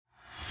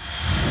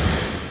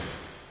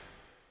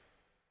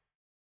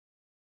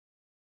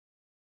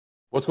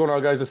What's going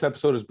on, guys? This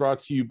episode is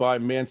brought to you by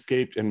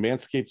Manscaped, and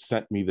Manscaped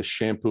sent me the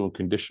shampoo and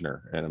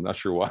conditioner, and I'm not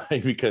sure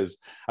why, because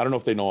I don't know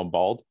if they know I'm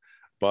bald,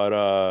 but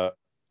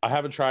I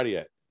haven't tried it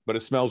yet, but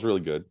it smells really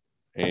good.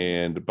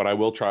 But I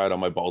will try it on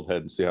my bald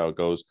head and see how it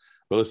goes.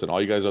 But listen,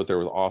 all you guys out there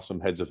with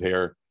awesome heads of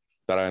hair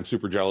that I am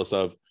super jealous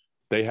of,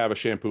 they have a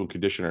shampoo and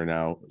conditioner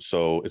now.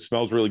 So it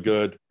smells really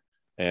good,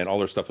 and all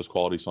their stuff is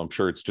quality. So I'm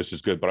sure it's just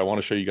as good. But I want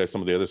to show you guys some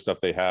of the other stuff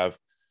they have,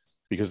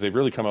 because they've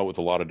really come out with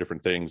a lot of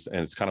different things,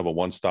 and it's kind of a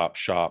one-stop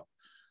shop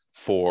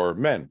for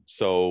men.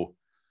 So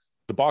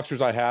the boxers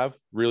I have,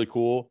 really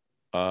cool.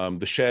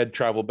 The Shed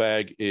travel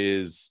bag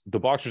the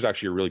boxers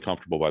actually are really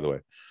comfortable, by the way.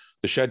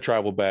 The Shed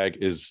travel bag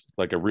is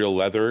like a real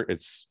leather.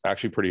 It's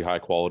actually pretty high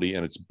quality,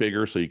 and it's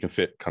bigger, so you can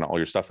fit kind of all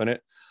your stuff in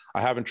it.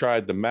 I haven't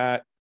tried the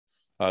mat,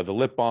 the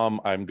lip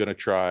balm. I'm going to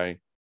try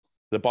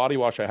the body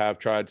wash. I have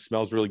tried,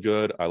 smells really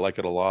good. I like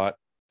it a lot.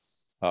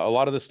 A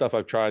lot of the stuff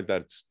I've tried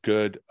that's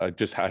good. I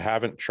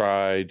haven't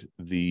tried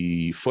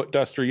the foot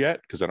duster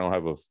yet because I don't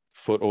have a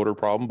foot odor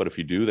problem. But if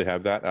you do, they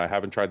have that. I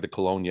haven't tried the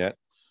cologne yet,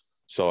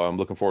 so I'm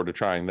looking forward to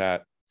trying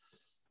that.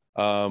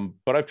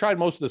 But I've tried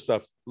most of the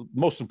stuff.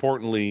 Most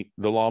importantly,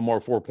 the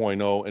Lawnmower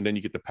 4.0, and then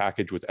you get the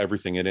package with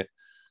everything in it.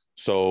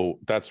 So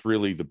that's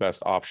really the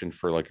best option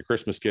for like a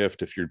Christmas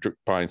gift if you're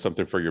buying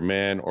something for your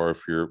man, or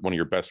if you're one of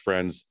your best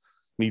friends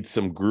needs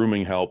some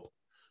grooming help.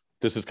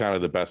 This is kind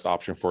of the best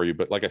option for you.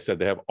 But like I said,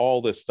 they have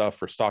all this stuff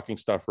for stocking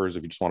stuffers.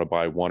 If you just want to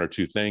buy one or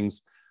two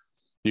things,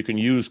 you can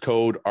use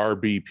code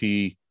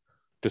RBP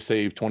to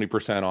save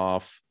 20%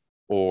 off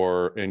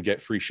and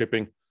get free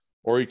shipping.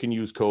 Or you can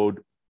use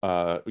the link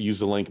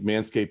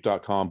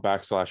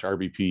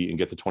manscaped.com/RBP and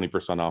get the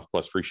 20% off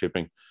plus free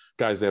shipping.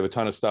 Guys, they have a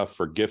ton of stuff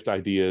for gift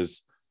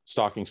ideas,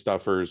 stocking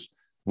stuffers.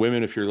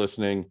 Women, if you're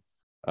listening,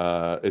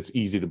 it's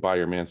easy to buy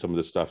your man some of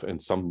this stuff,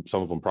 and some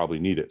of them probably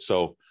need it.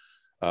 So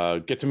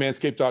get to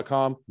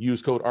manscaped.com,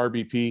 use code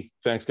RBP.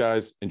 Thanks,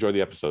 guys. Enjoy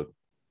the episode.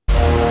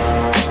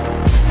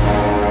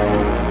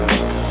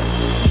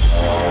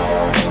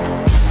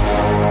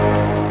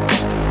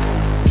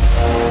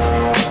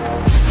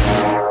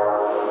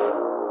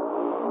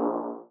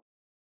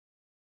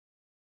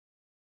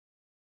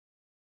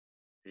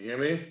 You hear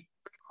me?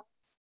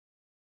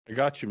 I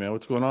got you, man.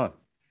 What's going on?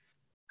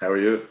 How are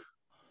you?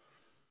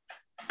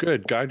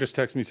 Good. Guy just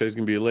texted me, says he's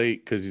going to be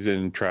late because he's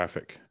in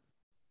traffic.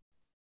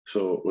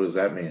 So what does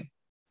that mean?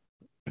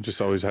 It just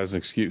always has an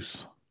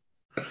excuse.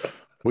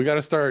 We got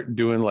to start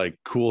doing like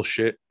cool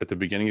shit at the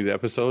beginning of the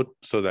episode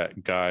so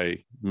that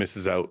guy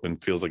misses out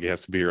and feels like he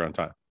has to be here on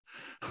time.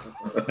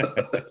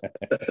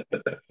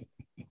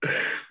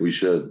 We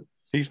should.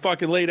 He's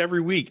fucking late every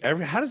week.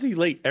 How does he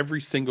late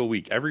every single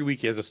week? Every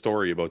week he has a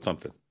story about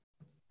something.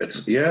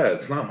 It's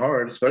not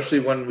hard, especially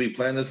when we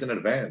plan this in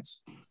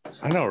advance.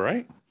 I know,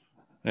 right?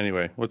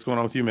 Anyway, what's going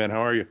on with you, man?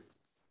 How are you?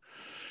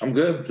 I'm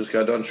good. Just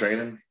got done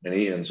training and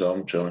eating, so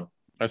I'm chilling.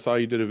 I saw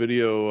you did a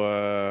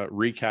video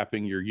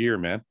recapping your year,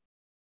 man.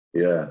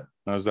 Yeah.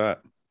 How's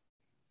that?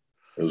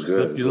 It was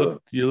good.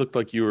 You looked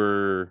like you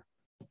were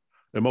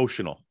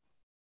emotional.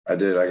 I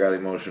did. I got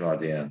emotional at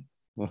the end.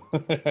 A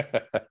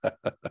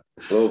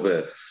little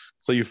bit.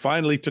 So you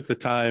finally took the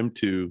time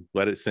to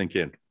let it sink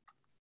in.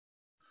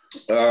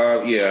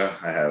 Yeah,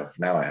 I have.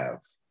 Now I have.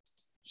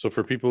 So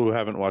for people who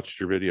haven't watched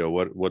your video,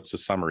 what's the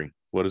summary?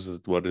 How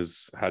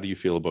do you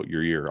feel about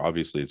your year?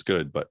 Obviously it's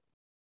good, but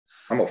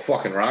I'm a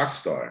fucking rock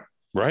star.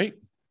 Right?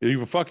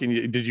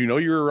 Did you know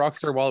you were a rock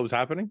star while it was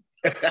happening?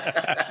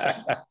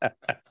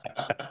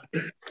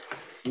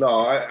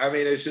 No, I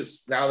mean, it's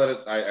just now that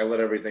I let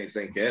everything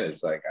sink in,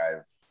 it's like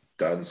I've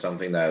done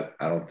something that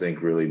I don't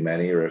think really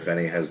many, or if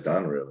any, has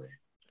done really.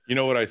 You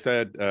know what I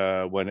said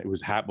when it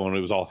was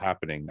all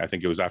happening? I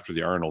think it was after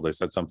the Arnold. I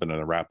said something in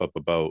a wrap up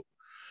about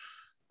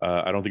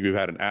I don't think we've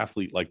had an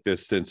athlete like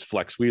this since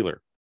Flex Wheeler,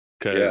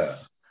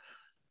 because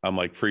I'm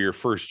like, for your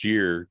first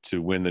year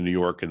to win the New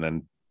York and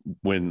then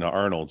win the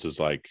Arnolds is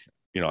like,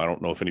 I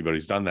don't know if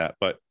anybody's done that.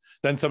 But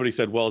then somebody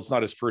said, well, it's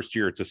not his first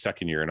year, it's his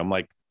second year. And I'm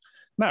like,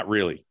 not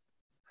really.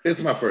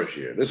 It's my first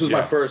year. This was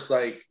my first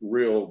like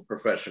real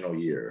professional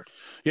year.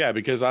 Yeah,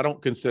 because I don't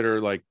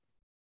consider like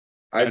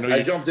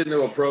I jumped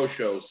into a pro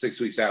show 6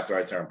 weeks after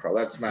I turned pro.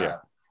 That's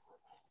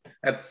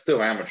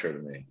still amateur to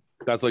me.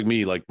 That's like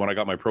me. Like when I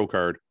got my pro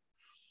card,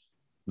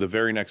 the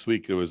very next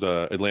week there was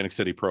a Atlantic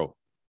City Pro.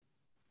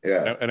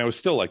 Yeah. And I was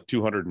still like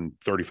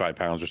 235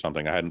 pounds or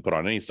something. I hadn't put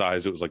on any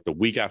size. It was like the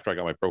week after I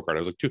got my pro card. I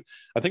was like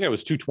I think I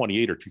was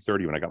 228 or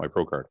 230 when I got my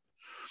pro card.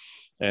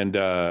 And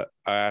I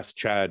asked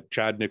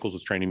Chad Nichols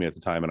was training me at the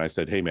time. And I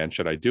said, hey man,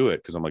 should I do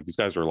it? Cause I'm like, these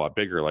guys are a lot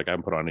bigger. Like I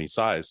haven't put on any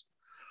size.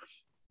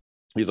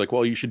 He's like,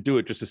 well, you should do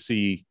it just to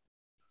see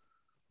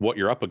what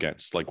you're up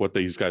against, like what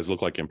these guys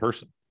look like in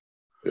person.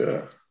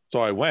 Yeah.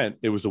 So I went.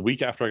 It was a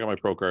week after I got my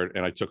pro card,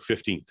 and I took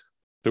 15th.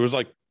 There was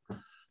like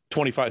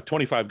 25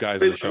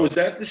 guys. Wait, was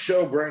that the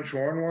show Branch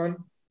Horn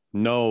won?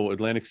 No,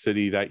 Atlantic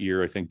City that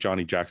year. I think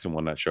Johnny Jackson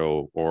won that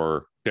show,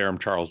 or Darren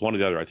Charles, one or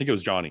the other. I think it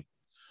was Johnny.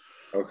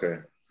 Okay.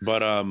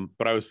 But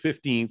I was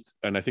 15th,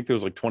 and I think there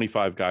was like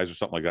 25 guys or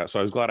something like that. So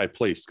I was glad I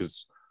placed,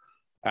 because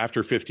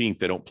after 15th,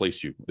 they don't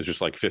place you. It's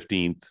just like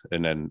 15th,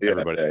 and then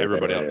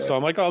everybody else. So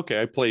I'm like, oh,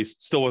 okay, I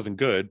placed, still wasn't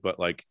good, but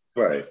like,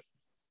 right.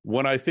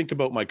 When I think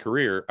about my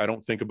career, I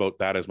don't think about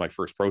that as my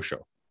first pro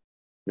show.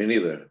 Me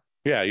neither.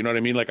 Yeah, you know what I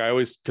mean? Like I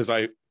always, because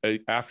I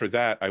after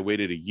that, I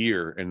waited a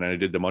year and then I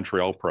did the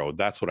Montreal Pro.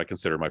 That's what I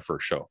consider my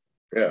first show.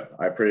 Yeah,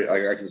 I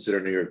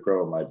consider New York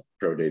Pro my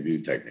pro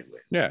debut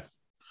technically. Yeah.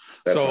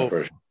 That's so my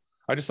first.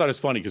 I just thought it's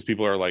funny because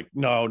people are like,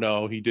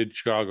 no, he did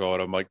Chicago.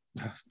 And I'm like,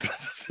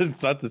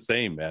 it's not the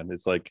same, man.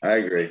 It's like, I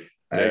agree.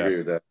 I agree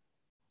with that.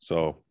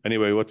 So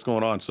anyway, what's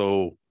going on?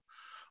 So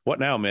what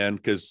now, man?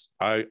 Because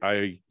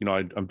I'm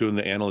doing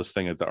the analyst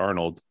thing at the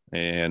Arnold,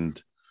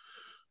 and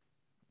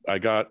I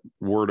got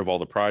word of all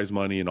the prize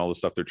money and all the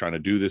stuff they're trying to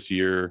do this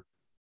year.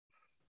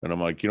 And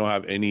I'm like, you don't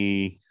have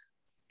any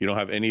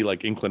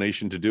like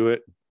inclination to do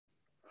it?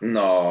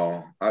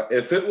 No.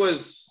 If it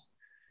was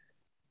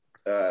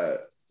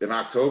in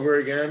October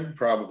again,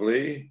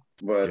 probably,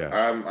 but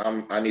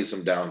yeah. I need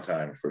some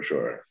downtime for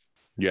sure.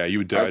 Yeah,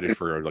 you died it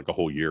for like a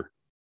whole year.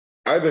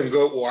 I've been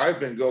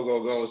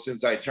go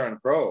since I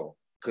turned pro.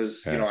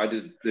 Because, I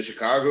did the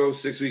Chicago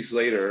 6 weeks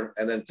later.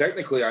 And then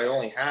technically I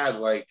only had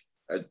like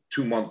a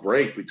 2-month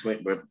break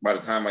but by the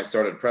time I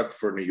started prep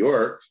for New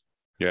York.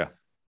 Yeah.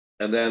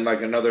 And then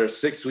like another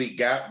 6-week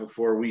gap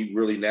before we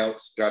really now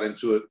got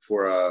into it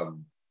for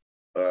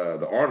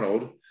the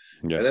Arnold.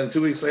 Yeah. And then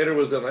 2 weeks later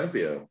was the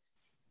Olympia.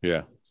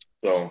 Yeah.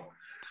 So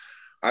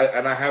I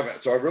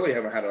really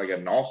haven't had like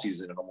an off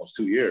season in almost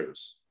 2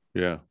 years.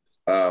 Yeah.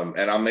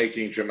 And I'm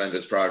making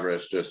tremendous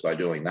progress just by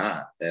doing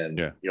that. And,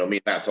 me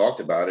and Matt talked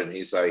about it, and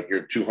he's like,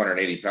 you're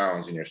 280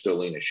 pounds and you're still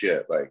lean as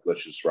shit. Like,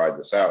 let's just ride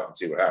this out and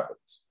see what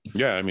happens.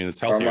 Yeah. I mean, it's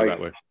healthier that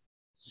way.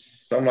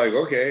 So I'm like,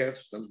 okay,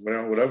 it's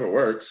whatever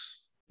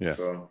works. Yeah.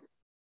 So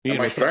and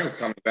my strength's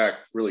coming back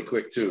really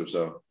quick too.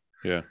 So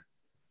yeah.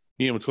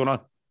 Ian, what's going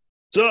on?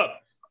 What's up?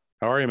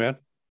 How are you, man?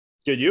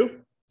 Good.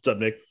 You? What's up,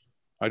 Nick?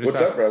 What's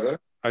up, brother?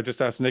 I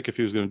just asked Nick if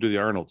he was going to do the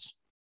Arnolds.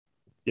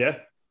 Yeah.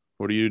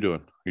 What are you doing?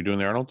 Are you doing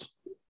the Arnolds?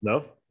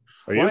 No.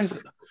 Are you?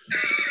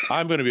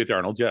 I'm going to be at the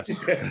Arnolds.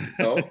 Yes.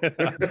 No.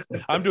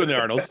 I'm doing the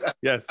Arnolds.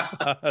 Yes.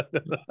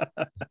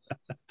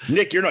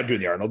 Nick, you're not doing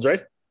the Arnolds,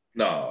 right?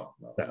 No.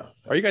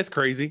 Are you guys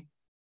crazy?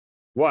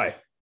 Why?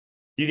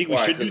 Do you think we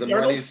should do the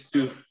money's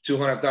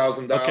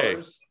 $200,000?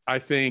 Okay. I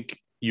think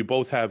you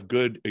both have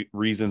good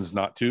reasons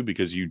not to,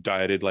 because you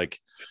dieted like.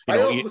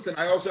 Listen,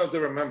 I also have to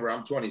remember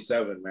I'm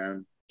 27,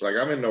 man. Like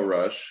I'm in no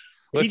rush.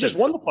 He just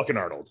won the fucking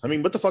Arnold. I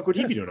mean, what the fuck would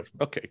he be doing it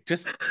for? Okay,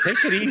 just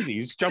take it easy.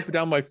 He's jumping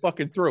down my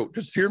fucking throat.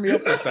 Just hear me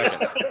out for a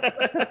second.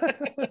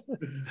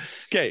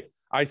 Okay,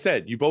 I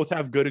said you both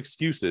have good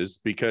excuses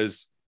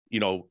because,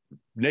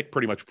 Nick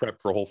pretty much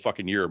prepped for a whole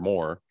fucking year or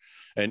more.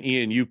 And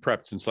Ian, you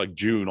prepped since like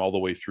June all the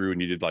way through,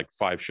 and you did like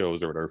 5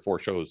 shows or whatever, 4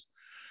 shows.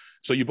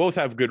 So you both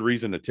have good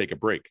reason to take a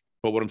break.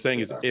 But what I'm saying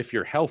is if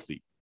you're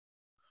healthy,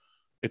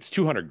 it's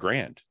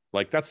 $200,000.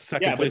 Like that's the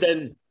second place.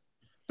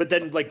 But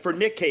then, like for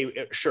Nick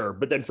K, sure.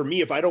 But then for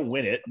me, if I don't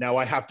win it, now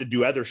I have to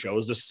do other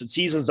shows. The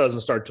season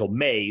doesn't start till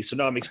May, so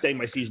now I'm extending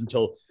my season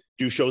till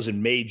do shows in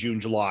May,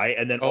 June, July,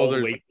 and then all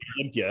the way to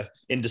Olympia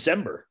in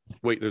December.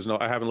 Wait,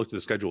 I haven't looked at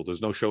the schedule.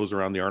 There's no shows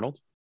around the Arnold?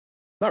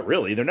 Not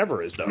really. There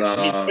never is, though.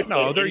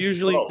 No, there's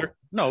usually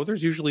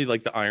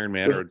like the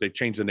Ironman, or they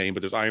change the name,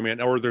 but there's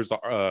Ironman, or there's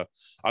the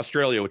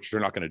Australia, which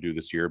they're not going to do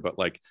this year. But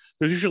like,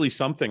 there's usually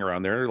something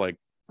around there, like.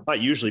 Not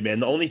usually,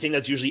 man. The only thing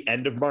that's usually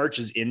end of March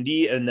is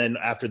Indy, and then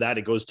after that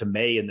it goes to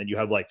May, and then you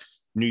have like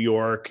New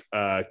York,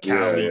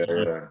 Cali,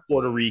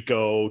 Puerto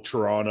Rico,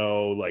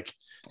 Toronto. Like,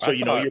 so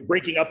you're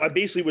breaking up. I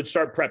basically would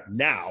start prep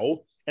now,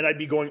 and I'd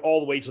be going all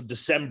the way to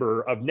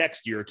December of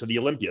next year to the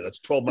Olympia. That's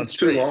 12 months. It's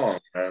too long,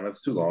 man.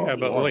 That's too long. Yeah,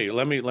 but wait,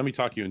 let me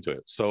talk you into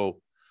it. So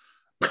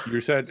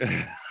you said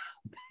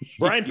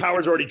Brian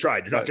Powers already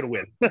tried. You're not going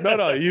to win.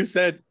 No, you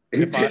said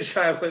he did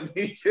try with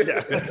me too.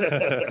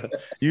 Yeah.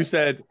 You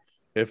said.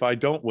 If I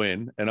don't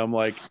win, and I'm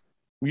like,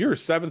 you're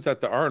 7th at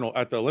the Arnold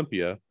at the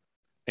Olympia,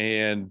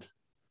 and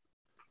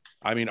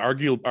I mean,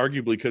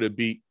 arguably could have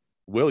beat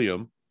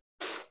William,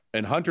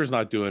 and Hunter's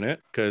not doing it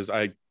because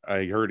I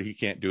heard he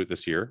can't do it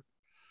this year.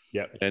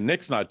 Yeah, and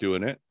Nick's not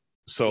doing it,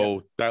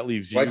 so that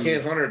leaves you. Why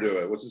can't Hunter do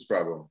it? What's his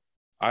problem?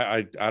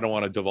 I don't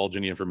want to divulge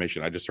any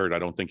information. I just heard I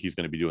don't think he's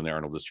going to be doing the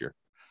Arnold this year.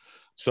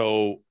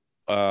 So,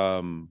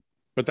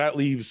 but that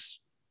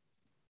leaves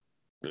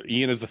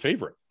Ian as the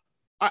favorite.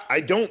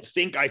 I don't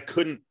think I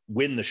couldn't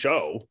win the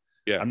show.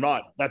 Yeah.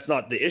 That's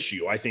not the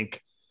issue. I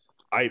think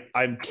I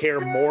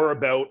care more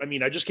about,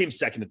 I just came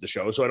second at the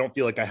show, so I don't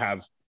feel like I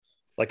have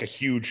like a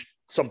huge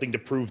something to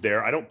prove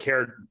there. I don't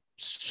care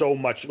so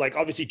much. Like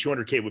obviously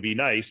 200K would be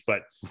nice,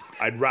 but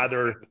I'd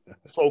rather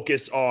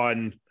focus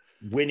on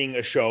winning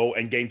a show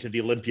and getting to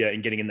the Olympia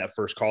and getting in that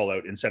first call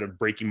out instead of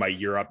breaking my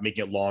year up,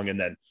 making it long, and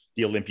then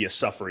the Olympia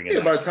suffering.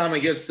 Yeah, by the time he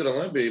gets to the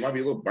Olympia, he might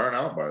be a little burnt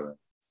out by then.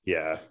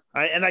 Yeah.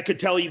 I could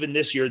tell even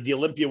this year, the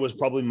Olympia was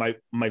probably my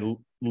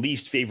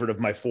least favorite of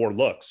my 4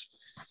 looks,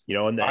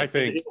 and then I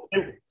think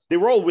they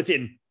were all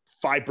within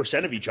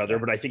 5% of each other,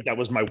 but I think that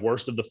was my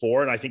worst of the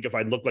 4. And I think if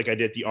I looked like I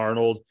did at the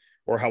Arnold,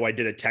 or how I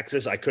did at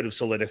Texas, I could have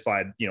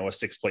solidified, a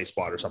 6th place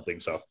spot or something.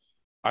 So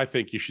I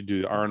think you should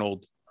do the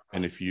Arnold.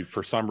 And if you,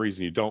 for some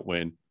reason, you don't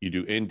win, you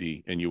do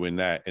Indy and you win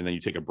that. And then you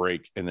take a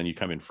break and then you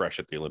come in fresh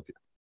at the Olympia.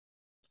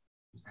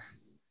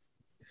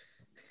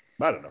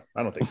 I don't know.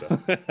 I don't think so.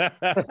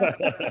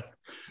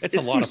 It's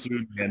a lot of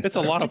soon, man. It's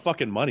a lot of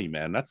fucking money,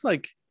 man. That's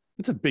like,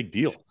 it's a big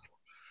deal.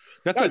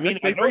 That's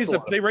like,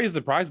 they raised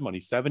the prize money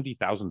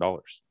 $70,000.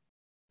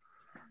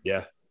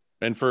 Yeah.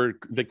 And for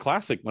the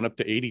classic went up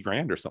to 80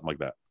 grand or something like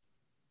that.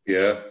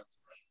 Yeah.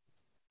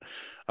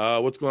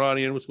 What's going on,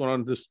 Ian? What's going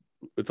on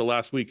with the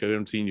last week? I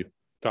haven't seen you.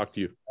 Talk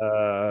to you.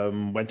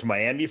 Went to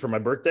Miami for my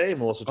birthday.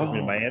 Melissa took me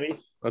to Miami.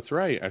 That's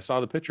right. I saw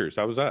the pictures.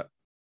 How was that?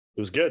 It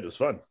was good. It was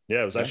fun.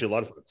 Yeah, it was actually a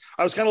lot of fun.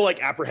 I was kind of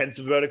like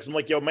apprehensive about it because I'm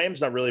like, Miami's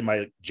not really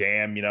my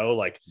jam,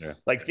 like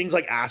things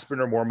like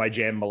Aspen are more my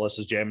jam,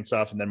 Melissa's jam and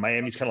stuff. And then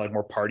Miami's kind of like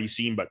more party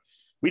scene, but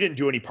we didn't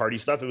do any party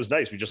stuff. It was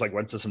nice. We just like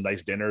went to some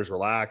nice dinners,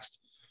 relaxed.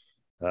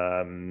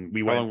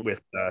 We went with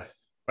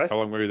how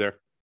long were you there?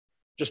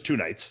 Just 2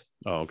 nights.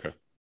 Oh, okay.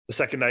 The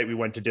second night we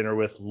went to dinner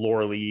with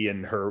Laura Lee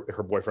and her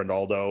boyfriend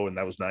Aldo, and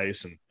that was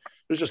nice. And it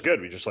was just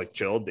good. We just like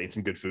chilled, ate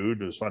some good food.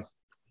 It was fun.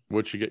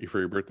 What'd she get you for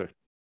your birthday?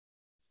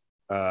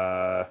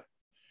 A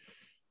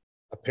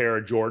pair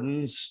of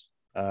Jordans,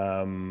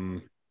 a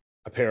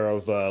pair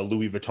of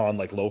Louis Vuitton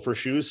like loafer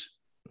shoes.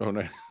 Oh,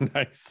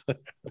 nice.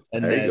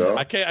 And there then you go.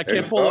 I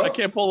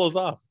can't pull those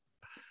off.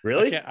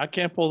 Really? I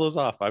can't pull those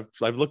off.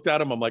 I've looked at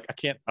them. I'm like, I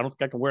don't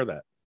think I can wear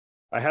that.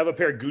 I have a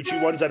pair of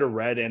Gucci ones that are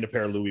red and a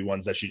pair of Louis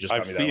ones that she just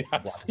got me.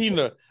 I've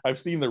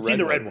seen the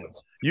red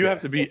ones. You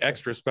have to be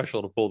extra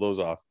special to pull those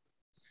off.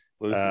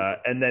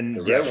 And then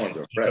the red ones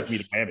are fresh. Took me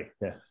to Miami.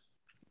 Yeah.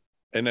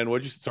 And then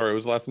what was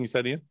the last thing you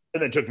said, Ian?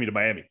 And then took me to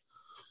Miami.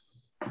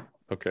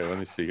 Okay, let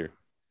me see here.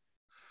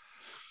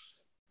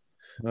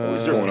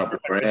 Always throwing up a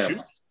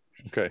gram.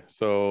 Okay,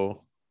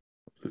 so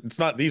it's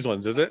not these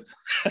ones, is it?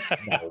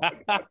 No.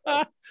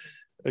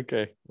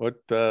 Okay, what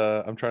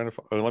I'm trying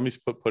to let me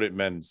put it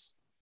men's.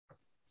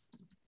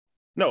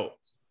 No,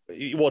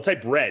 well,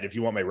 type red if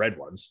you want my red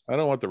ones. I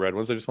don't want the red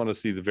ones. I just want to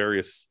see the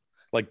various,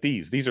 like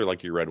these. These are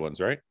like your red ones,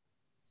 right?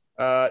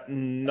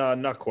 No,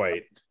 not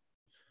quite.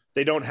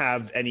 They don't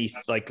have any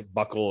like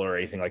buckle or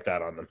anything like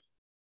that on them.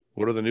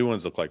 What do the new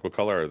ones look like? What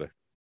color are they?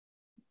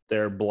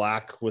 They're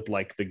black with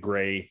like the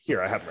gray.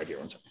 Here, I have them right here.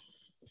 One second.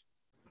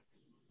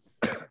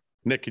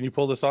 Nick, can you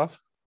pull this off?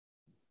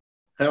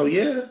 Hell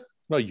yeah.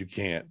 No, you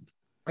can't.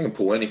 I can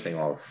pull anything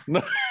off.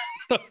 No,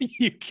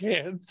 you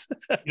can't.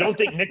 You don't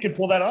think Nick can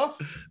pull that off?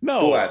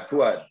 No.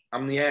 Fouad.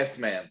 I'm the ass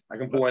man. I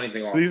can pull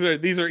anything off. These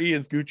are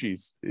Ian's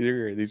Gucci's.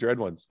 These red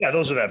ones. Yeah,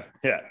 those are them.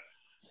 Yeah.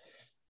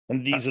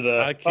 And these are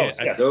the. I can't.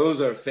 Yeah.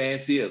 Those are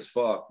fancy as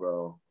fuck,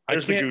 bro.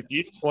 There's the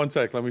Gucci's. One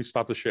sec. Let me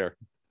stop the share.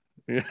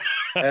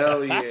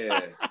 Hell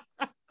yeah.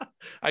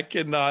 I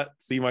cannot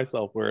see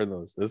myself wearing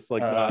those. This is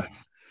like not.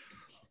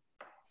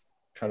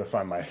 Trying to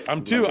find my.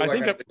 I'm too. I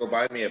think I have to go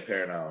buy me a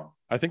pair now.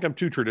 I think I'm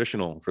too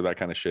traditional for that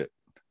kind of shit.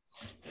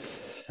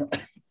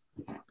 Let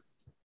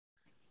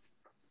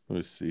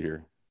me see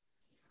here.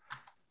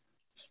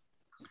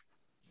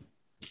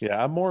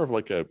 Yeah, I'm more of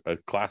like a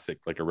classic,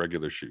 like a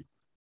regular shoe.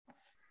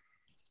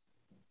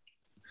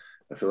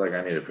 I feel like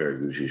I need a pair of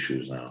Gucci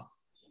shoes now.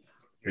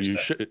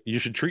 You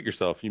should treat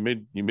yourself. You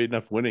made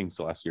enough winnings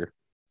last year.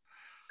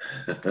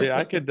 Yeah,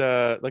 I could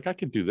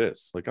do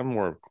this. Like I'm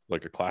more of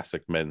like a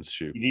classic men's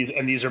shoe.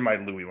 These are my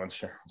Louis ones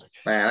here.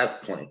 Man, that's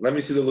plain. Let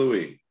me see the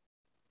Louis.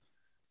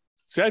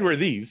 See, I'd wear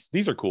these.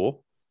 These are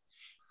cool.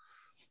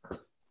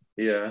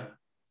 Yeah.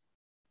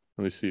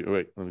 Let me see.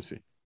 Wait, let me see.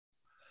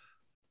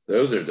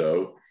 Those are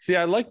dope. See,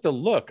 I like the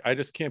look. I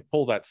just can't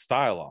pull that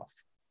style off.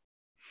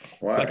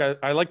 Why? Like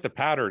I like the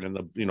pattern and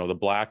the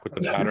black with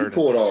the pattern. You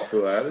pull it off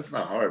for that. It's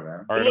not hard,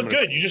 man. They look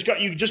good. You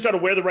just got to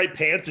wear the right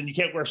pants, and you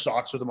can't wear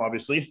socks with them,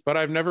 obviously. But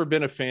I've never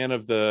been a fan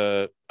of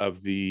the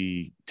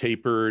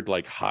tapered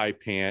like high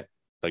pant,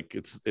 like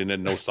it's and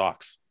then no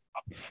socks.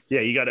 Yeah,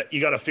 you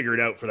gotta figure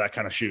it out for that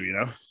kind of shoe,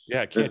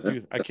 Yeah, I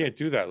can't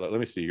do that. Let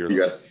me see here. You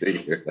gotta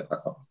figure it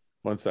out.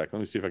 One sec. Let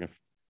me see if I can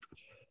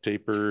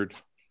tapered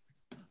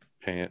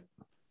pant.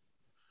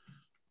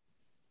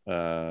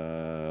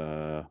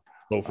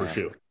 Loafer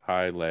shoe.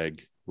 High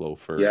leg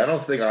loafer. Yeah, I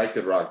don't think I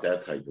could rock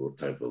that type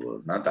of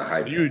look. Not the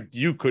high.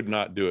 You could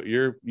not do it.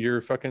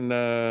 You're fucking.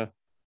 I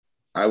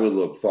would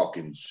look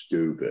fucking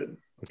stupid.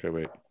 Okay,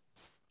 wait.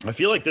 I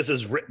feel like this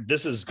has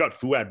got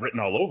Fouad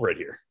written all over it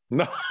here.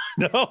 No,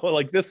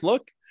 like this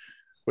look.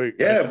 Wait,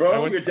 yeah,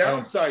 bro, you're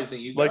downsizing.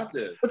 You got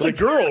this. That's a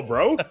girl,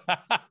 bro.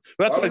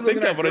 That's what I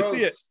think of when I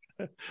see it.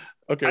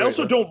 Okay. I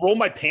also don't roll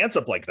my pants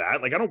up like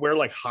that. Like I don't wear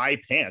like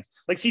high pants.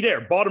 Like see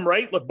there, bottom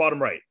right. Look,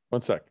 bottom right.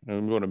 One sec.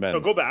 I'm going to men's. No,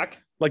 go back.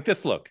 Like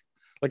this look.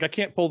 Like I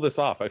can't pull this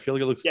off. I feel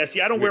like it looks. Yeah.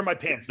 See, I don't wear my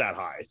pants that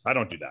high. I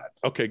don't do that.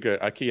 Okay, good.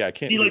 I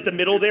can't. See like the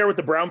middle there with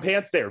the brown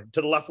pants there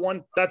to the left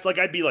one. That's like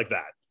I'd be like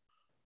that.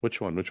 Which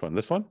one?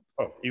 This one?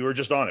 Oh, you were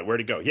just on it.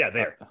 Where'd it go? Yeah,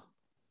 there.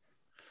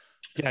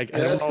 Yeah,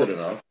 that's good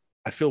enough.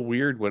 I feel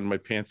weird when my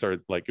pants are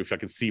like if I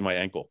can see my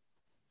ankle.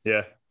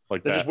 Yeah.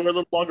 Like then that. Just wear a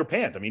little longer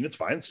pant. I mean, it's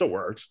fine. It still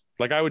works.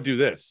 Like I would do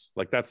this.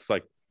 Like that's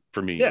like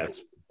for me. Yeah.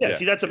 Yeah.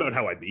 See, that's about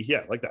how I'd be.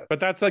 Yeah. Like that. But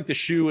that's like the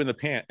shoe and the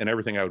pant and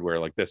everything I would wear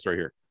like this right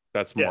here.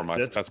 That's more my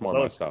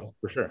style.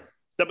 For sure.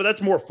 But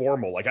that's more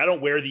formal. Like I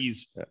don't wear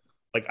these. Yeah.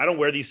 Like I don't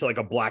wear these to like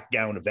a black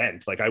gown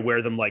event. Like I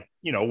wear them like,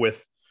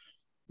 with,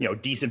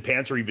 decent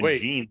pants or even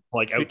jeans,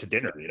 like out to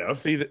dinner,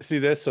 See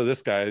this? So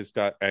this guy's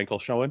got ankle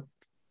showing.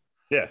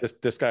 Yeah.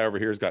 This guy over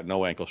here has got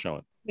no ankle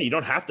showing. Yeah, you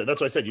don't have to.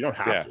 That's what I said. You don't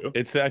have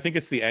to. I think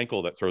it's the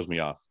ankle that throws me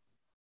off.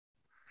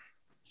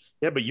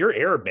 Yeah, but you're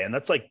Arab, man.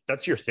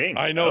 That's your thing.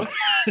 I know.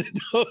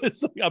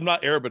 It's like, I'm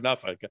not Arab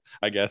enough,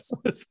 I guess.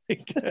 It's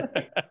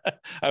like,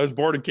 I was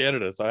born in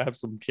Canada, so I have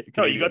some.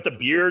 No, you got the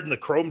beard and the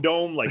chrome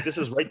dome. Like this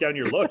is right down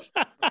your look.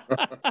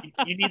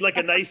 You need like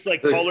a nice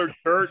like collared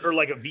shirt or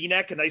like a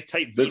V-neck, a nice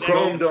tight V-neck. The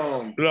chrome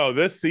dome. No,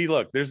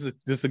 look. This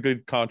is a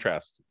good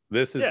contrast.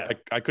 This is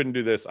I couldn't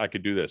do this. I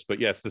could do this, but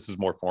yes, this is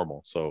more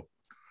formal. So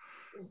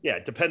yeah,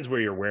 it depends where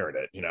you're wearing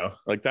it.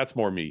 Like that's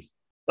more me.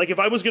 Like if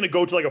I was going to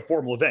go to like a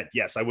formal event,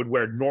 yes, I would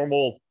wear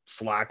normal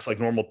slacks, like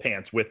normal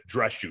pants with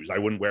dress shoes. I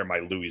wouldn't wear my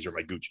Louis or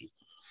my Gucci's.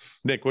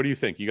 Nick, what do you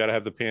think? You got to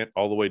have the pant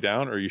all the way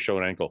down, or you show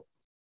an ankle?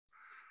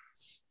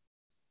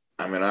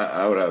 I mean,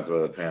 I would have to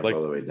wear the pants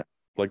all the way down.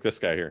 Like this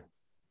guy here.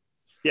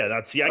 Yeah,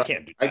 I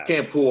can't do that. I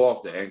can't pull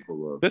off the ankle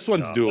look. This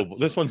one's doable.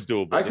 This one's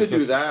doable. I could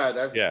do that.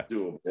 That's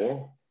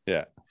doable.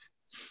 Yeah.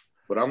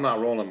 But I'm not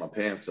rolling my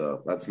pants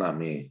up. That's not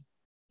me.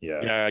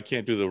 Yeah. Yeah, I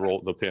can't do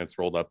the pants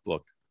rolled up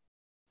look.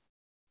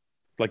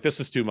 Like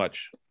this is too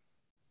much.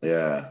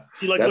 Yeah.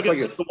 You like that's look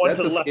like at the one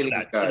to the left of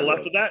that. To the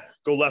left of that,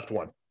 go left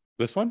one.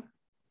 This one?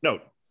 No,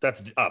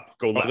 that's up.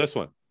 Go left. Oh, this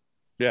one.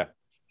 Yeah.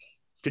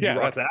 Could you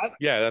rock that?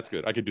 Yeah, that's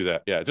good. I could do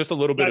that. Yeah, just a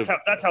little bit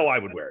that's how I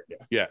would wear it.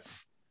 Yeah. Yeah.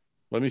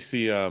 Let me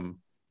see.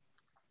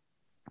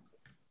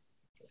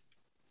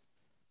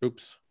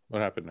 Oops.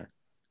 What happened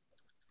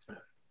there?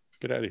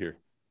 Get out of here.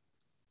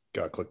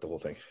 Gotta click the whole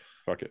thing.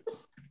 Fuck it.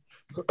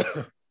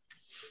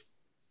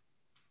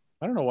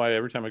 I don't know why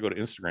every time I go to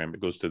Instagram,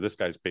 it goes to this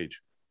guy's page.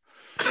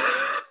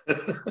 I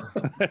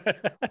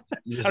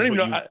don't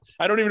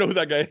even know who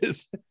that guy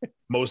is.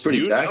 Most of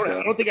you. I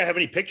don't think I have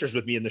any pictures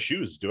with me in the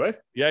shoes, do I?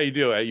 Yeah, you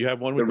do. You have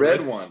one with the red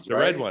ones. The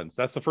red ones.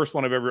 That's the first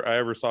one I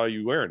ever saw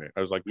you wearing it.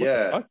 I was like, what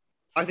the fuck?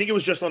 I think it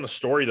was just on the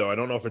story though. I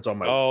don't know if it's on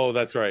my. Oh,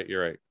 that's right.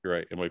 You're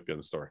right. It might be on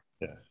the story.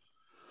 Yeah.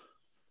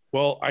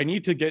 Well, I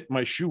need to get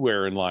my shoe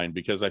wear in line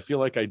because I feel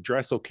like I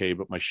dress okay,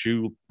 but my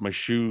shoe.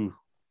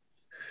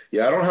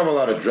 Yeah, I don't have a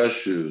lot of dress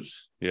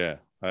shoes. Yeah,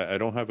 I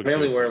don't have. I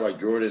mainly wear like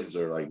Jordans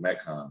or like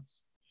Metcons.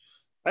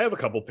 I have a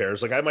couple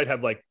pairs. Like I might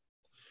have like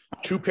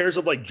 2 pairs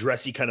of like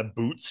dressy kind of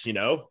boots.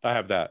 I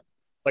have that.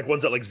 Like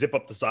ones that like zip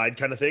up the side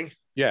kind of thing.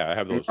 Yeah, I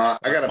have those. I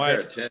got a pair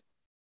of Tims.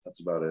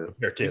 That's about it. A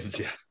pair of Tims,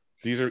 yeah.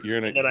 These are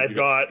And I've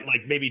got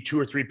like maybe 2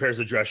 or 3 pairs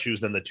of dress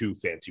shoes, then the 2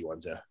 fancy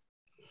ones. Yeah.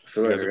 I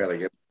feel like I gotta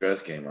get the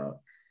dress game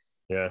up.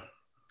 Yeah.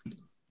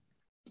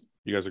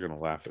 You guys are gonna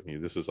laugh at me.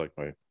 This is like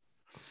my.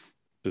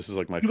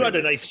 You got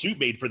a nice suit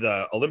made for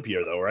the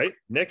Olympia, though, right,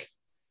 Nick?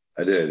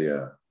 I did,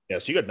 yeah. Yeah,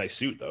 so you got a nice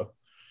suit, though.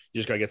 You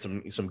just gotta get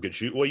some good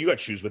shoes. Well, you got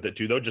shoes with it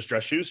too, though. Just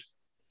dress shoes.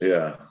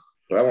 Yeah,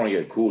 but I want to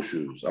get cool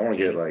shoes. I want to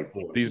get like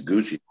these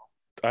Gucci.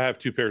 I have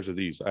 2 pairs of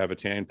these. I have a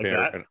tan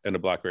pair and a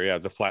black pair. Yeah,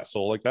 the flat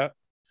sole like that.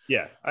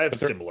 Yeah, I have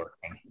similar.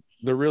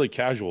 They're really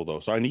casual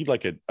though, so I need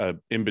like a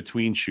in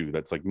between shoe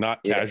that's like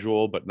not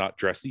casual but not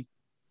dressy.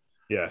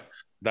 Yeah,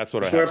 that's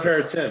what I have. A pair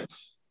of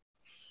Tims.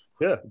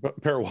 Yeah,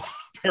 pair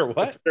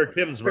what? Pair of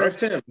Tims, bro.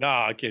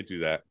 Nah, I can't do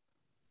that.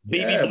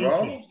 Baby blue,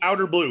 bro.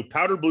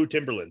 Powder blue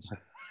Timberlands.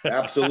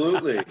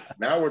 Absolutely.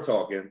 Now we're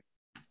talking.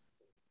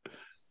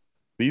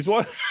 These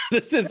ones.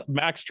 This is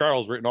Max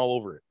Charles written all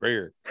over it, right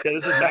here. Yeah,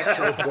 this is Max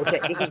Charles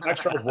workout. This is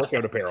Max Charles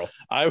workout apparel.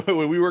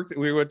 When we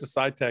went to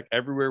SciTech.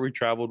 Everywhere we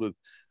traveled with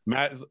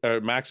Max.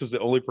 Max was the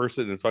only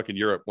person in fucking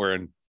Europe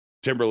wearing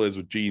Timberlands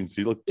with jeans.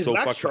 He looked so.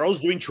 Max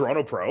Charles doing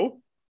Toronto Pro?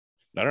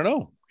 I don't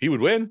know. He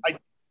would win.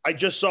 I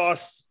just saw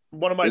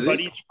one of my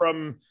buddies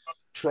from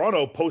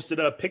Toronto posted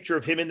a picture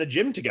of him in the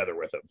gym together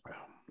with him.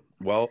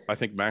 Well, I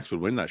think Max would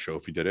win that show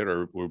if he did it,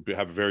 or would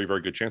have a very,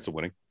 very good chance of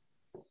winning.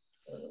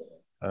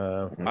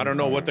 I don't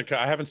know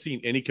I haven't seen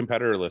any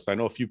competitor list. I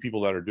know a few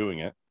people that are doing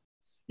it.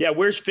 Yeah,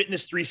 where's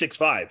Fitness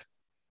 365?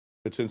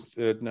 It's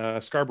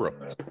in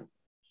Scarborough.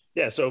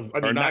 Yeah, so I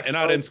mean,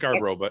 not in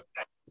Scarborough, but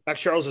Max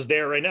Charles is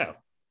there right now.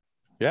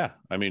 Yeah,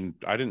 I mean,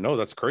 I didn't know.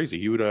 That's crazy.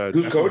 He would.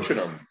 Who's coaching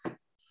him?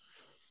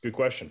 Good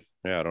question.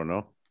 Yeah, I don't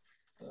know.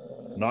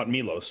 Not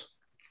Milos.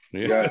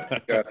 Yeah.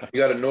 He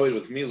got annoyed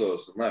with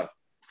Milos and left.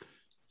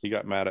 He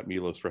got mad at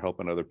Milos for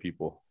helping other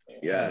people.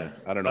 Yeah,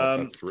 I don't know. I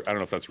don't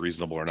know if that's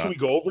reasonable or not. Should we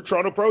go over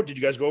Toronto Pro? Did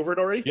you guys go over it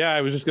already? Yeah,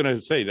 I was just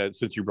gonna say that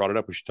since you brought it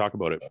up, we should talk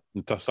about it.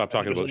 Stop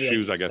talking about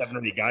shoes. I guess 7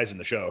 or 8 guys in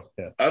the show.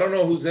 Yeah, I don't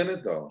know who's in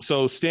it though.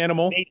 So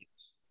Stanimal,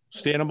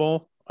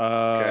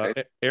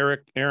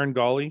 Aaron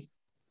Golly.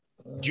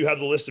 Do you have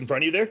the list in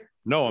front of you there?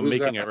 No, I'm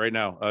making it right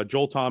now.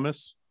 Joel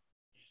Thomas.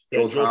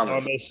 Joel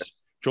Thomas.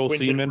 Joel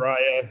Seaman.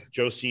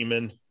 Joe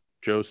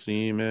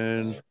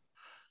Seaman.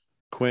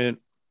 Quint.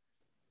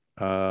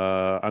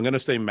 I'm going to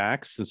say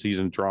Max since he's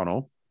in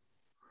Toronto.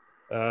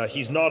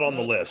 He's not on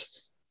the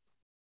list.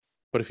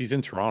 But if he's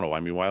in Toronto, I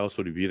mean, why else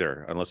would he be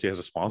there unless he has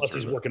a sponsor?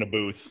 Unless he's working a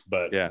booth.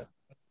 But yeah,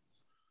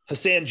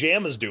 Hassan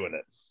Jama's doing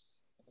it.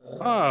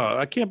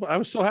 Oh, I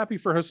was so happy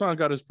for Hassan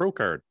got his pro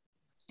card.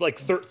 Like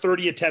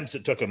 30 attempts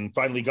it took him and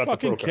finally got the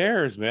pro card.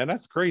 Cares, man.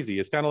 That's crazy.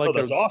 It's kind of like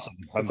that's awesome.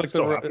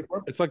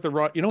 It's like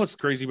the you know what's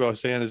crazy about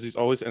Hassan is he's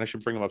always, and I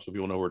should bring him up so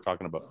people know what we're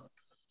talking about.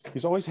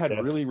 He's always had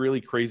really,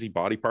 really crazy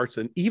body parts,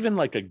 and even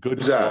like a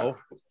good flow.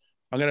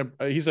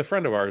 He's a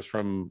friend of ours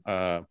from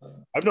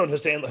I've known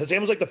Hassan. Hassan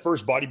was like the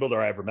first bodybuilder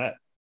I ever met.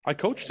 I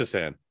coached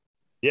Hassan.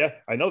 Yeah,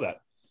 I know that.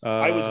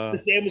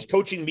 Hassan was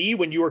coaching me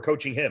when you were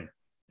coaching him.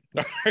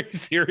 Are you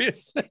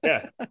serious?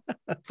 Yeah.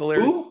 That's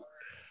hilarious.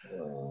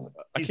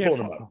 He's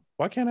pulling him up.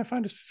 Why can't I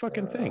find his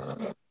fucking thing?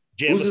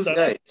 Who's this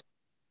guy?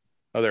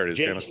 Oh, there it is.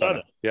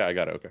 Jamastana. Yeah, I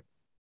got it. Okay.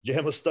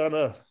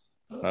 Jamastana.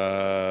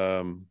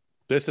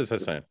 This is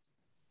Hassan.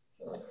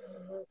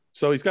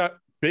 So he's got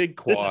big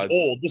quads. This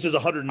is old. This is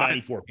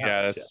 194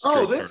 pounds.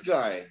 Yeah, this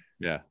guy.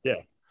 Yeah.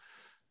 Yeah.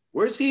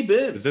 Where's he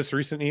been? Is this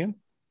recent, Ian?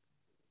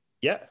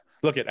 Yeah.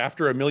 Look,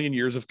 after a million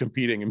years of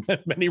competing and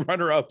many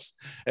runner-ups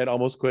and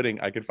almost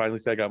quitting, I could finally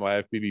say I got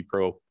my IFBB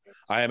pro.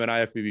 I am an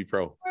IFBB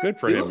pro. Good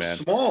for him, man.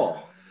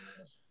 Small.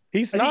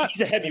 He's not.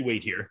 He's a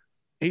heavyweight here.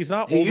 He's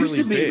not. He used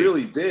to be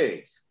really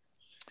big.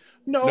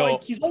 No.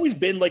 He's always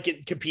been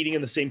like competing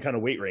in the same kind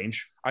of weight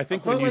range. I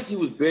felt like he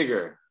was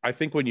bigger. I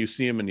think when you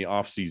see him in the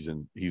off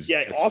season, he's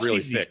off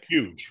really season thick. He's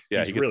huge.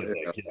 Yeah, he's really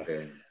thick.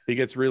 Okay. He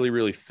gets really,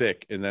 really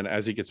thick, and then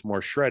as he gets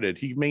more shredded,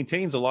 he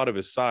maintains a lot of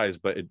his size,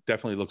 but it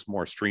definitely looks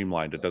more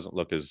streamlined. It doesn't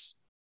look as.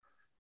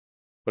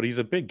 But he's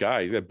a big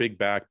guy. He's got big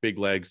back, big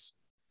legs.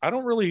 I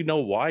don't really know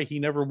why he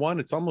never won.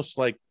 It's almost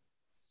like,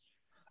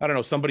 I don't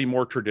know, somebody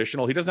more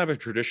traditional. He doesn't have a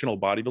traditional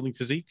bodybuilding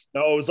physique.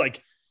 No, it was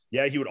like,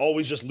 he would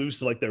always just lose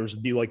to there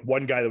would be like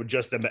one guy that would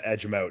just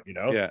edge him out,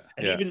 Yeah.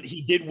 And even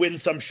he did win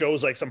some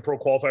shows, like some pro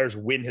qualifiers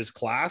win his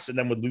class and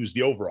then would lose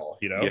the overall,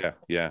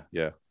 Yeah.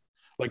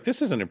 Like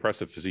this is an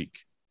impressive physique.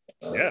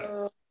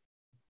 Yeah.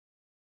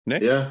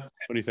 Nick? Yeah.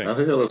 What do you think? I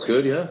think that looks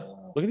good, yeah.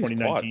 Look at these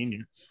quads.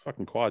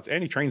 Fucking quads.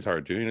 And he trains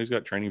hard too. He's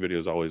got training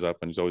videos always up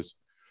and he's always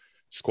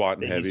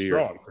squatting heavy. He's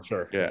strong for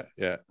sure.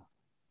 Yeah.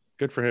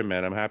 Good for him,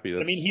 man. I'm happy.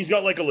 I mean, he's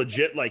got like a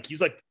legit, he's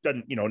like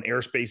done, an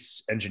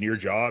aerospace engineer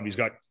job. He's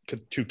got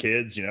 2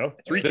 kids,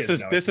 3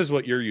 kids. This is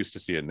what you're used to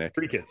seeing, Nick.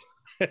 3 kids.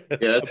 Yeah,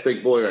 that's a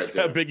big boy right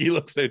there. How big he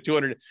looks at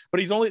 200.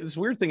 But this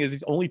weird thing is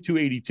he's only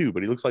 282,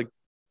 but he looks like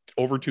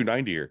over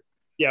 290 here.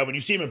 Yeah, when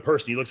you see him in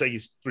person, he looks like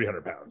he's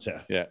 300 pounds.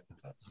 Yeah.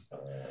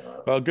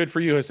 Well, good for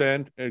you,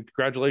 Hassan.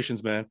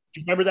 Congratulations, man. Do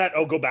you remember that?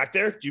 Oh, go back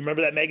there. Do you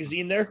remember that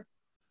magazine there?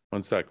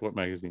 One sec. What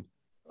magazine?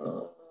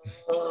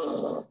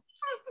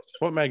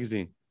 What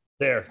magazine?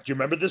 There. Do you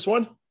remember this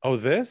one? Oh,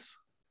 this?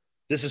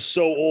 This is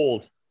so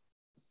old.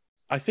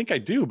 I think I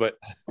do, but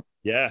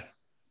yeah.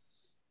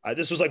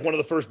 This was like one of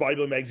the first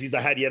bodybuilding magazines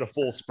I had. He had a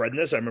full spread in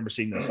this. I remember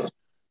seeing this.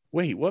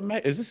 Wait, what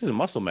mag is this? Is a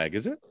muscle mag,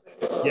 is it?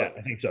 Yeah,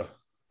 I think so.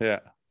 Yeah.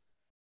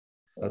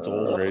 That's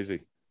old. Crazy.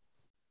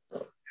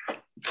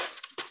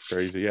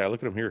 Yeah,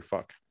 look at him here.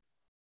 Fuck.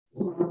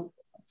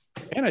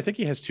 And I think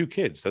he has 2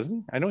 kids, doesn't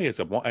he? I know he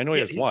has one. He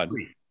has one.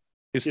 3.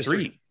 He's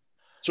 3.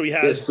 So he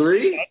has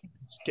 3.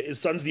 His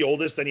son's the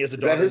oldest. Then he has a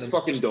dog. Is that his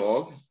fucking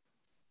dog?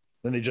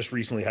 Then they just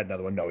recently had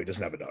another one. No, he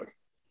doesn't have a dog.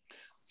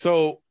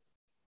 So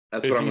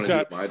that's what I'm going to do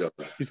with my dog.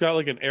 He's got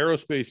like an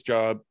aerospace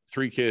job,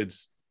 3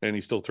 kids, and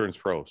he still turns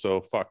pro.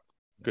 So fuck,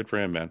 good for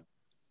him, man.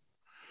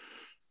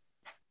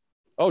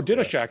 Oh,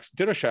 Didoshak's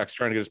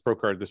trying to get his pro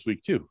card this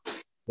week too.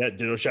 Yeah,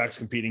 Didoshak's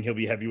competing. He'll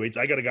be heavyweights.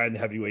 I got a guy in the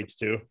heavyweights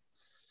too.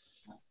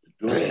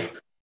 Let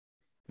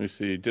me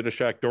see.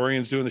 Didoshak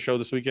Dorian's doing the show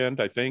this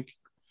weekend, I think.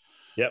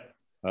 Yep.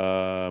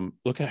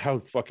 Look at how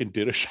fucking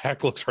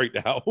Didoshak looks right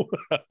now.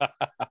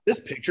 This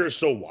picture is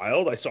so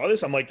wild. I saw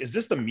this. I'm like, is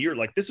this the mirror?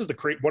 Like, this is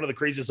one of the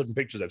craziest looking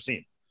pictures I've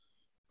seen.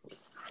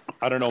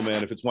 I don't know,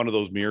 man. If it's one of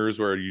those mirrors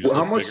where you just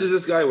how much does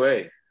this guy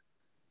weigh?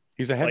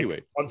 He's a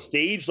heavyweight. Like, on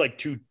stage, like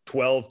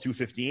 212,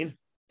 215.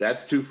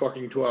 That's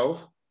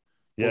 212.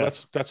 Yeah, well,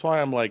 that's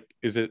why I'm like,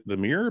 is it the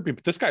mirror?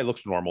 But this guy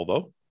looks normal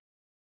though.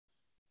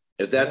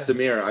 If that's the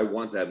mirror, I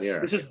want that mirror.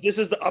 This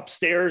is the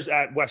upstairs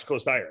at West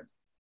Coast Iron.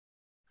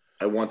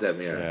 I want that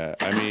mirror. Yeah,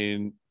 I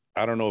mean,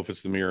 I don't know if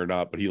it's the mirror or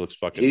not, but he looks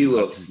fucking. He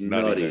looks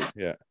nutty.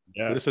 Yeah.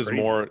 This is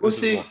crazy. more.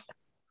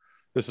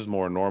 This is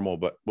more normal,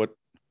 but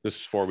this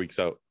is 4 weeks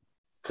out.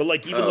 But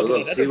like even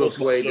he looks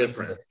way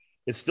different.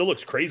 It still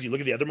looks crazy. Look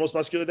at the other most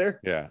muscular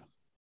there. Yeah.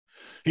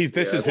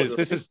 This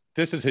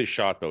is his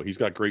shot though. He's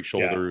got great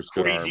shoulders,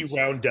 good crazy arms.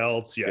 round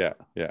delts.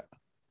 Yeah.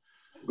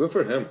 Good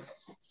for him.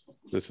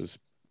 This is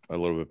a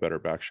little bit better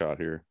back shot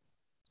here.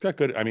 Got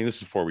good. I mean,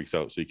 this is 4 weeks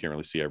out, so you can't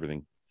really see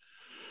everything.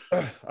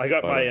 I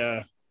got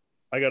I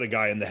got a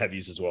guy in the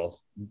heavies as well.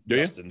 Do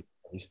Justin.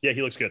 You? Yeah,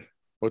 he looks good.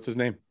 What's his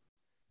name?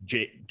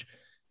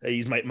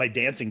 He's my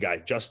dancing guy,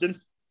 Justin.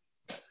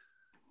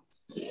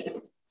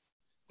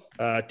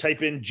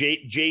 Type in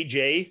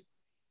JJ.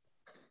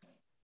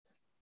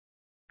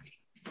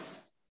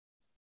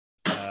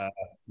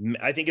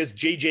 I think it's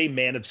JJ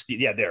Man of Steel.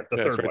 Yeah, there.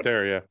 The third right one.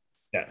 There, yeah.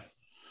 Yeah.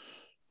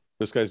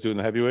 This guy's doing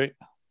the heavyweight?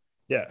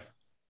 Yeah.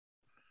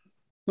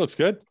 Looks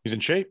good. He's in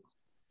shape.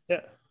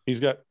 Yeah. He's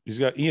got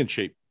Iain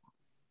shape.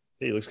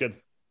 He looks good.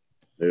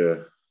 Yeah.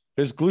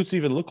 His glutes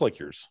even look like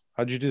yours.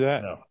 How'd you do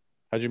that? No.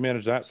 How'd you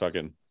manage that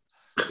fucking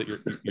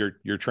is it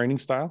your training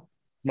style?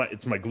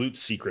 It's my glute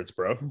secrets,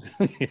 bro.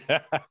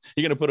 Yeah.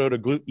 You're gonna put out a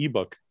glute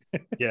ebook.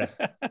 Yeah.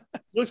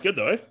 Looks good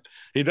though, eh?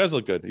 He does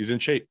look good. He's in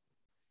shape.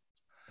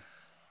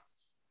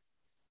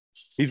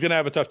 He's gonna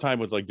have a tough time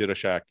with like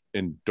Didoshak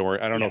and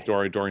Dorian. I don't know if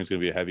Dorian's gonna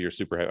be a heavy or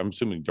super heavy. I'm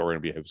assuming Dorian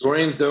will be heavy.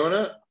 Dorian's doing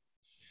it.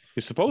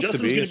 He's supposed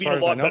Justin's to be. Going to be in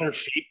a lot better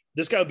shape. shape.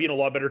 This guy would be in a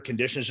lot better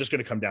condition. It's just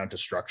going to come down to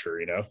structure,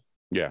 you know.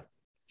 Yeah,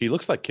 he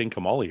looks like King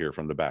Kamali here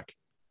from the back.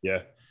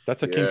 Yeah,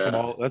 that's a King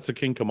Kamali. That's a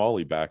King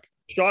Kamali back.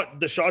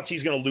 The shots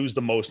he's going to lose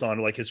the most on,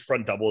 like his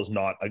front double is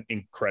not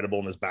incredible,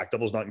 and his back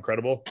double is not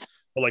incredible.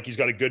 But like he's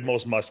got a good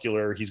most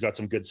muscular. He's got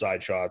some good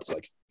side shots.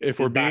 Like if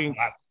his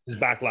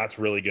back lat's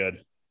really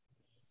good.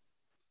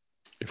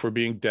 If we're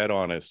being dead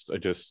honest,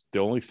 the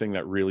only thing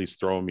that really is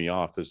throwing me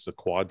off is the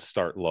quads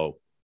start low.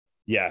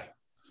 Yeah.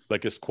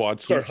 Like his quad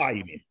start high,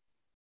 you mean?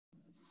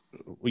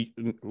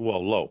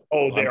 Low.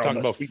 Oh,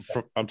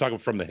 I'm talking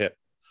from the hip.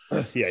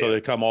 Yeah. So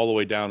they come all the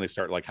way down. They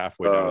start like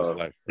halfway down his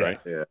leg, right?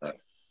 Yeah.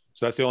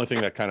 So that's the only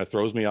thing that kind of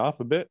throws me off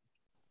a bit.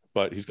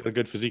 But he's got a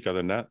good physique other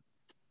than that.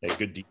 Yeah,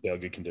 good detail,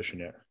 good condition.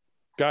 Yeah.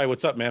 Guy,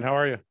 what's up, man? How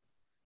are you?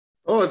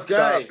 Oh, it's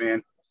Guy, what's up,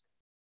 man.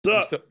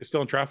 What's up? You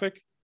still in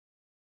traffic?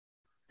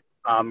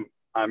 I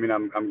mean,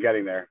 I'm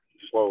getting there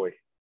slowly.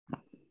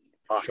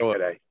 Show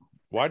today. Up.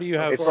 Why do you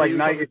have? It's like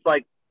nice.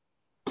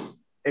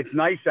 It's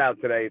nice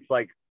out today. It's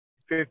like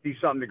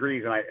 50-something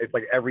degrees, and it's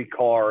like every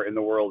car in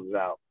the world is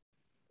out.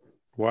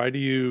 Why do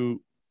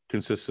you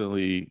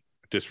consistently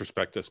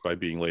disrespect us by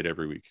being late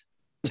every week?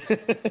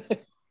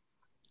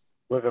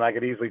 Listen, I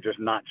could easily just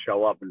not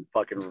show up and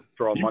fucking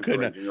throw a monkey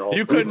wrench in your whole.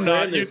 You couldn't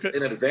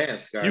in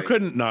advance, guys. You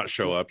couldn't not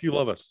show up. You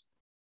love us.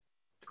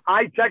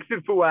 I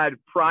texted Fouad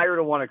prior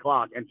to 1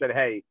 o'clock and said,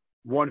 "Hey,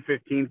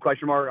 1:15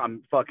 question mark.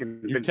 I'm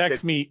fucking." You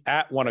text me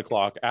at 1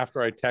 o'clock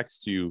after I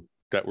text you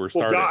that we're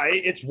starting. Well, Guy,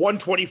 it's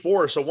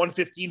 1:24, so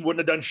 1:15 wouldn't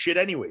have done shit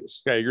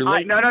anyways. Okay, you're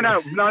late.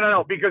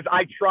 No. Because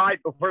I tried.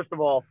 First of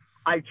all,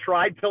 I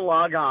tried to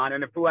log on,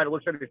 and if Fouad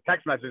looks at his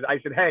text message, I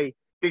said, "Hey,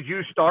 did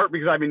you start?"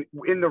 Because I've been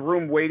in the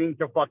room waiting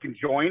to fucking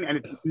join, and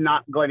it's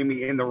not letting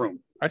me in the room.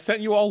 I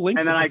sent you all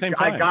links and then at the same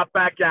time. I got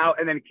back out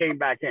and then came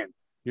back in.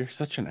 You're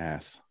such an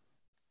ass.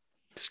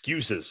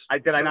 Excuses.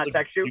 Did I not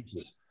text you?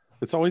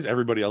 It's always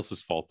everybody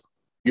else's fault.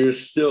 You're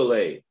still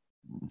late.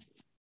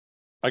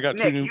 I got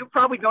Nick, you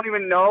probably don't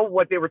even know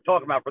what they were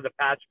talking about for the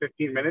past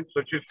 15 minutes,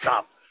 so just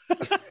stop.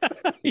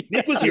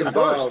 Nick was here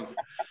first.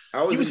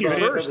 He was here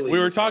first. We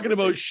were talking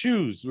about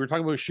shoes. We were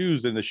talking about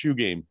shoes in the shoe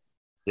game.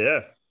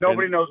 Yeah.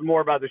 Nobody knows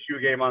more about the shoe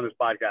game on this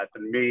podcast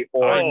than me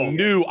or I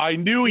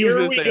knew he was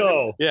going to say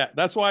go. Yeah,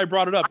 that's why I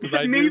brought it up. Because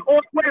I me knew.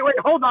 Or, wait,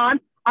 hold on.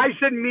 I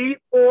said me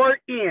or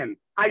Iain.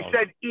 I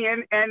said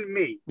Iain and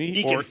me.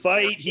 He can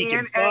fight. He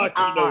can fuck.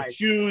 He knows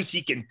shoes.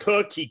 He can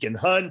cook. He can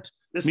hunt.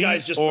 This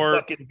guy's just the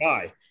fucking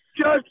guy.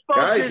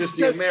 Guy's just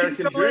the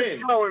American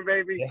dream. Going,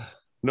 baby. Yeah.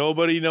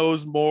 Nobody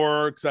knows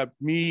more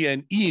except me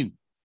and Iain.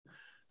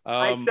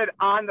 I said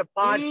on the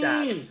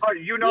podcast. Oh,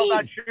 you know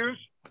about shoes?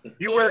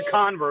 You wear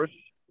Converse.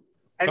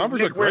 And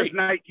Converse Nick are great.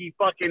 Wears Nike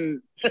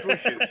fucking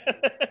swooshes.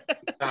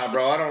 Nah,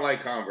 bro, I don't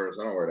like Converse.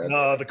 I don't wear that.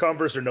 No, the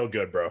Converse are no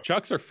good, bro.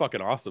 Chucks are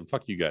fucking awesome.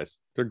 Fuck you guys.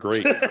 They're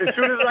great. As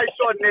soon as I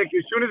saw Nick,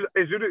 as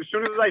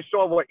soon as I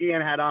saw what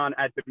Iain had on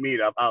at the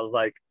meetup, I was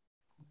like,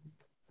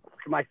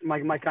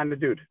 my kind of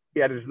dude. He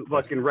had his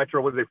fucking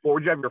retro. Was it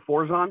fours? You have your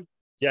fours on?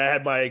 Yeah, I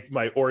had my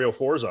Oreo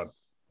 4s on.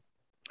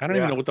 I don't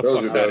even know what the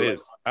fuck that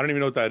is. I don't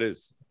even know what that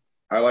is.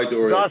 I like the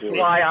Oreo. That's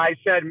why I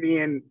said me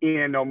and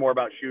Iain know more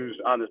about shoes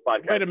on this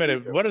podcast. Wait a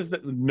minute. What is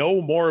that?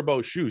 Know more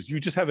about shoes? You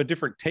just have a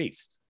different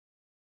taste.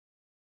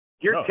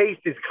 Your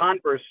taste is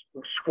Converse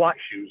squat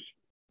shoes.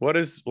 What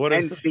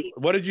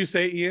did you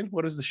say, Iain?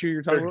 What is the shoe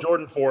you're talking about?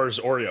 Jordan 4's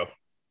Oreo.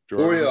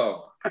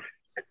 Oreo.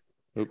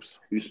 Oops.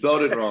 You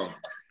spelled it wrong.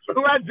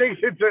 Fouad thinks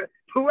it's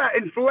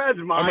in Fouad's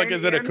mind. I'm like,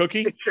 is it a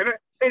cookie?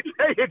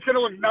 It's gonna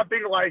look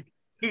nothing like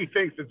he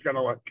thinks it's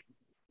gonna look.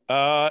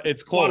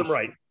 It's close. Bottom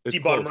right. It's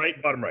bottom close.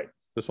 right. Bottom right.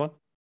 This one?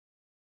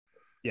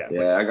 Yeah.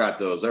 Yeah, I got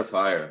those. They're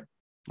fire.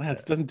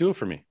 It doesn't do it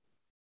for me.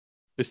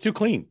 It's too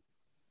clean.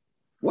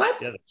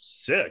 What? Yeah,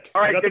 sick.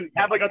 All right,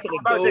 I got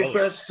so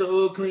fresh,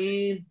 so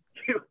clean.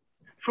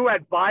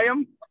 Fouad, buy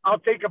them. I'll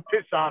take a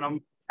piss on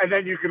them, and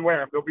then you can wear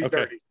them. They'll be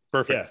dirty.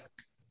 Perfect.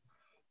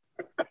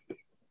 Yeah.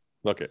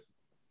 Look it.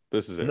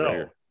 This is it right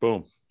here.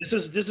 Boom. This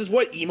is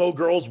what emo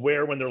girls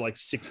wear when they're like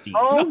 16.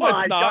 Oh no, my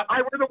it's not. God.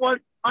 I was the one.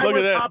 Look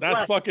at that.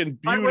 That's fucking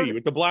beauty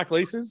with the black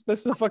laces.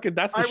 That's the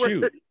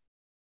shoe.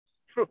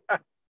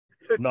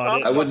 Not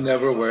it. I would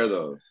never wear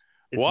those.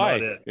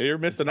 Why? You're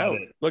missing out.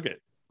 Look at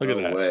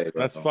that. Way,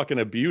 that's fucking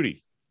a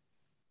beauty.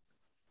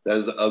 That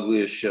is the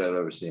ugliest shit I've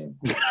ever seen.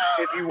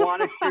 If you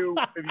want a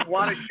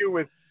shoe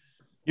with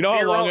You know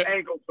how long?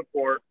 Ankle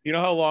support. You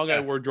know how long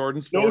I wore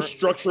Jordans for? No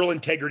structural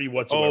integrity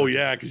whatsoever. Oh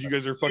yeah, because you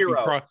guys are fucking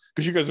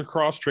because you guys are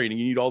cross training.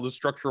 You need all this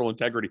structural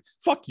integrity.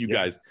 Fuck you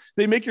guys.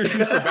 They make your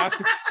shoes for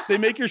basketball. They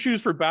make your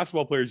shoes for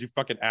basketball players. You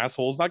fucking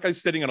assholes. Not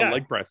guys sitting on a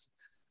leg press.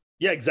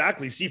 Yeah,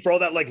 exactly. See, for all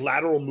that like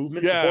lateral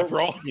movement. Yeah,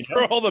 support,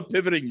 for all the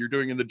pivoting you're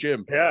doing in the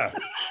gym. Yeah.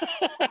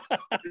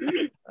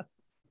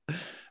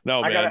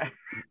 No, man.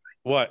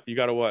 What? You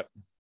got to what?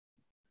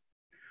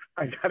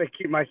 I got to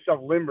keep myself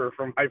limber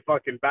from my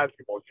fucking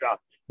basketball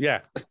shots.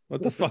 Yeah.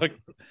 What the fuck?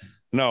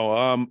 No,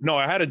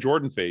 I had a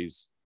Jordan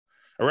phase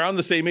around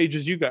the same age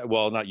as you guys.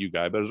 Well, not you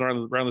guys, but it was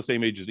around the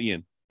same age as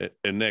Ian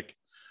and Nick.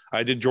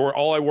 I did Jordan.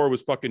 All I wore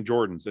was fucking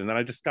Jordans, and then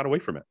I just got away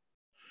from it.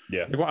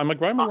 Yeah. I'm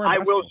like, why am I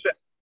wearing?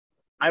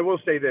 I will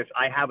say this.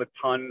 I have a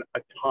ton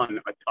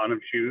of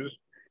shoes,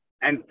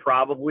 and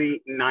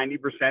probably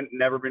 90%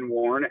 never been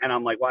worn. And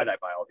I'm like, why did I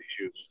buy all these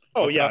shoes?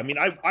 Oh, yeah. I mean,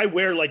 I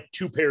wear like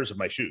 2 pairs of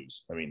my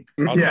shoes. I mean,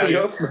 I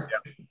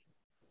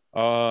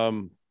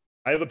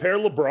have a pair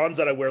of LeBrons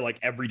that I wear like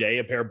every day,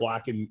 a pair of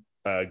black and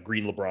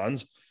green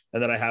LeBrons.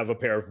 And then I have a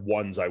pair of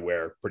ones I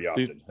wear pretty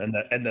often.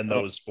 And then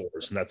those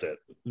 4s, and that's it.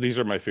 These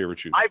are my favorite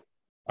shoes.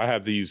 I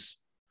have these.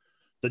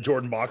 The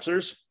Jordan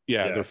Boxers?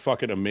 Yeah, they're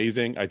fucking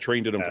amazing. I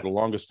trained in them for the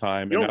longest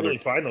time. You don't really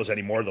find those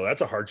anymore, though. That's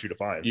a hard shoe to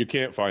find. You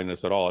can't find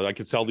this at all. I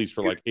could sell these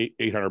for like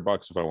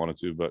 $800 if I wanted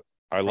to, but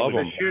I love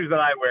them. The shoes that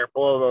I wear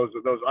below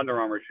those Under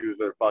Armour shoes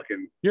are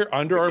fucking. Your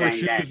Under Armour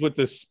shoes with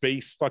the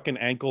space fucking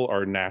ankle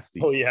are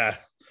nasty. Oh yeah,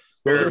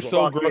 those are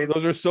so gross.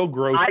 Those are so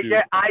gross. I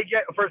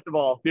get. First of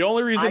all, the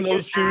only reason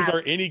those shoes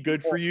are any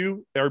good for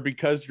you are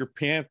because your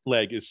pant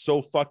leg is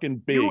so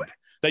fucking big.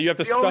 That you have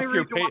to stuff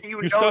your pants.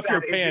 You stuff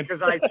your pants.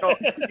 Because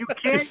you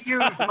can't use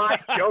my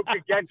joke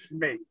against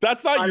me.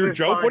 That's not your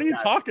joke. Podcast. What are you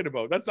talking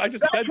about? I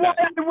just said that.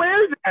 That's why I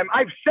wear them.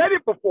 I've said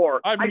it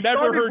before. I've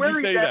never heard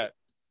you say that.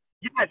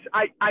 Yes,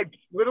 I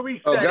literally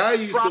said. A guy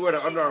used to wear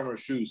the Under Armour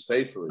shoes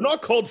faithfully. They're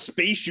not called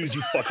space shoes,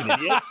 you fucking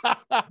idiot.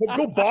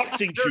 Go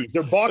boxing shoes.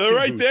 They're boxing. They're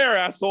right shoes. there,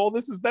 asshole.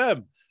 This is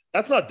them.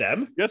 That's not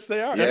them. Yes,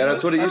 they are. Yeah,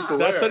 that's what he used to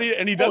wear. That's what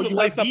and he doesn't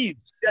lace up. Yeah,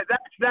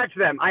 that's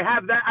them. I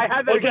have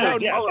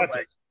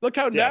that. Look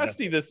how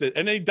nasty this is.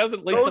 And then he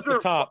doesn't lace up the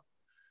top.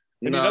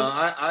 No,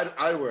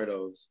 I wear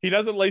those. He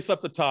doesn't lace up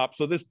the top,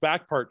 so this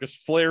back part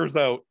just flares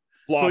out.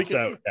 Flops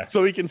out. Yeah.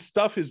 So he can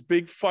stuff his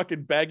big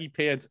fucking baggy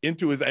pants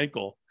into his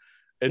ankle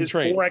and his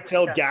train.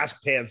 4XL gas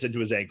pants into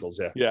his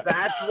ankles. Yeah.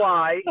 That's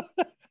why.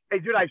 Hey,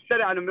 dude, I've said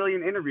it on a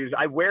million interviews.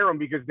 I wear them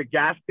because the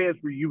gas pants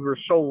were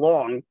so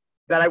long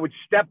that I would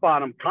step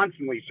on them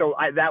constantly. So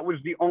that was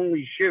the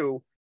only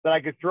shoe that I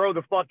could throw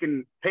the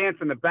fucking pants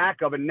in the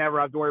back of and never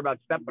have to worry about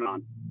stepping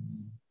on.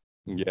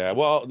 Yeah,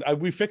 well,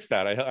 we fixed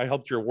that. I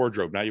helped your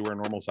wardrobe. Now you wear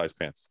normal size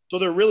pants. So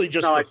they're really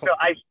just. No, I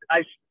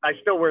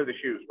still wear the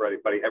shoes,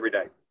 buddy, every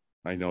day.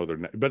 I know they're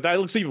not, but that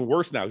looks even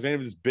worse now because they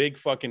have this big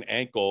fucking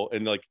ankle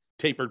and like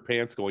tapered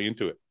pants going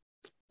into it.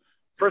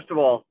 First of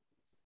all,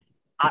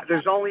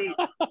 there's only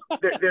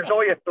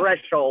a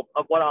threshold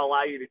of what I'll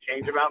allow you to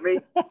change about me,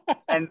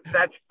 and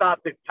that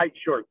stopped at tight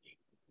shorts.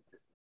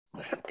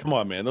 Come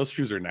on, man, those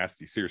shoes are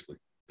nasty. Seriously,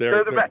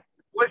 they're the best.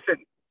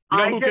 Listen.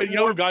 You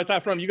know who got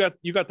that from? You got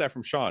that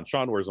from Sean.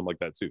 Sean wears them like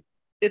that too.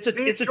 It's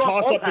a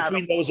toss up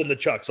between those and the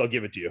Chucks. I'll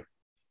give it to you.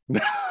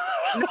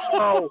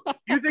 No,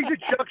 you think the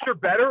Chucks are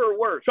better or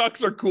worse?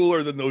 Chucks are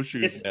cooler than those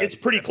shoes. It's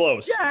pretty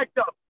close. Yeah,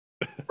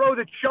 bro.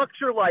 The Chucks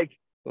are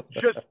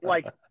just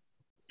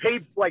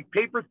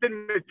paper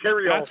thin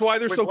material. That's why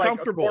they're so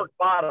comfortable.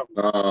 Bottom.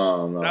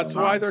 No. That's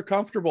why they're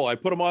comfortable. I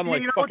put them on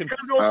like fucking.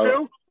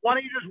 Why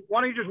don't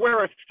you just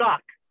wear a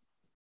sock?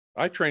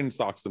 I train in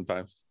socks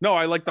sometimes. No,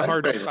 I like the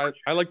hard.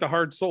 I like the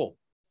hard sole.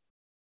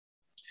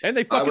 And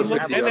they fucking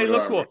look. And they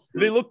look cool.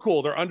 They look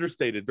cool. They're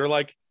understated. They're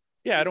like,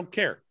 yeah, I don't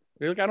care.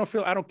 They're like,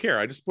 I don't care.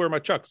 I just wear my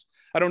Chucks.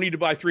 I don't need to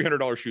buy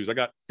 $300 shoes. I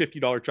got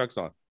 $50 Chucks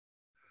on.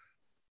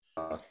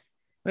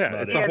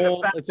 Yeah, it's a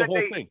whole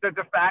thing.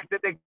 The fact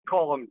that they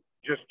call them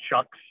just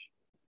Chucks.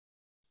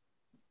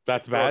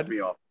 That's bad.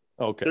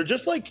 Okay. They're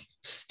just like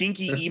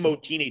stinky emo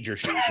teenager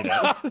shoes, you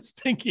know?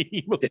 Stinky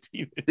emo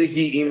teenagers.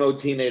 Stinky emo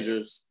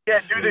teenagers. Yeah,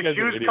 dude, the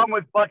shoes come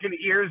with fucking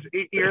ears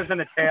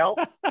and a tail.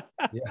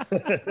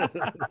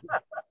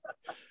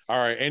 All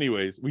right.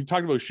 Anyways, we've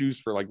talked about shoes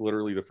for like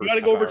literally the first. We got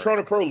to go over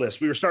Toronto Pro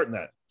list. We were starting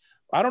that.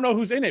 I don't know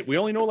who's in it. We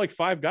only know like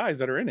 5 guys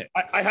that are in it.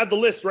 I have the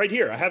list right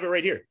here. I have it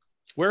right here.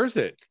 Where is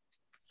it?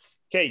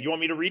 Okay, you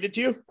want me to read it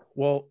to you?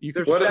 Well, you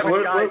can. What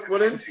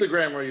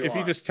Instagram are you on? If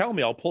you just tell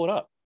me, I'll pull it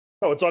up.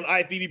 Oh, it's on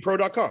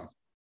ifbbpro.com.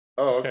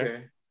 Oh,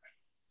 okay.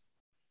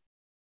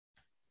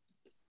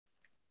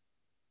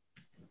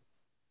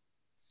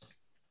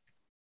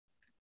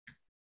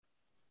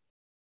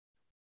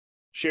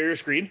 Share your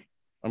screen.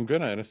 I'm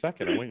gonna in a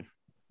second. I'm waiting.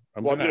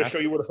 I'm gonna show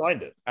you where to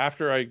find it.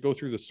 After I go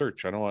through the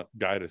search, I don't want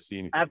Guy to see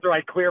anything. After I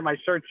clear my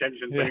search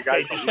engine, so you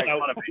guys don't make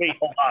fun of me.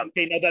 Hold on.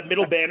 Okay, now that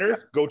middle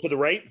banner, go to the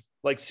right.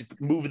 Like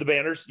move the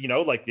banners. You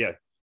know, like I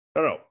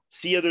don't know.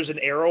 See, there's an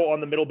arrow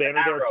on the middle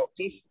banner there.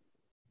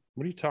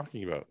 What are you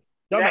talking about?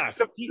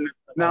 Dumbass.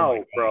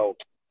 No, bro.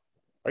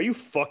 Are you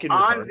fucking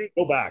retarded?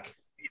 Go back.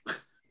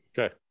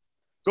 Okay.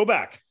 Go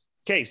back.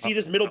 Okay, see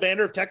this middle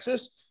banner of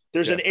Texas?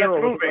 There's an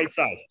arrow on the right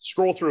side.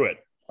 Scroll through it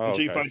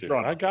until you find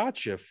Toronto. I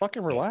got you.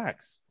 Fucking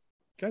relax.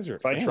 You guys are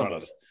find Toronto.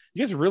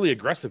 You guys are really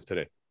aggressive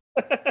today.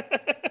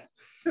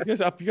 You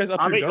guys up your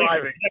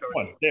driving.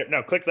 There.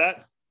 Now click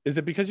that. Is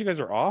it because you guys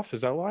are off?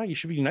 Is that why? You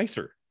should be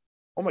nicer.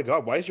 Oh my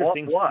God, why is your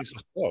thing so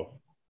slow?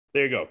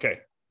 There you go. Okay.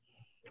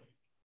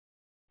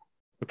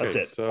 That's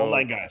it. So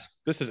online, guys.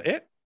 This is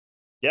it?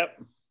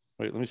 Yep.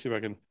 Wait, let me see if I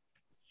can.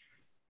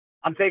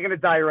 I'm taking a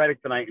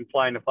diuretic tonight and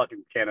flying to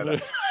fucking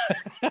Canada.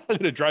 I'm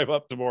gonna drive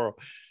up tomorrow.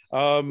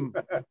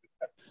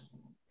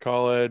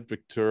 Khaled,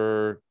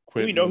 Victor,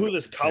 Quinn. Do we know who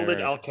this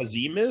Khaled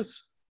Al-Kazim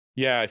is?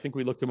 Yeah, I think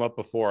we looked him up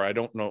before. I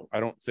don't know.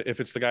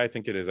 If it's the guy I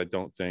think it is, I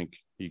don't think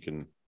he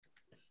can.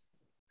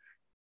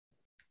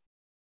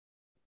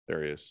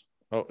 There he is.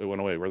 Oh, it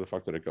went away. Where the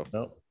fuck did it go?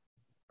 No.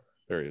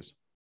 There he is.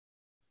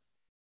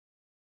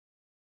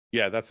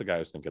 Yeah, that's the guy I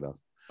was thinking of.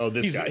 Oh,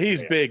 this guy.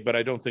 He's big, but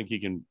I don't think he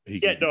can.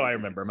 No, I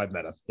remember him. I've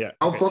met him. Yeah.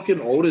 How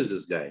fucking old is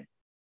this guy?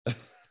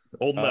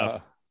 Old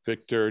enough.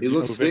 Victor. He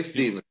looks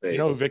 60 in the face. You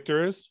know who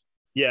Victor is?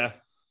 Yeah.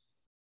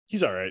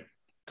 He's all right.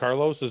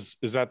 Carlos,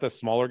 is that the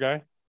smaller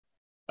guy?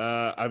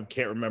 I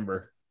can't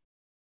remember.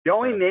 The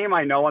only name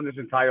I know on this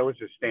entire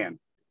list is Stan.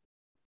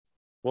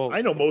 Well,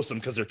 I know most of them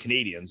because they're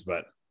Canadians,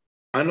 but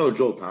I know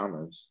Joel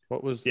Thomas.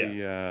 What was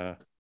the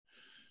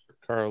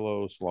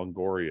Carlos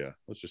Longoria?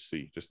 Let's just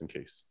see, just in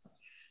case.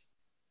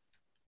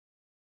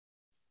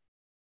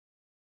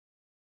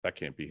 That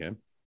can't be him.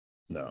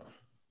 No.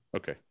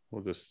 Okay,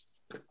 we'll just.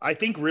 I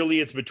think really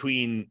it's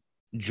between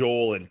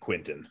Joel and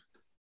Quentin.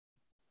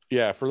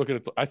 Yeah, if we're looking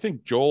at, I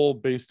think Joel,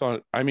 based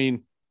on, I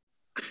mean,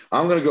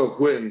 I'm gonna go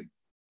Quentin.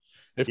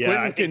 If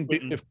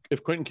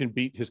Quentin can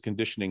beat his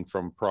conditioning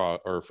from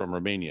Prague or from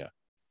Romania,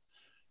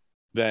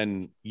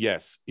 then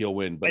yes, he'll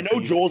win. But I know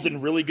Joel's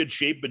in really good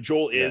shape, but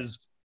Joel is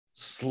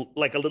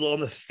like a little on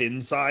the thin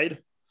side.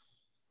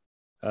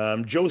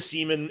 Joe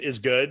Seaman is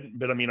good,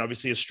 but I mean,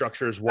 obviously his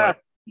structure is what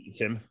beats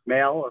him.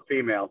 Male or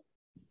female?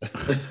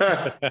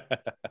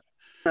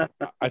 I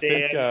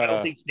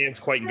don't think Stan's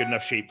quite in good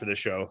enough shape for this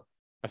show.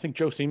 I think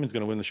Joe Seaman's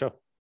going to win the show.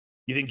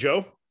 You think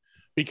Joe?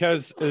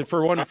 Because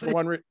for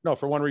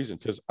one reason,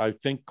 because I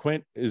think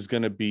Quint is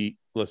going to be,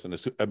 listen,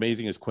 as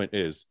amazing as Quint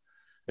is,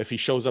 if he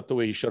shows up the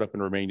way he showed up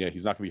in Romania,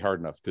 he's not going to be hard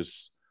enough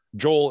because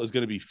Joel is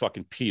going to be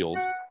fucking peeled.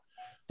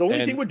 The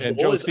only thing with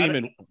Joel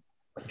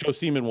Joe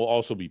Seaman will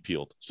also be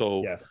peeled.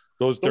 So yeah.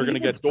 They're going to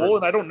get Joel,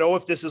 and I don't know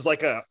if this is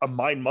like a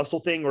mind muscle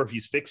thing or if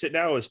he's fixed it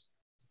now, is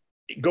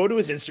go to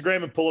his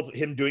Instagram and pull up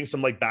him doing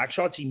some like back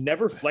shots. He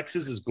never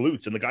flexes his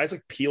glutes and the guy's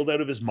like peeled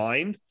out of his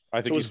mind.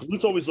 I think his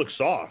glutes always look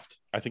soft.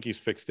 I think he's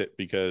fixed it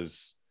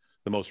because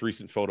the most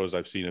recent photos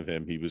I've seen of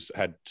him, he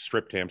had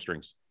stripped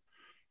hamstrings.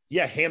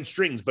 Yeah,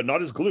 hamstrings, but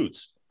not his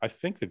glutes. I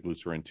think the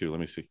glutes were in too.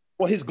 Let me see.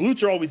 Well, his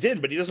glutes are always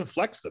in, but he doesn't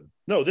flex them.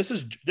 No, this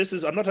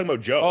is I'm not talking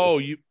about Joe. Oh,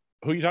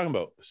 who are you talking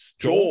about?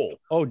 Joel.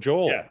 Oh,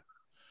 Joel. Yeah.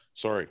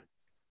 Sorry.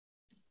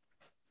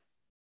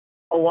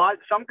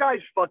 Some guys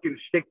fucking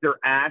stick their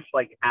ass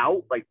like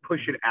out, like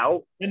push it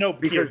out. No,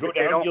 because go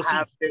they down. don't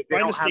have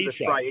the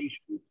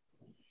striations.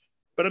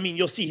 But I mean,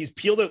 you'll see he's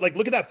peeled out. Like,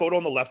 look at that photo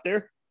on the left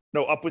there.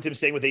 No, up with him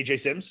staying with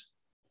AJ Sims.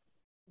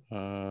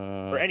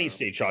 Or any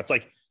stage shots.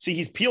 Like, see,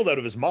 he's peeled out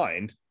of his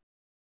mind.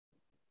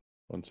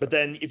 But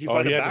then if you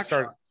find a back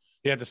shot,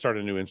 he had to start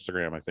a new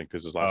Instagram, I think,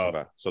 because his last one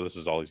back. So this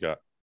is all he's got.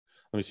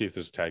 Let me see if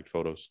there's tagged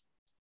photos.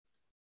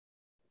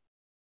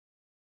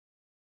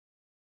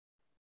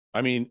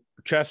 I mean,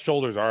 chest,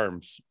 shoulders,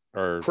 arms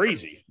are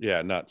crazy.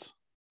 Yeah, nuts.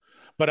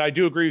 But I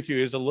do agree with you.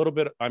 Is a little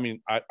bit. I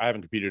mean, I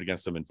haven't competed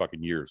against him in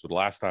fucking years. But the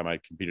last time I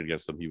competed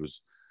against him, he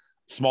was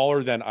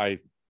smaller than I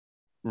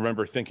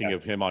remember thinking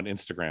of him on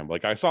Instagram.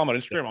 Like I saw him on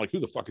Instagram, I'm like, who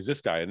the fuck is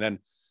this guy? And then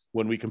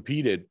when we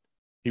competed,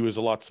 he was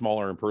a lot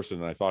smaller in person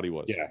than I thought he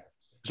was. Yeah.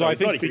 So I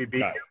think.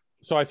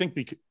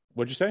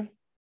 What'd you say?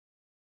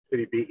 Did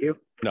he beat you?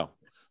 No.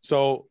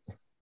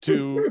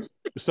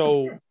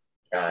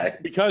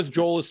 Because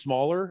Joel is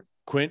smaller,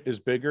 Quint is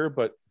bigger,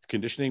 but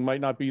conditioning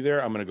might not be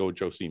there. I'm going to go with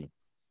Joe Seaman.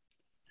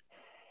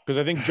 Because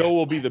I think Joe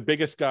will be the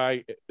biggest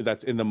guy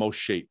that's in the most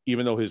shape,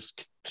 even though his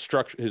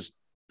structure, his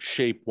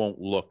shape won't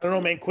look. I don't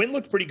know, man. Quint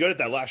looked pretty good at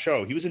that last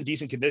show. He was in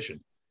decent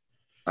condition.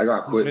 I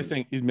got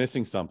Quint. He's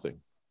missing something.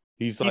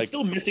 He's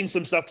still missing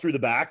some stuff through the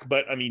back,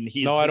 but I mean,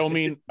 I don't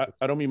mean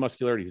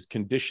muscularity. His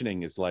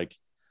conditioning is like.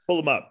 Pull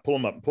him up.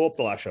 Pull up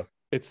the last show.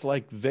 It's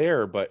like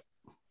there, but.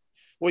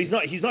 Well,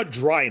 he's not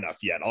dry enough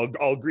yet.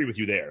 I'll agree with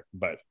you there,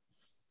 but.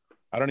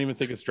 I don't even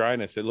think it's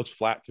dryness. It looks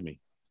flat to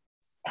me.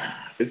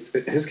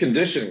 His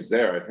conditioning's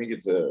there. I think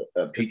it's a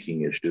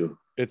peaking issue.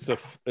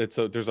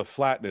 There's a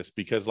flatness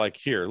because like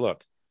here,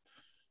 look,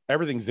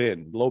 everything's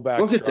in low back.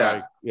 Look at dry.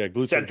 that. Yeah,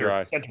 glutes are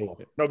dry. Center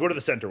one. No, go to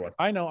the center one.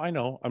 I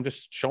know. I'm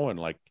just showing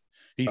like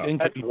he's in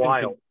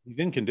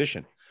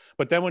condition.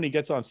 But then when he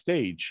gets on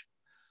stage,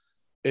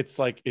 it's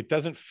like it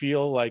doesn't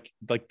feel like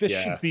this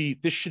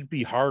should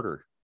be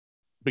harder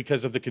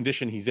because of the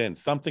condition he's in.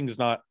 Something's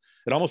not.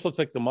 It almost looks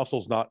like the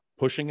muscle's not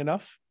pushing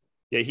enough.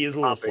 Yeah, he is a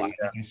little flat.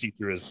 You can see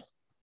through his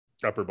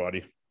upper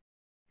body.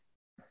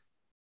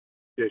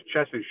 His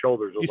chest and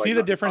shoulders. You see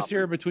the difference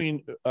here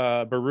between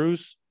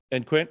Baruz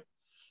and Quint?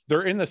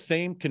 They're in the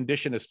same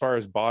condition as far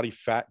as body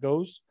fat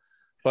goes,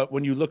 but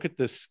when you look at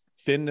the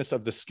thinness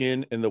of the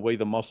skin and the way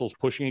the muscles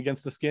pushing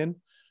against the skin,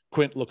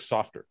 Quint looks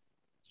softer.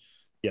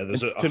 Yeah,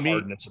 there's a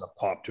hardness and a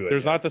pop to it.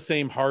 There's not the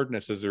same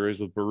hardness as there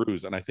is with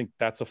Baruz, and I think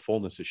that's a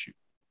fullness issue.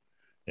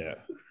 Yeah.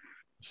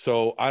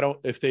 So I don't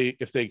if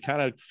they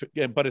kind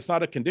of, but it's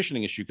not a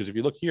conditioning issue, because if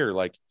you look here,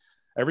 like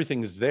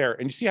everything is there,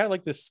 and you see how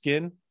like the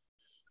skin.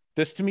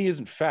 This to me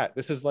isn't fat.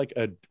 This is like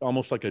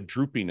almost like a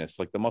droopiness,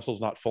 like the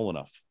muscle's not full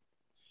enough.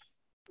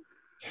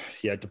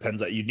 Yeah, it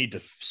depends. You need to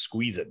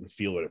squeeze it and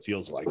feel what it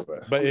feels like.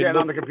 But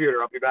on the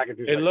computer, I'll be back in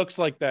 2 seconds. It looks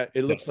like that.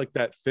 It looks like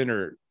that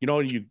thinner. You know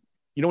when you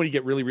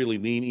get really, really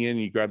lean in,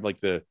 you grab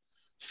like the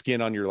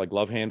skin on your like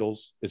glove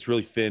handles. It's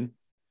really thin.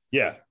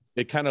 Yeah.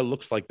 It kind of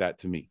looks like that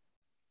to me.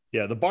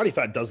 Yeah, the body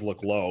fat does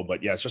look low,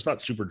 but yeah, it's just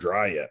not super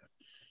dry yet.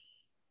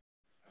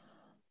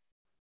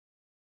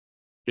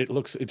 It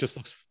looks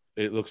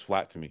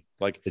flat to me.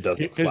 Like it does,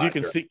 because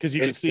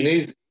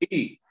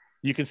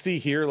you can see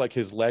here, like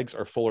his legs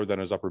are fuller than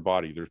his upper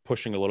body. They're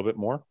pushing a little bit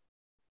more.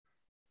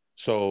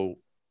 So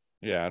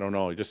yeah, I don't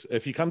know. Just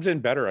if he comes in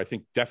better, I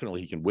think definitely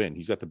he can win.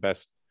 He's got the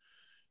best.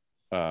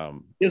 He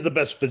has the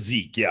best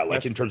physique. Yeah.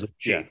 Like in terms of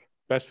shape. Yeah,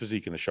 best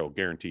physique in the show,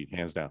 guaranteed,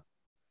 hands down.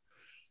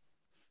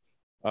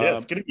 Yeah,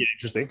 it's going to be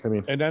interesting. I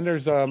mean, and then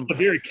there's a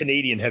very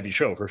Canadian heavy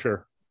show for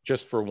sure.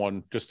 Just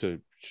to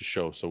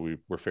show, so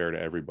we're fair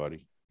to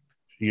everybody.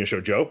 You gonna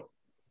show Joe?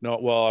 No,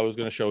 well, I was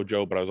gonna show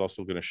Joe, but I was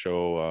also gonna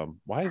show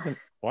why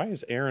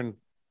is Aaron?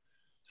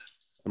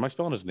 Am I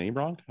spelling his name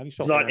wrong? How do you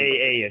spell? It's not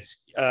Aaron?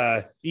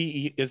 AA.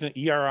 It's isn't it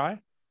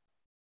ERI?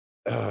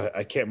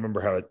 I can't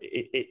remember how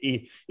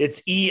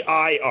it's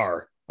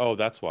EIR. Oh,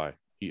 that's why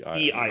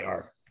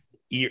EIR.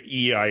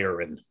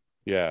 EIR.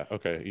 Yeah.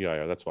 Okay.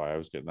 EIR. That's why I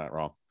was getting that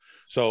wrong.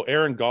 So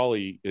Aaron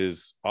Golly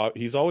is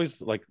he's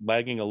always like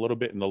lagging a little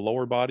bit in the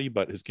lower body,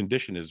 but his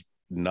condition is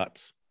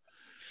nuts.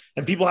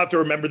 And people have to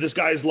remember this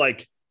guy's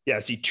like,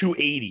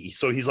 280.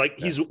 So he's like,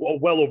 he's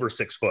well over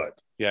 6 foot.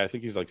 Yeah, I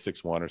think he's like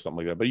 6'1" or something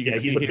like that. But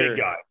he's a big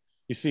guy.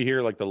 You see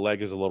here, like the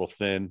leg is a little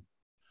thin.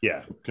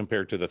 Yeah.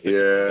 Compared to the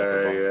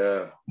thickness.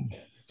 Yeah.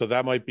 So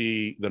that might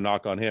be the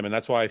knock on him. And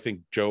that's why I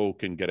think Joe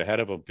can get ahead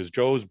of him, because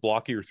Joe's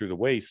blockier through the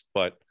waist,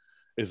 but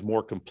is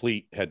more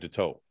complete head to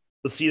toe.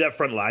 Let's see that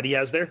front lat he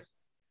has there.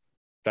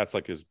 That's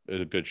like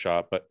a good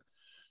shot. But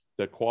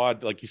the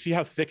quad, like you see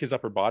how thick his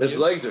upper body is?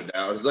 His legs are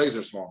down. His legs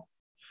are small.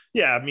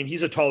 Yeah, I mean,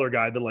 he's a taller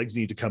guy. The legs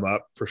need to come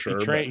up for sure.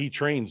 He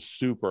trains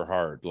super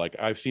hard. Like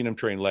I've seen him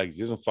train legs.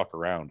 He doesn't fuck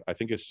around. I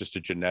think it's just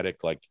a genetic,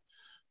 like,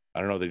 I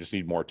don't know. They just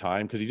need more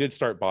time, because he did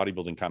start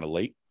bodybuilding kind of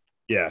late.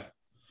 Yeah.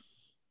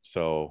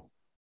 So.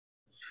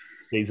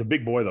 Yeah, he's a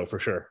big boy though, for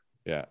sure.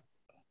 Yeah.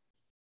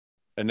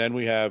 And then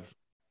we have,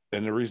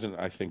 and the reason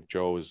I think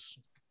Joe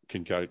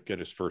can get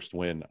his first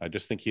win, I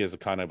just think he has a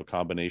kind of a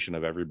combination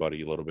of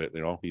everybody a little bit.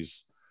 You know,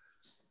 he's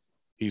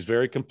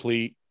very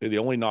complete. The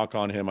only knock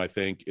on him, I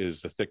think,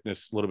 is the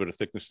thickness, a little bit of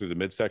thickness through the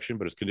midsection,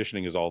 but his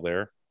conditioning is all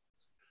there.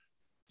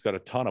 He's got a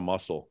ton of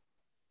muscle.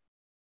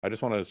 I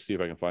just want to see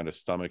if I can find a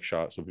stomach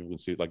shot so people can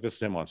see. Like, this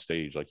is him on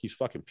stage. Like, he's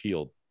fucking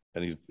peeled,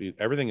 and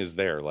everything is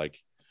there. Like,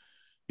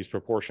 he's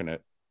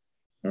proportionate.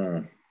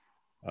 Look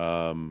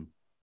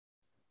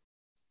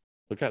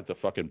at the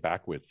fucking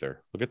back width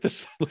there. Look at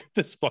this. Look at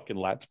this fucking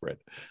lat spread.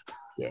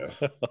 Yeah.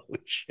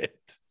 Holy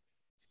shit.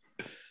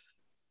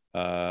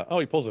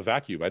 He pulls a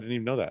vacuum. I didn't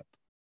even know that.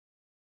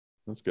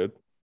 That's good.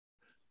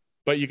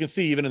 But you can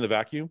see even in the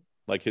vacuum,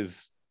 like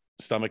his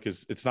stomach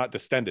it's not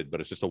distended, but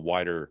it's just a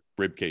wider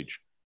rib cage.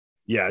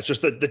 Yeah, it's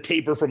just the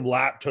taper from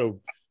lat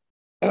to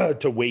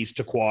waist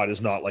to quad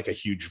is not like a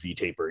huge V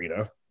taper, you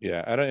know?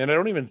 Yeah, and I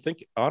don't even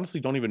think, honestly,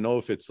 don't even know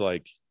if it's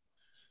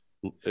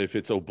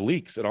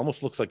obliques. It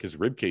almost looks like his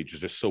rib cage is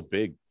just so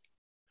big.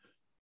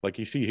 Like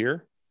you see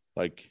here,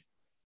 like.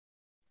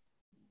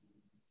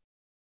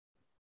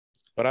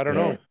 But I don't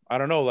know. I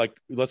don't know. Like,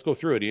 let's go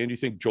through it. Ian, do you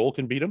think Joel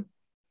can beat him?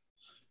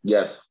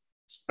 Yes.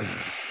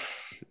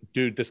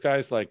 Dude, this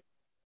guy's like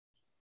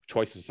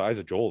twice the size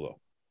of Joel, though.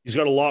 He's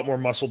got a lot more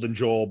muscle than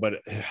Joel, but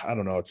I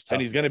don't know. It's tough.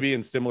 And he's going to be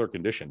in similar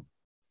condition.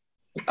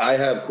 I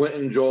have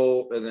Quentin,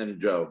 Joel, and then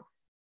Joe.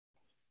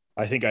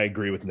 I think I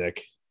agree with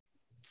Nick.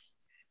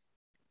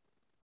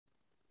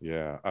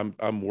 Yeah,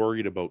 I'm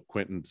worried about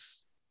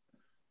Quentin's.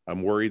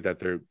 I'm worried that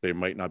they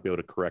might not be able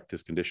to correct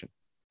his condition.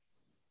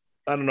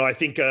 I don't know. I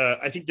think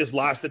this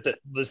last bit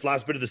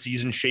of the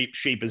season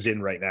shape is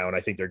in right now, and I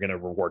think they're going to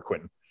reward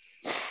Quentin.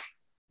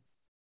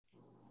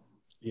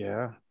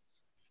 Yeah,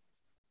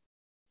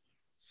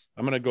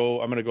 I'm gonna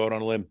go out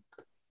on a limb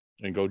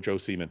and go Joe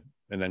Seaman,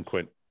 and then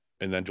Quint,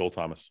 and then Joel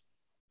Thomas.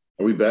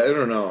 Are we betting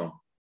or no?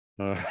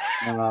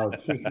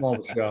 Too small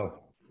to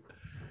show.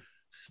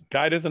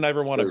 Guy doesn't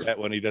ever want to bet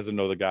when he doesn't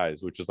know the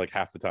guys, which is like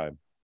half the time.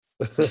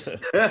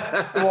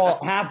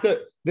 Well, half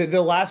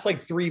the last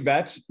like 3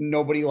 bets,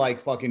 nobody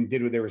like fucking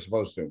did what they were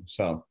supposed to.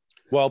 So,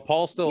 well,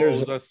 Paul still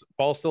owes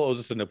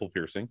us a nipple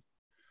piercing,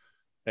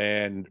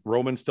 and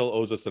Roman still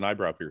owes us an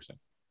eyebrow piercing.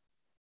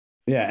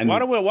 Yeah, and why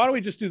don't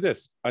we just do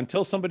this?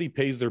 Until somebody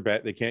pays their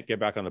bet, they can't get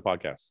back on the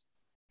podcast.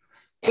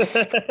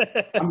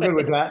 I'm good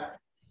with that.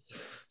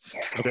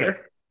 Okay.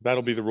 Fair.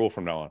 That'll be the rule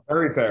from now on.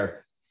 Very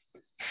fair.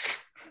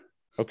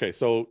 Okay,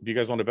 so do you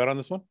guys want to bet on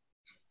this one?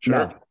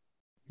 Sure.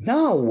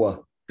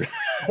 No.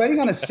 Betting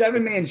on a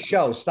 7-man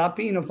show. Stop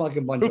being a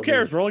fucking bunch. Who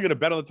cares? We're only going to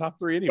bet on the top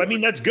 3 anyway. I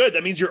mean, that's good.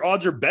 That means your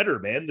odds are better,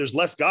 man. There's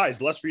less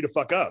guys, less for you to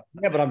fuck up.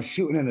 Yeah, but I'm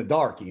shooting in the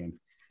dark, Ian.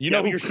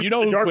 You're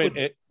shooting in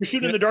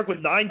the dark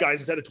with 9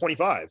 guys instead of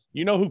 25.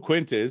 You know who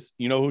Quint is.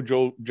 You know who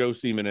Joe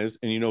Seaman is,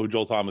 and you know who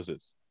Joel Thomas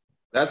is.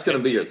 That's going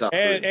to be your top 3.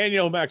 And you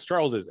know who Max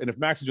Charles is. And if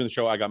Max is doing the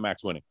show, I got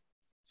Max winning.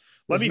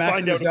 Let me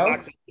find out if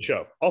Max is the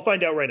show. I'll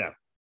find out right now.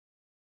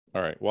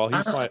 All right. Well,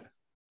 he's fine.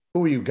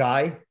 Who are you,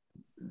 Guy?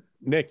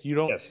 Nick, you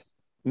don't. Yes.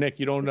 Nick,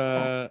 you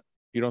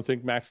don't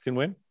think Max can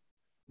win?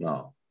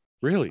 No.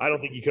 Really? I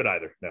don't think he could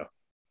either. No.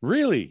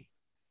 Really?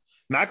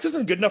 Max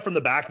isn't good enough from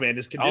the back, man.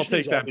 His conditioning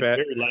is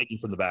very laggy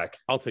from the back.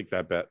 I'll take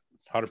that bet.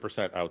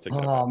 100%. I'll take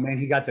that. Oh, man,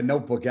 he got the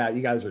notebook out.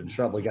 You guys are in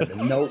trouble. He got the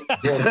notebook.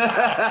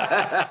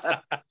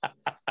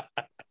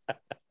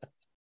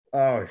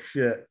 Oh,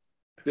 shit.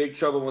 Big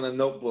trouble when the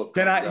notebook.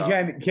 Can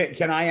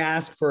I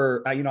ask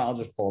for, I'll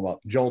just pull him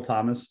up. Joel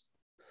Thomas.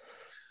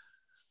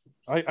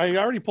 I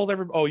already pulled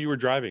every. Oh, you were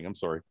driving. I'm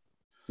sorry.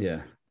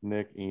 Yeah.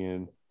 Nick,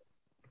 Ian,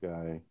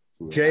 Guy.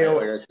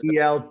 JOELTHOMAS.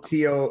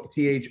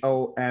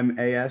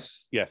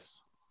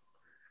 Yes.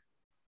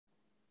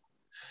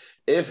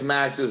 If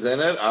Max is in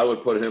it, I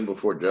would put him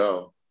before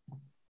Joe.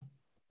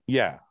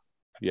 Yeah.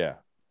 Yeah.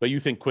 But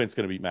you think Quint's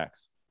going to beat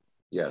Max?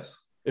 Yes.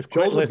 If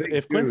Quint's,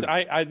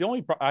 I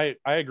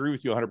agree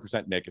with you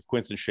 100%, Nick. If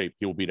Quint's in shape,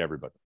 he will beat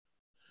everybody.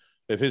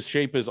 If his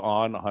shape is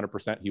on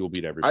 100%, he will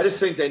beat everybody. I just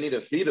think they need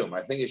to feed him.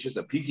 I think it's just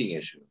a peaking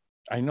issue.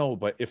 I know,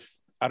 but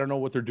I don't know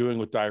what they're doing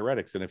with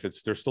diuretics, and if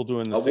they're still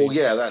doing the same, well,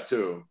 yeah, that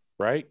too,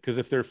 right? Because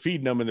if they're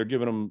feeding him and they're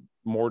giving him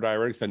more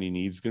diuretics than he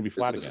needs, it's going to be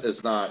flat again.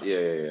 It's not,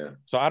 yeah.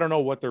 So I don't know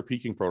what their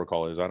peaking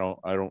protocol is. I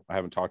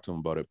haven't talked to him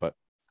about it, but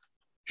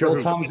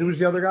Joel Thomas, who was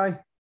the other guy?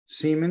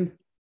 Seaman.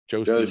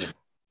 Joe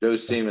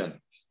Seaman.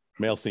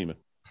 Male semen.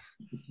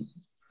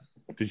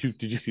 Did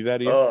you see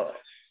that, Ian?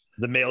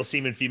 The male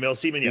semen, female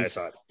semen. Yeah, I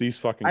saw it. These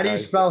fucking. How do you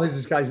spell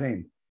this guy's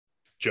name?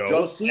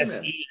 Joe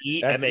Seaman.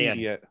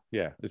 Seeman.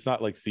 Yeah, it's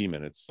not like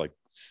semen. It's like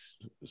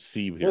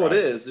C. Well, it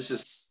is. It's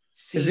just.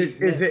 Is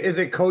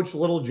it Coach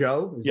Little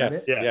Joe?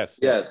 Yes.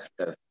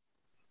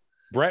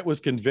 Brett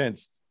was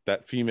convinced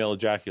that female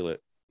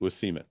ejaculate was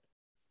semen.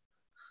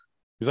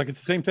 He's like, it's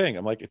the same thing.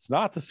 I'm like, it's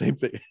not the same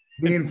thing.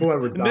 Me and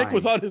Fouad were dying. Nick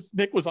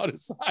was on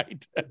his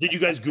side. Did you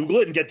guys Google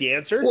it and get the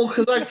answer? Well,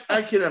 because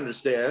I can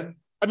understand.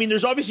 I mean,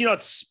 there's obviously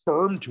not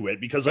sperm to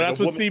it because that's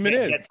what semen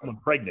is. Get someone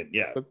pregnant,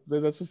 yeah. But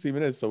that's what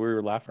semen is. So we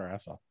were laughing our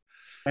ass off.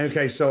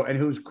 Okay, so and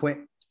who's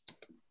Quentin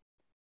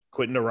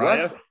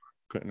Araya?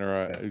 Quentin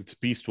Araya. It's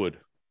Beastwood.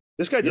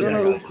 This guy doesn't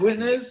know who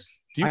Quentin is.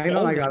 Do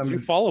you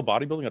follow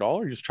bodybuilding at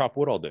all, or you just chop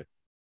wood all day?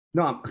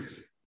 No,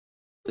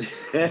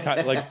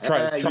 like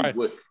try to chop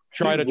wood.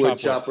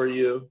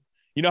 You.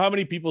 You know how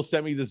many people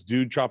sent me this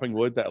dude chopping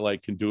wood that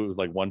like can do it with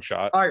like one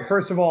shot? All right,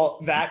 first of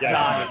all, that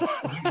guy,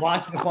 if you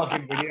watch the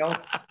fucking video,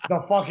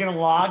 the fucking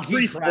log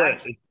he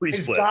cracked,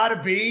 it's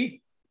gotta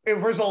be.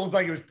 First of all, it looked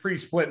like it was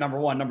pre-split, number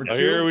one. Number two,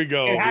 here we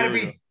go. It had to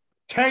be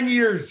 10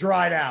 years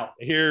dried out.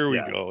 Here we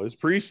go. It's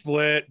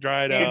pre-split,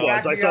 dried out.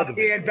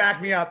 Ian, back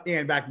me up.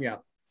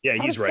 Yeah,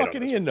 he's right.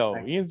 Fucking Ian, no.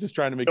 Ian's just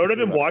trying to make. You know what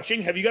I've been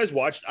watching? Have you guys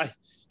watched?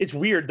 It's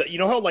weird that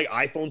how like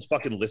iPhones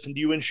fucking listen to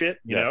you and shit.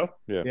 You know?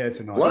 Yeah. It's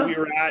annoying. What?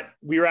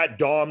 We were at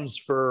Dom's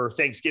for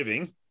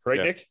Thanksgiving, right,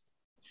 Nick?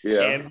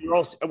 Yeah. And we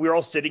were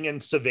all sitting,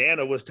 and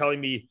Savannah was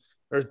telling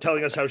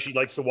us how she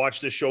likes to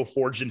watch this show,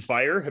 Forged in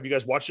Fire. Have you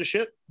guys watched this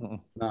shit?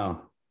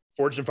 No.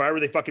 Forged in Fire,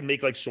 where they fucking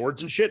make like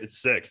swords and shit. It's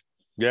sick.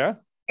 Yeah.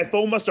 My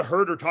phone must have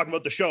heard her talking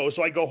about the show,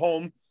 so I go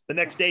home the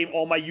next day.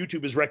 All my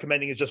YouTube is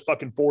recommending is just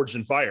fucking Forged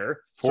in Fire.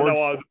 So now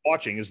all I'm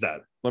watching is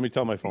that. Let me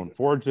tell my phone.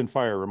 Forged in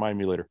Fire. Remind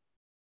me later.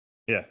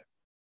 Yeah.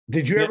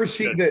 Did you ever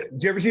see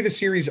the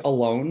series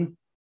Alone?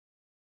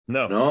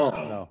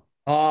 No.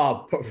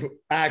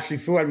 Actually,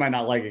 Fouad might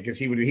not like it because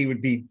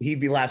he'd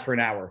be last for an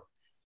hour.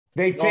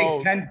 They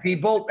take 10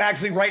 people.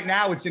 Actually, right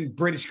now it's in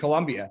British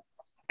Columbia,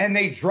 and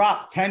they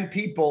drop 10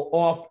 people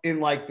off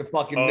in like the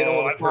fucking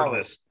middle of the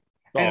forest.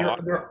 And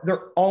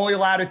they're only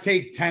allowed to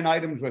take 10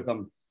 items with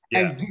them.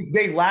 Yeah. And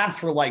they last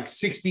for like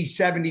 60,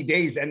 70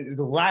 days. And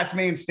the last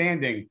man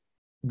standing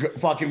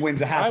fucking wins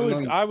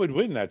 $500,000. I would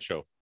win that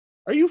show.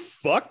 Are you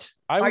fucked?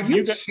 Are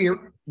you serious?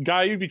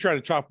 Guy, you'd be trying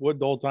to chop wood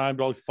the whole time,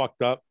 all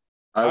fucked up.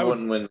 I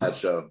wouldn't win that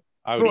show.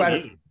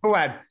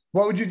 Fouad,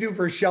 what would you do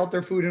for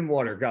shelter, food, and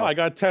water? Go. I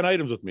got 10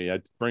 items with me.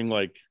 I'd bring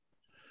like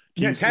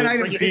 10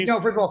 items.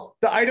 No, first of all,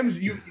 the items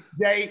you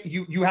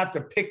have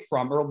to pick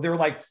from, or they're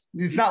like,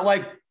 it's not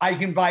like I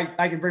can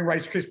bring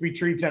Rice Krispie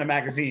treats and a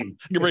magazine.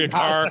 You can bring a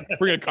car.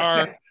 Bring a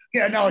car.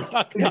 Yeah, no, it's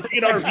bring an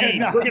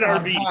RV. Bring an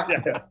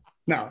RV.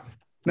 No.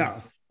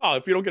 Oh,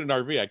 if you don't get an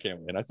RV, I can't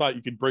win. I thought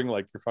you could bring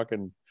like your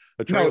fucking.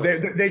 No,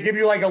 they give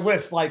you like a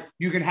list. Like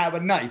you can have a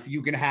knife,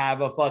 you can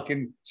have a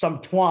fucking some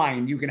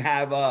twine, you can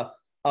have a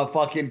a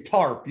fucking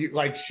tarp,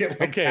 like shit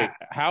like that.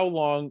 How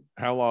long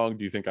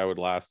do you think I would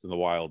last in the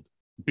wild?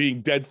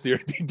 Being dead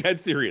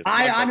serious,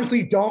 I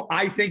honestly don't.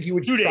 I think you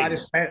would 2 try to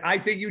days. spend. I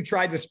think you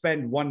tried to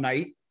spend one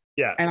night.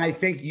 Yeah. And I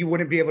think you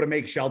wouldn't be able to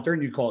make shelter,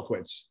 and you'd call it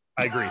quits.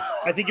 I agree.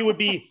 I think it would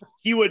be,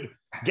 he would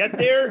get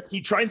there,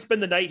 he'd try and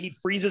spend the night, he'd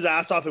freeze his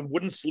ass off and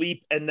wouldn't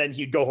sleep, and then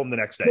he'd go home the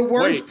next day. The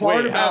worst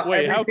part about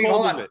how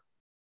cold is it?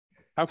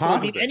 How cold I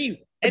mean, is it?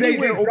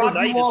 anywhere they drop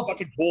overnight you is off-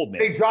 fucking cold,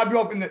 man. They drop you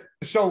off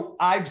so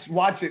I've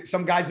watched it.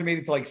 Some guys have made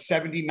it to like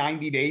 70,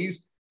 90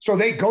 days. So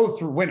they go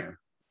through winter.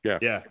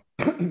 Yeah.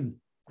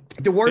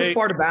 The worst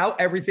part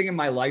about everything in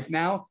my life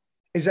now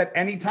is that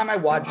anytime I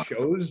watch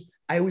shows,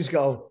 I always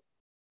go,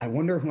 I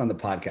wonder who on the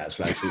podcast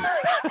would actually.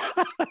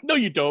 No,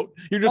 you don't.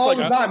 You're just All like,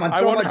 the time.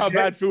 I wonder how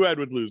bad Fouad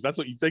would lose. That's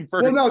what you think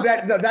first. Well,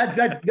 no,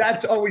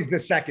 that's always the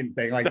second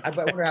thing. Like, I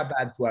wonder how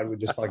bad Fouad would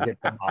just fucking get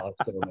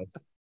demolished.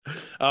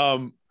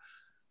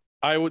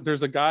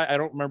 There's a guy, I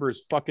don't remember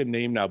his fucking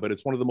name now, but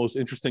it's one of the most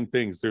interesting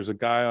things. There's a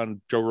guy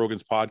on Joe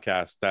Rogan's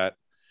podcast that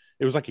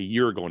it was like a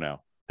year ago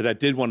now that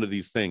did one of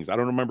these things. I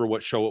don't remember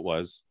what show it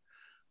was,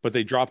 but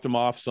they dropped him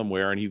off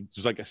somewhere and he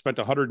was like, I spent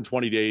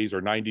 120 days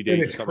or 90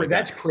 days. Or something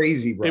that's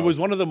crazy, bro. It was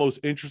one of the most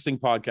interesting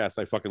podcasts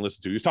I fucking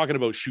listened to. He was talking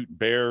about shooting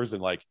bears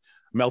and like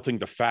melting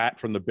the fat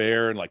from the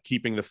bear and like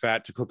keeping the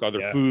fat to cook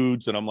other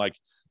foods. And I'm like,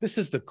 this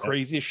is the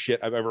craziest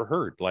shit I've ever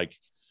heard. Like,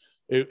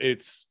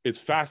 it's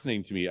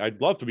fascinating to me.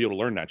 I'd love to be able to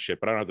learn that shit,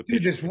 but I don't have the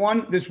patience.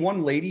 This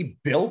one lady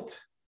built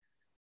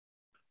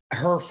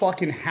her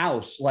fucking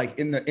house like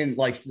in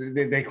like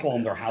they call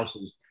them their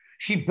houses.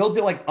 She built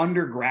it like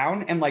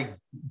underground and like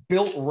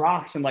built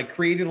rocks and like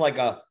created like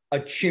a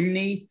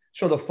chimney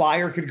so the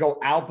fire could go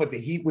out, but the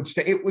heat would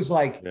stay. It was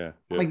like,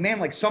 like, man,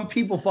 like some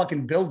people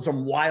fucking build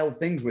some wild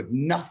things with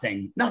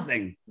nothing.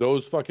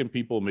 Those fucking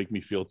people make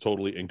me feel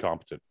totally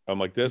incompetent. I'm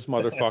like, this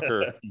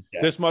motherfucker,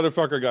 this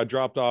motherfucker got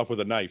dropped off with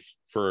a knife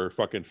for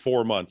fucking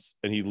 4 months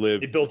and he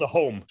built a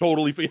home.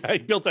 Totally. He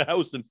built a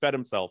house and fed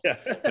himself.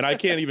 And I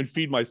can't even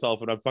feed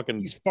myself. And I'm fucking.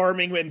 He's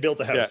farming and built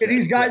a house.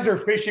 These guys are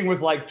fishing with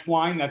like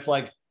twine that's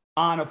like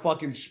on a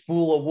fucking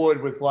spool of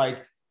wood with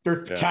like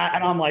their cat.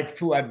 And I'm like,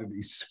 Fouad would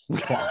be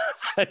fucked.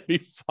 I'd be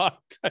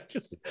fucked. I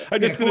just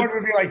would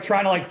be like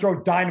trying to like throw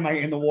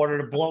dynamite in the water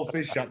to blow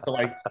fish up to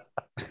like.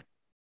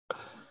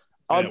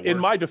 In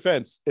my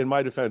defense,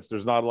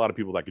 there's not a lot of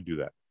people that could do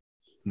that.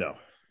 No,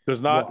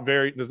 there's not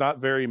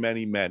very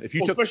many men. If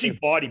you took, especially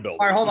bodybuilders.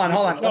 All right, hold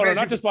on. No,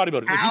 not just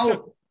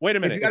bodybuilders. Wait a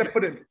minute. You got to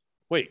put it.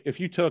 Wait, if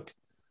you took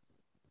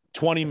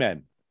 20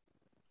 men.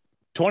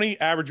 20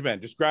 average men,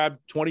 just grab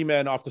 20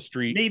 men off the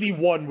street. Maybe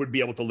one would be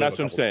able to live. That's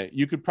what I'm saying.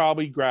 You could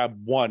probably grab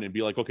one and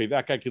be like, okay,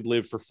 that guy could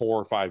live for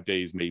 4 or 5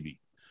 days, maybe.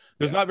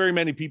 There's not very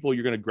many people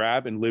you're going to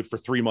grab and live for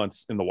 3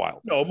 months in the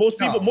wild. No,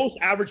 most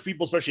average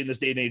people, especially in this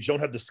day and age, don't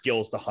have the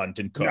skills to hunt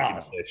and cook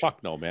and fish.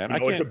 Fuck no, man. I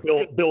can't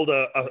to build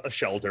a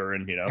shelter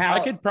and I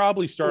could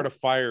probably start a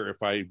fire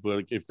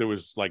if there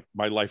was like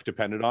my life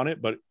depended on it,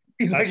 but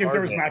he's like if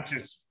there was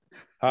matches.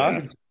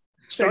 Huh?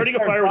 Starting a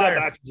fire without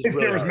matches. If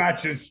there was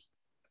matches.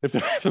 If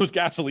there was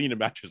gasoline and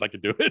matches, I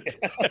could do it.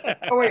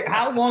 Oh, wait,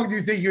 how long do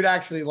you think you'd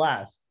actually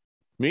last?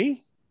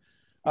 Me?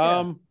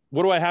 What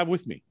do I have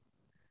with me?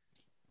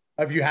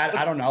 Have you had,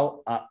 I don't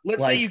know.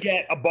 Let's say you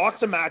get a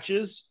box of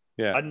matches,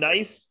 a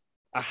knife,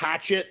 a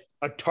hatchet,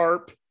 a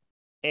tarp,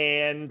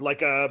 and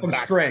like some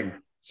string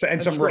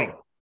and some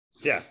rope.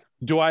 Yeah.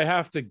 Do I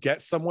have to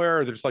get somewhere,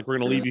 or they're just like, we're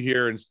going to leave you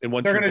here, and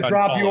once they're going to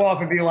drop you off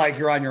and be like,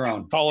 you're on your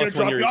own. Call us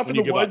when you're off in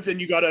the woods, and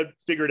you got to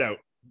figure it out.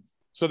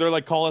 So they're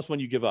like, call us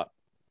when you give up.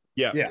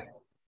 Yeah.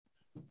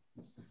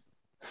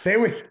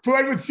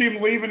 Fouad would see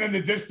him leaving in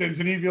the distance,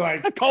 and he'd be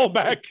like, "Call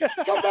back,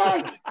 come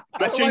back."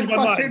 I changed my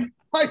mind.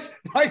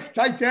 Like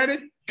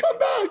Titanic, come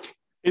back.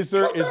 Is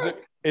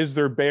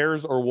there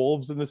bears or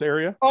wolves in this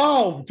area?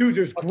 Oh, dude,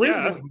 there's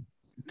grizzlies.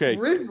 Okay,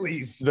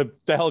 grizzlies. The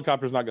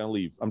helicopter's not going to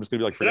leave. I'm just going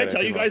to be like, Did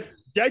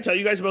I tell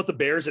you guys about the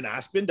bears in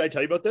Aspen? Did I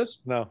tell you about this?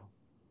 No.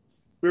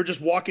 We were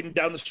just walking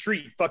down the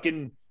street,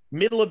 fucking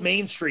middle of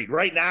Main Street,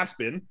 right in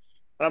Aspen. And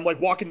I'm like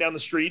walking down the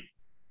street.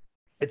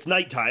 It's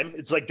nighttime.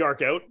 It's like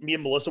dark out. Me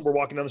and Melissa were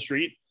walking down the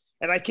street,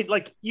 and I can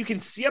you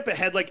can see up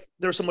ahead, like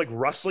there's some like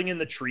rustling in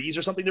the trees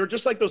or something. They were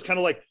just like those kind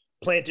of like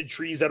planted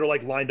trees that are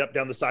like lined up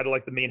down the side of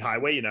like the main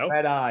highway, you know?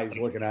 Red eyes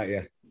looking at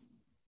you.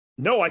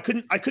 No, I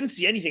couldn't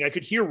see anything. I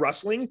could hear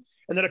rustling,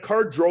 and then a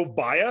car drove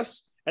by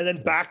us and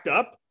then backed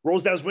up,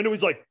 rolls down his window.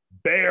 He's like,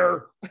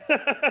 bear.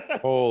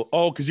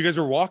 Because you guys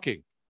are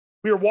walking.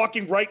 We were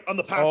walking right on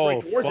the path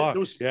right towards it. There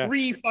was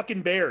 3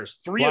 fucking bears,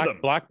 of them.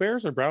 Black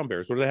bears or brown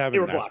bears? What do they have? They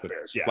were black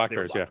bears. Yeah, black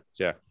bears.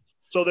 Yeah.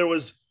 So there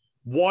was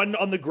one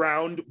on the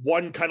ground,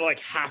 one kind of like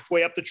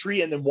halfway up the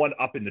tree, and then one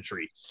up in the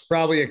tree.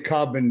 Probably a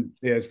cub, and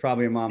it's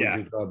probably a mom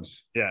and 2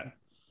 cubs. Yeah.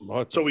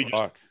 So we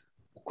just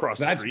crossed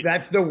the street.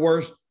 That's the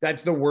worst.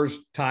 That's the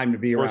worst time to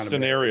be around. Worst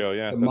scenario.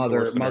 Yeah. The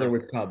mother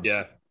with cubs.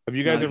 Yeah. Have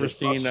you guys ever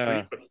seen?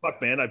 But fuck,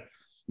 man,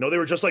 no, they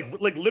were just like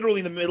literally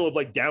in the middle of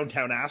like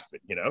downtown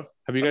Aspen, you know?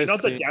 Have you guys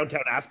not that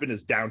downtown Aspen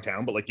is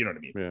downtown, but like, you know what I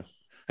mean? Yeah.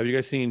 Have you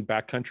guys seen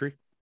Backcountry?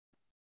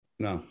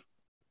 No.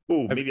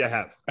 Oh, maybe I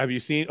have. Have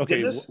you seen?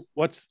 Okay.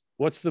 What's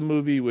what's the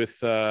movie with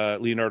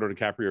Leonardo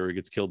DiCaprio where he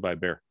gets killed by a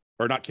bear,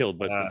 or not killed,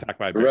 but attacked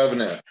by a The bear?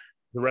 Revenant.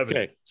 The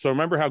Revenant. Okay, so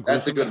remember how gruesome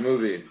That's a good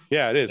movie.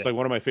 Yeah, it is like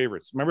one of my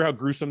favorites. Remember how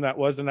gruesome that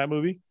was in that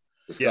movie?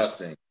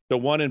 Disgusting. Yeah. The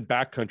one in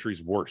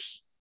Backcountry's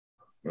worse.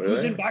 Really?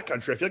 Who's in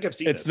Backcountry? I feel like I've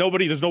seen it. There's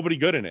nobody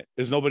good in it.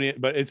 There's nobody,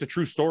 but it's a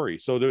true story.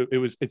 So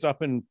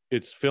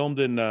it's filmed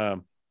in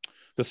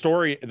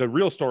the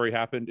real story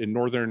happened in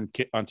Northern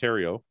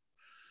Ontario,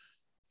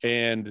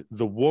 and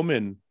the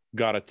woman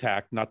got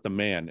attacked, not the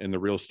man in the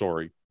real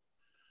story.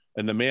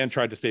 And the man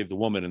tried to save the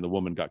woman, and the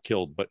woman got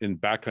killed. But in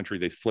Backcountry,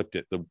 they flipped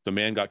it. The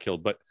man got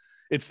killed. But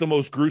it's the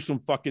most gruesome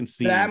fucking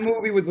scene. That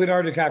movie with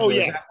Leonardo DiCaprio. Oh,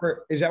 yeah.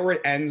 Is that where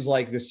it ends?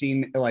 Like the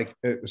scene, like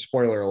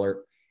spoiler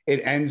alert,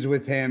 it ends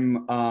with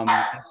him.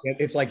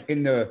 It's like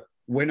in the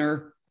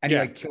winter, and he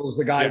like kills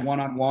the guy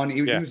one-on-one.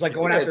 He was like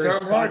going after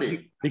Tom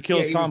Hardy. He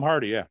kills Tom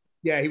Hardy. Yeah.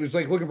 Yeah, he was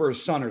like looking for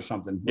his son or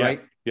something, right?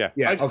 Yeah.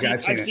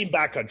 I've seen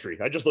Backcountry.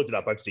 I just looked it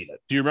up. I've seen it.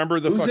 Do you remember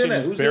the Who's fucking in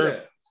it? Who's bear? in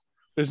it?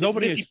 There's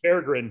nobody. Missy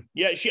Peregrine.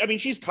 Yeah,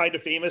 she's kind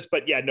of famous,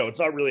 but yeah, no, it's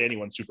not really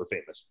anyone super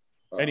famous.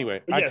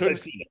 Anyway, Yes, I've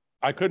seen it.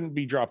 I couldn't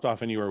be dropped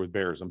off anywhere with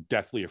bears. I'm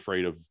deathly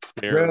afraid of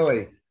bears.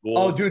 Really?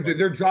 Wolves. Oh, dude,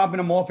 they're dropping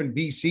them off in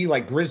BC,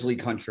 like grizzly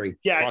country.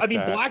 Yeah, Fuck I mean,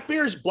 that.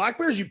 black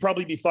bears, you'd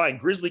probably be fine.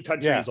 Grizzly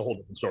country is a whole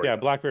different story. Yeah,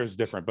 black bear is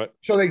different, but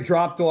So they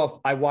dropped off.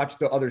 I watched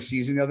the other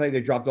season the other day.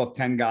 They dropped off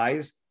 10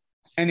 guys,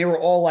 and they were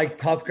all like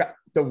tough guys.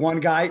 The one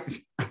guy,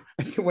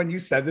 when you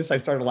said this, I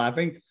started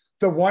laughing.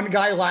 The one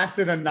guy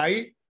lasted a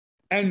night,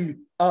 and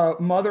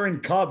mother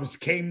and cubs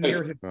came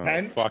near his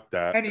tent. Fuck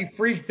that. And he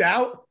freaked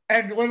out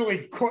and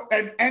literally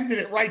and ended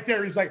it right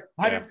there. He's like,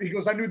 he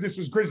goes, I knew this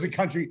was grizzly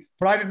country,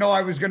 but I didn't know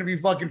I was going to be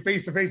fucking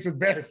face to face with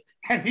bears.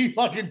 And he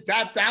fucking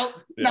tapped out,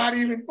 not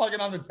even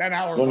fucking on the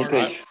 10-hour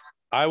mark.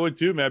 I would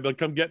too, man. But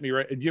come get me,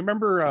 right? Do you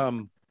remember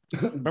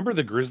remember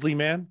the grizzly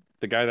man,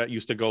 the guy that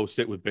used to go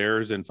sit with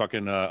bears in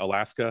fucking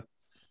Alaska?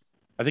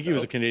 I think he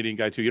was a Canadian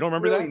guy too. You don't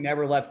remember really that?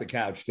 Never left the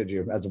couch, did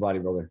you, as a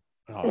bodybuilder?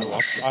 Oh,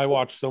 I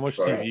watched so much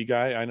TV,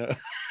 guy. I know.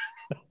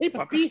 Hey,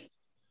 puppy.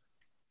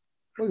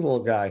 Look at the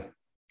little guy.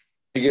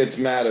 He gets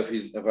mad if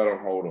I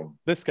don't hold him.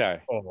 This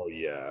guy. Oh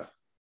yeah.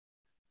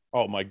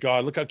 Oh my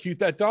God! Look how cute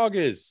that dog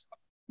is.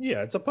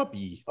 Yeah, it's a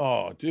puppy.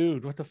 Oh,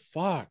 dude, what the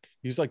fuck?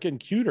 He's like getting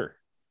cuter.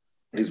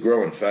 He's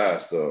growing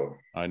fast though.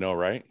 I know,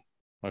 right?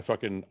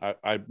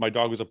 My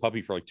dog was a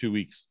puppy for like 2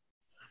 weeks.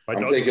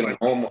 I'm taking him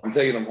home. I'm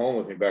taking him home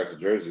with me back to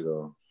Jersey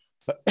though.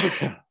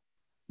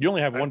 You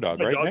only have one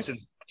dog, right? Dog Nick?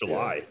 since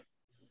July.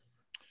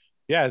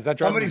 Yeah, is that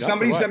somebody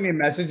sent me a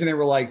message and they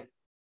were like,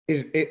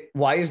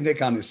 why is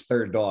Nick on his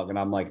third dog? And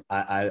I'm like,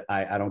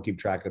 I don't keep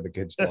track of the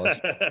kids'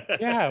 dogs.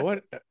 Yeah,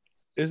 what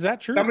is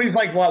that true? Somebody's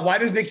like, why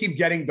does Nick keep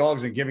getting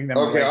dogs and giving them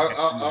Okay, away?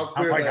 I'll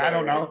clear that I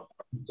don't out,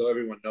 know. so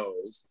everyone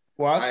knows.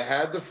 What? I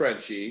had the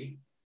Frenchie,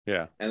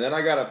 Yeah, and then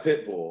I got a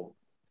pit bull,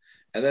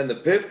 and then the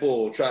pit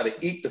bull tried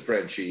to eat the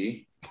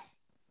Frenchie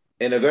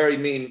in a very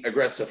mean,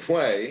 aggressive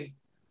way.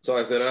 So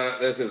I said,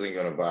 this isn't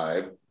going to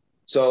vibe.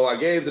 So I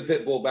gave the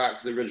pit bull back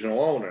to the original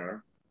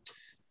owner.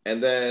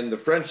 And then the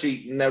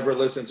Frenchie never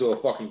listened to a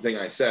fucking thing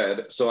I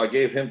said. So I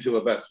gave him to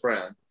a best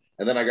friend.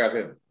 And then I got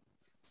him.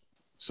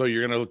 so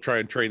you're going to try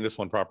and train this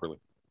one properly.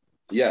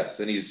 Yes.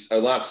 And he's a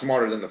lot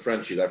smarter than the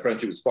Frenchie. That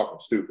Frenchie was fucking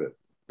stupid.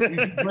 You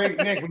should bring,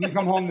 Nick, when you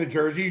come home to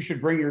Jersey, you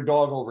should bring your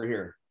dog over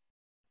here.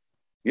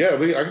 Yeah,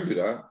 I can do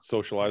that.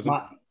 Socialize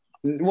them.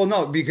 Well,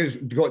 no, because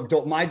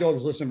my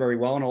dogs listen very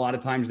well. And a lot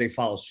of times they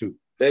follow suit.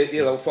 They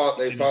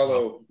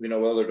follow,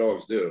 what other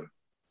dogs do.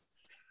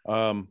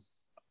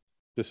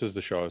 This is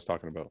the show I was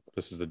talking about.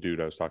 This is the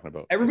dude I was talking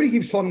about. Everybody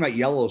keeps talking about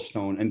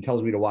Yellowstone and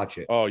tells me to watch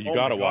it. Oh, you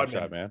got to watch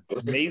man. that, man.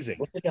 It's amazing.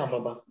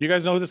 You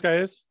guys know who this guy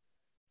is?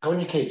 Go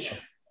in your cage.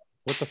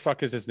 What the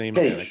fuck is his name?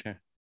 Cage. Again?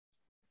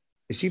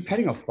 Is he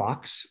petting a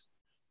fox?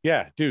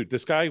 Yeah, dude,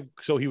 this guy.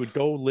 So he would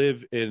go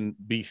live in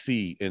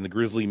BC in the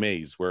grizzly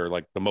maze where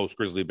like the most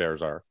grizzly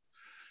bears are.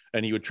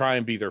 And he would try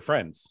and be their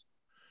friends.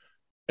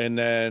 And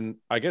then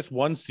I guess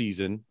one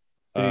season.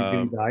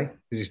 Did he die?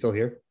 Is he still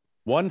here?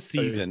 One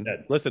season,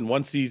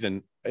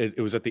 it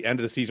was at the end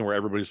of the season where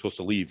everybody's supposed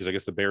to leave because I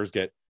guess the bears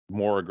get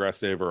more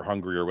aggressive or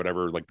hungry or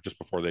whatever, like just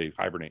before they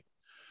hibernate.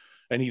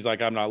 And he's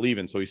like, I'm not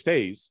leaving. So he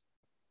stays.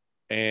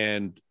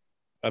 And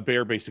a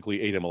bear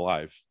basically ate him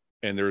alive.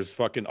 And there's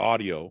fucking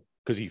audio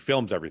because he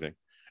films everything.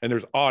 And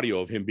there's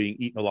audio of him being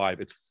eaten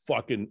alive. It's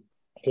fucking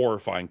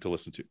horrifying to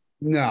listen to.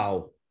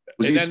 No.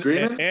 Was he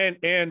screaming?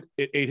 And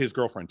it ate his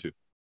girlfriend too.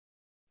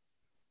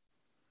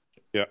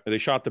 Yeah, they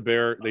shot the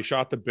bear. They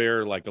shot the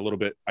bear like a little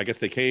bit. I guess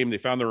they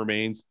found the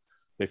remains.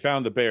 They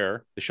found the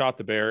bear. They shot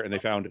the bear, and they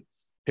found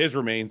his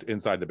remains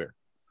inside the bear.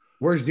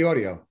 Where's the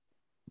audio?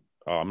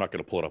 Oh, I'm not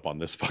going to pull it up on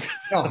this fucking.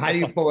 No, how do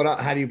you pull it up?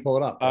 How do you pull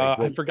it up?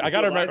 I forgot. I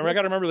got to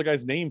remember the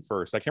guy's name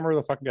first. I can't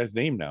remember the fucking guy's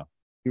name now.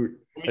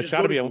 It's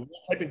got to be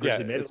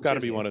it's got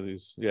to be one of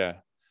these. Yeah,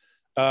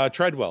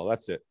 Treadwell.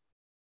 That's it.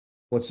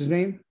 What's his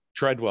name?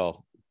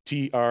 Treadwell.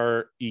 Tread.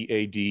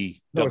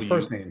 No, his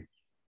first name.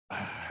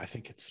 I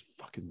think it's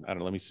fucking. I don't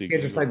know. Let me see. You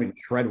can't just type in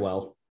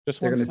Treadwell. Just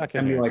They're one going to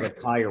second. send me like a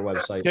tire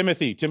website.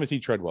 Timothy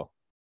Treadwell.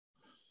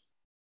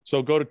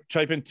 So go to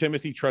type in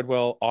Timothy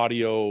Treadwell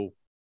audio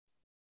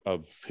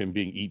of him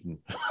being eaten.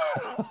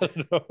 I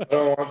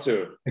don't want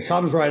to. It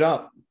comes right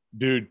up.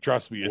 Dude,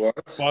 trust me,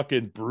 it's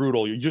fucking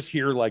brutal. You just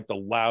hear like the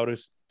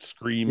loudest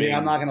screaming. Yeah,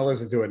 I'm not going to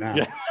listen to it now.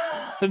 Yeah.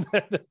 I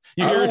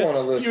don't want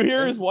to listen. You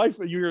hear his wife,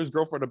 you hear his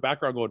girlfriend in the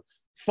background going,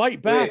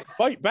 fight back,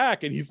 fight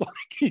back. And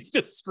he's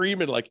just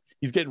screaming like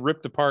he's getting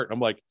ripped apart. I'm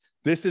like,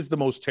 this is the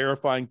most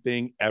terrifying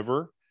thing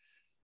ever.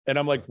 And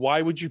I'm like,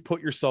 why would you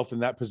put yourself in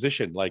that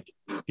position? Like,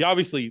 he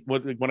obviously,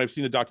 when I've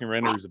seen the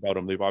documentaries about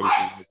him, they've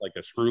obviously used like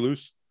a screw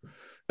loose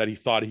that he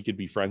thought he could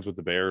be friends with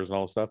the bears and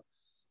all this stuff.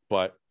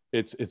 But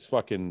it's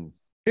fucking.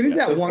 Didn't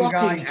that one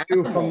guy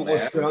too from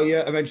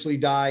Australia eventually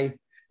die?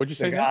 What'd you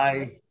say? The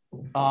guy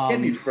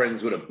can't be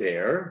friends with a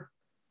bear.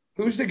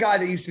 Who's the guy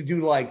that used to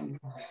do like,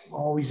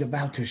 oh, he's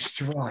about to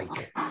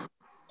strike?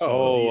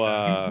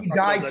 Oh, he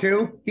died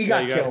too. He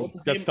got killed.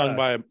 Got stung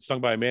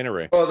by a manta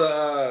ray.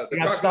 Oh, he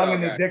got stung in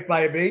the dick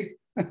by a bee.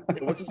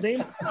 What's his name?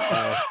 Shit.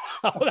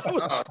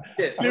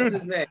 Dude, what's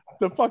his name?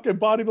 The fucking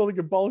bodybuilding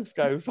and bollocks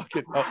guy was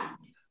fucking.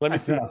 Let me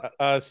see.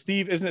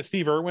 Steve, isn't it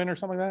Steve Irwin or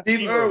something like that?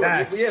 Steve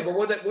Irwin. Yeah, but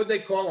what they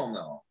call him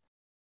though?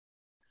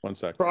 1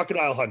 sec.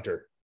 Crocodile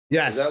Hunter.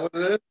 Yes. Is that what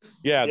it is?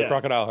 Yeah, the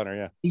crocodile hunter.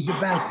 Yeah. He's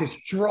about to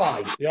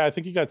strike. Yeah, I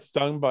think he got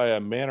stung by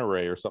a manta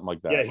ray or something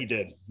like that. Yeah, he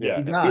did.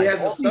 Yeah. He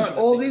has a son.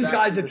 All these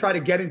guys that try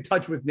to get in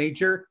touch with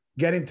nature,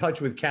 get in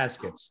touch with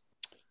caskets.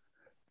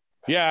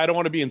 Yeah, I don't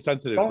want to be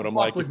insensitive, but I'm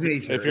like,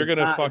 if you're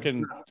gonna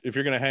if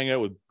you're gonna hang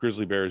out with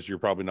grizzly bears, you're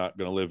probably not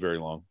gonna live very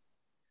long.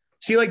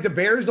 See, like the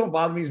bears don't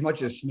bother me as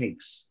much as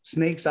snakes.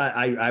 Snakes,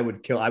 I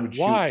would kill. I would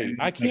shoot. Why?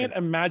 I can't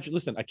imagine.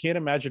 Listen, I can't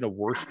imagine a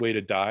worse way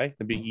to die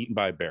than being eaten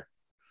by a bear.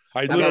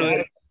 I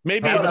literally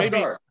maybe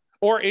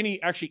or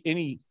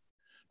any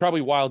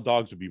probably wild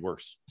dogs would be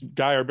worse.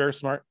 Guy, are bears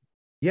smart?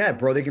 Yeah,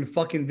 bro. They can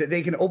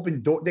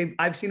open door.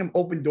 I've seen them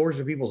open doors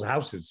to people's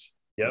houses.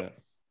 Yep.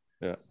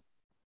 Yeah.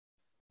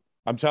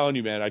 I'm telling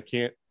you, man. I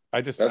can't.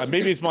 I just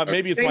maybe it's my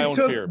own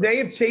fear.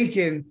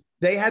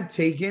 They have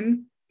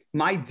taken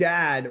my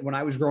dad when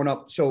I was growing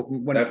up. So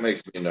when that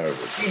makes me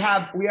nervous.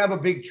 We have a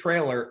big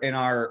trailer in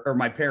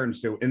my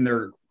parents do in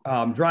their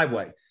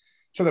driveway.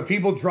 So the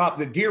people drop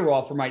the deer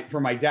off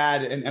for my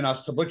dad and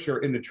us to butcher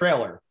in the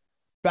trailer.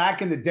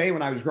 Back in the day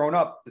when I was growing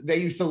up, they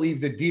used to leave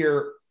the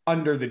deer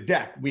under the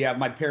deck.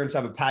 My parents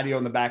have a patio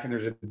in the back and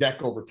there's a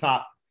deck over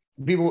top.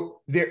 We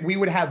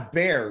would have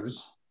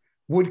bears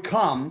would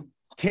come,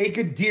 take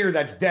a deer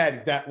that's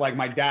dead that like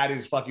my dad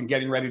is fucking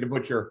getting ready to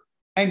butcher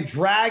and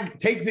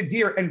take the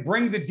deer and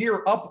bring the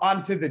deer up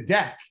onto the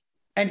deck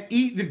and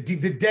eat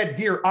the dead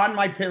deer on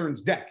my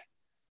parents' deck.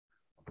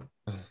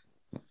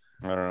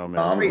 I don't know,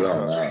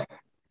 man.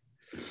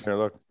 Here,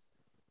 look.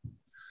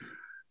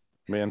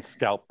 Man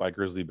scalped by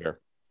grizzly bear. Can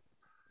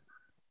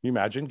you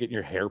imagine getting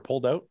your hair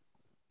pulled out?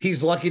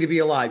 He's lucky to be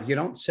alive. You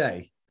don't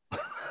say.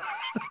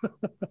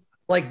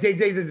 Like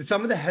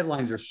some of the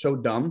headlines are so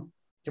dumb.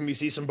 Can we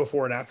see some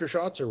before and after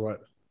shots or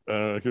what?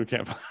 Who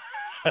can't?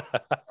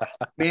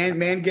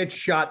 Man gets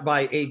shot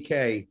by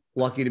AK.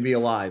 Lucky to be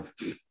alive.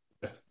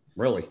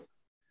 Really?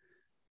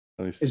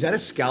 Is that a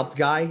scalped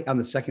guy on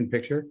the second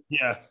picture?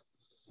 Yeah.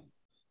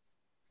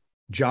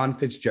 John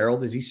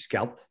Fitzgerald, is he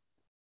scalped?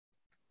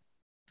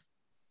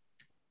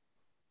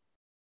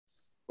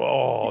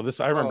 Oh,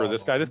 I remember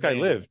this guy. This guy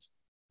lived.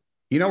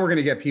 You know, we're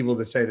gonna get people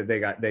to say that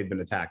they've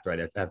been attacked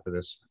right after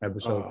this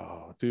episode.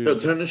 Oh, dude, yo,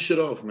 turn this shit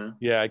off, man.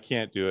 Yeah, I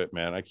can't do it,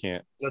 man. I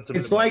can't.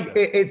 It's like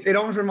it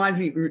almost reminds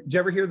me. Did you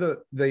ever hear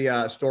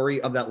the story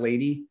of that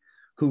lady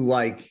who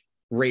like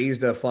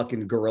raised a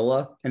fucking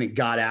gorilla and it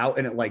got out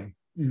and it like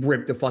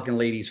ripped the fucking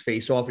lady's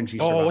face off and she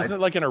survived? Wasn't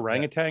it like an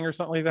orangutan or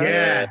something like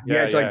that?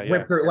 Yeah. It's like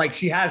ripped her, like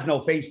she has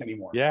no face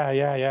anymore.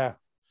 Yeah.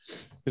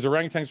 Because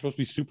orangutans are supposed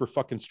to be super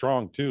fucking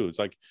strong too. It's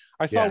like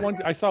I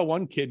saw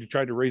one kid who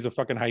tried to raise a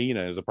fucking hyena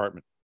in his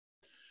apartment.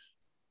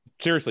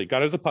 Seriously,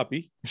 got it as a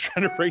puppy,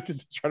 trying to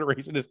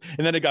raise it,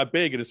 and then it got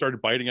big and it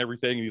started biting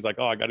everything. And he's like,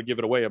 "Oh, I got to give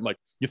it away." I'm like,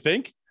 "You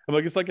think?" I'm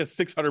like, "It's like a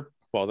 600,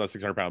 well, not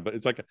 600 pound, but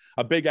it's like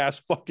a big ass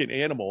fucking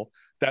animal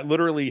that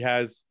literally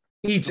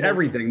eats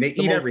everything. They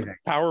eat everything.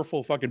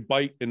 Powerful fucking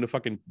bite in the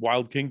fucking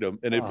wild kingdom,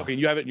 and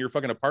you have it in your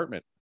fucking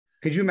apartment."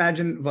 Could you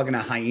imagine fucking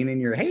a hyena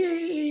in your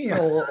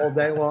all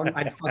day long?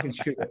 I'd fucking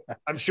shoot it.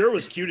 I'm sure it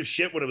was cute as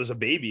shit when it was a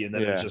baby, and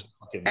then it was just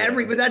fucking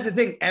but that's the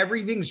thing.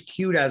 Everything's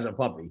cute as a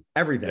puppy.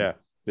 Everything.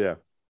 Yeah.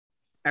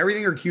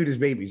 Everything are cute as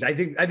babies. I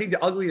think the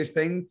ugliest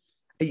thing.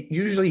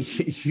 Usually,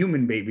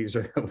 human babies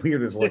are the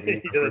weirdest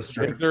looking.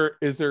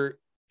 Is there?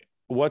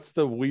 What's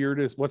the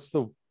weirdest? What's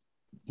the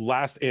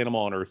last animal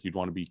on Earth you'd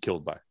want to be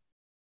killed by?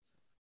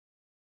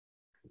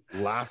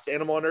 Last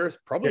animal on Earth,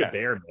 probably a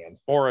bear, man,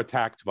 or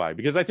attacked by.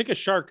 Because I think a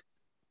shark.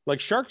 Like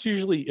sharks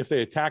usually, if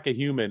they attack a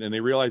human and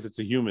they realize it's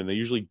a human, they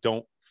usually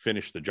don't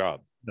finish the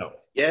job. No.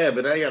 Yeah,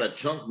 but I got a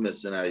chunk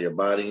missing out of your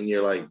body and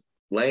you're like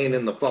laying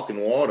in the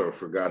fucking water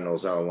for God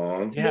knows how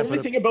long. Yeah, the only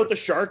thing about the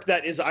shark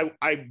that is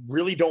I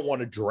really don't want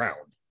to drown.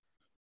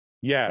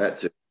 Yeah.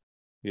 That's it.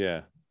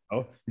 Yeah.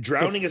 Oh,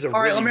 drowning is all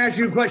right, let me ask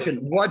you a question.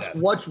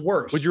 What's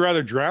worse? Would you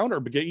rather drown or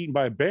get eaten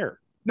by a bear?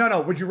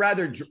 No. Would you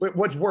rather?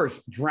 What's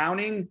worse,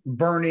 drowning,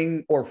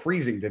 burning, or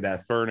freezing to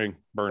death? Burning.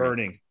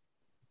 100%.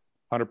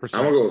 I'm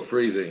gonna go with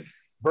freezing.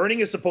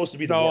 Burning is supposed to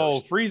be the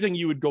worst. Freezing,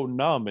 you would go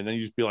numb, and then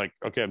you just be like,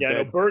 okay, I'm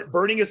dead. No,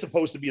 burning is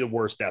supposed to be the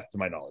worst death, to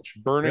my knowledge.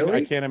 Burning,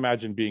 really? I can't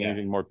imagine being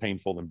anything more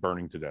painful than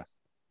burning to death.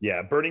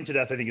 Yeah, burning to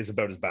death, I think, is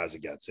about as bad as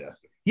it gets.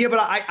 Yeah, but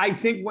I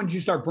think once you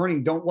start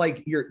burning,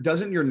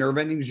 doesn't your nerve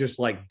endings just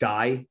like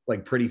die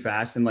like pretty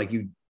fast and like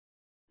you?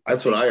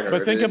 That's what I heard.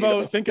 But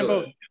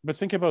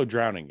think about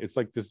drowning. It's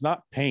like there's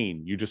not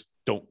pain. You just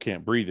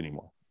can't breathe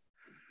anymore.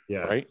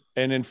 Yeah. Right.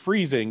 And in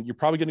freezing, you're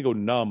probably going to go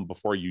numb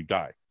before you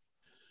die.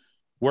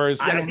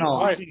 Whereas I don't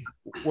know.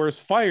 Whereas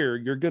fire,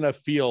 you're going to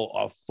feel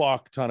a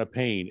fuck ton of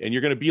pain, and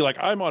you're going to be like,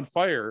 I'm on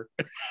fire.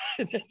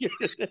 Is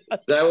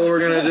that what we're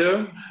going to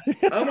do?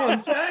 I'm on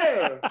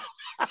fire.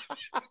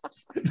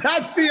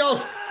 That's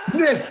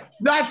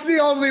the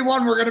only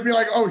one we're going to be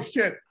like, oh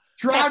shit,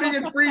 drowning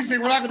and freezing.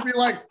 We're not going to be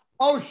like,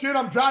 oh shit,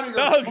 I'm drowning.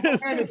 Man,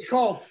 it's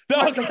cold.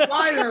 But the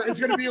fire is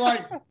going to be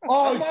like,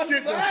 oh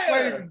shit, it's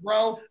flaming,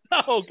 bro.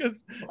 No,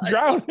 because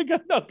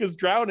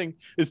drowning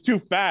is too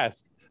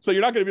fast. So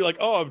you're not going to be like,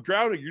 oh, I'm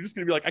drowning. You're just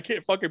going to be like, I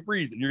can't fucking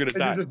breathe. And you're going to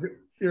die.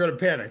 You're going to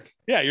panic.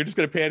 Yeah, you're just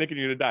going to panic and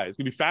you're going to die. It's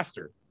going to be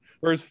faster.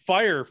 Whereas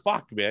fire,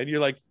 fuck, man.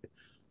 You're like,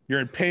 you're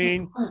in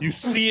pain. You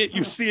see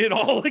it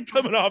all like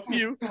coming off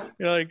you.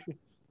 You're like,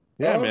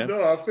 yeah, man.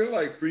 No, I feel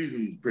like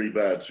freezing is pretty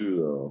bad too,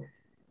 though.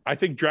 I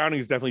think drowning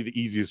is definitely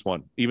the easiest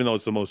one, even though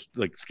it's the most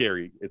like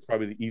scary. It's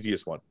probably the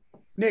easiest one.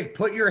 Nick,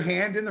 put your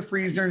hand in the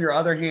freezer and your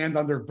other hand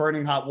under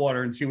burning hot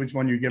water and see which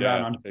one you get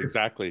out on.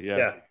 Exactly.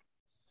 Yeah.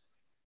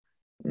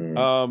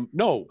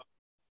 No,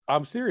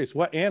 I'm serious.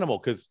 What animal?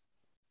 Because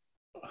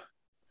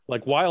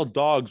like wild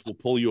dogs will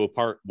pull you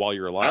apart while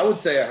you're alive. I would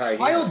say a hyena.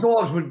 Wild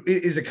dogs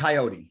is a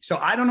coyote. So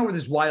I don't know where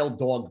this wild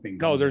dog thing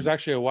comes. No, there's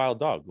actually a wild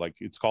dog. Like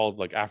it's called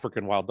like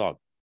African wild dog.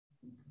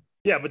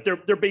 Yeah, but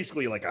they're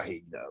basically like a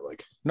hyena.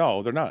 Like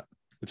no, they're not.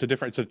 It's a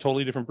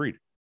totally different breed.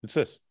 It's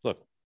this.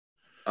 Look.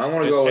 I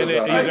want to go with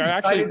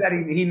actually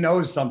that he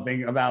knows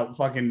something about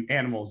fucking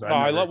animals.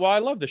 I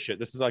love this shit.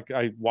 This is like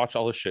I watch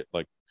all this shit.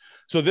 Like,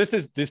 so these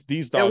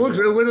dogs.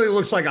 It literally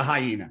looks like a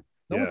hyena.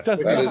 No, it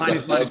doesn't. That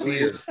is the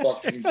ugliest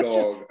fucking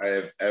dog I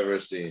have ever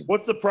seen.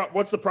 What's the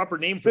proper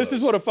name for this?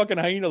 Is what a fucking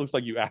hyena looks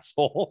like, you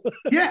asshole.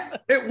 Yeah,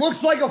 it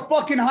looks like a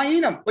fucking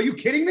hyena. Are you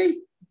kidding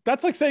me?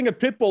 That's like saying a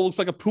pit bull looks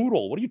like a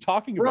poodle. What are you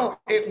talking about?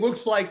 Bro, it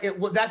looks like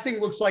that thing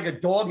looks like a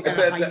dog. I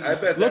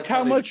bet look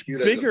how much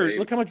bigger.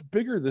 Look how much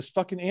bigger this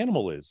fucking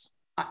animal is.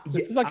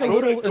 It's like a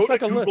little. It's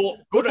like a little.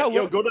 Go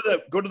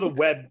to the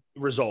web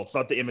results,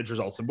 not the image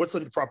results. And what's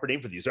the proper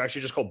name for these? They're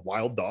actually just called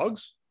wild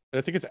dogs.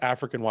 I think it's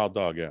African wild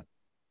dog. Yeah.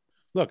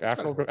 Look,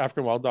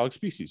 African wild dog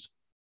species.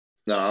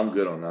 No, I'm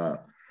good on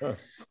that. Huh.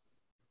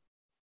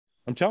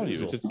 I'm telling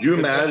you. Do you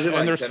imagine?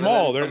 And they're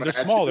small. They're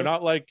small. They're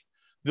not like.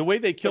 The way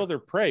they kill their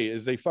prey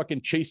is they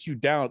fucking chase you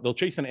down. They'll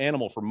chase an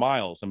animal for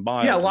miles and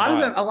miles. Yeah,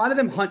 a lot of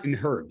them hunt in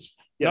herds.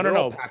 Yeah,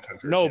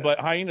 no. But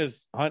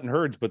hyenas hunt in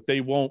herds, but they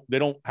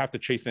don't have to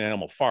chase an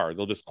animal far.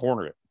 They'll just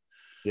corner it.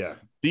 Yeah.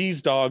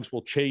 These dogs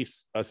will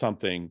chase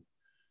something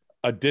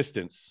a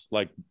distance,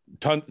 like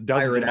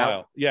dozens of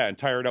miles. Yeah, and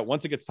tire it out.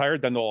 Once it gets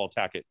tired, then they'll all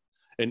attack it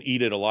and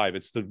eat it alive.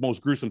 It's the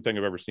most gruesome thing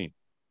I've ever seen.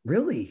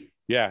 Really?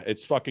 Yeah,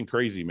 it's fucking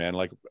crazy, man.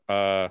 Like,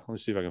 let me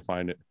see if I can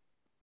find it.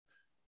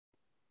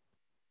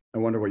 I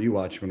wonder what you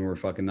watch when we're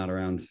fucking not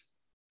around.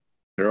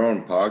 Their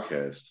own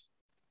podcast.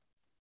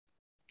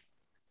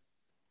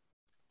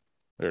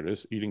 There it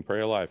is. Eating prey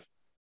alive.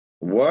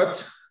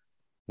 What?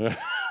 Ew,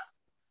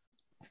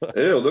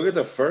 look at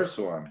the first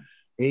one.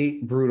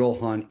 8 brutal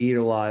hunt, eat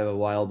alive a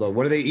wild dog.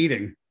 What are they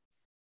eating?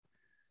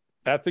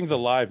 That thing's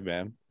alive,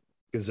 man.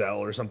 Gazelle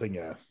or something,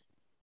 yeah.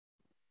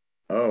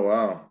 Oh,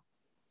 wow.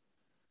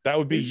 That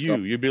would be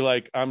you. You'd be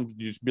like,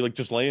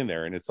 just laying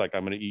there, and it's like,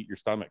 I'm going to eat your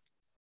stomach.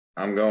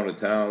 I'm going to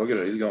town. Look at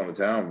it. He's going to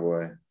town,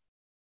 boy.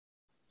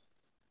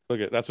 Look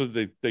at that's what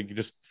they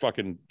just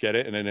fucking get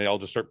it, and then they all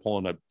just start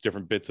pulling up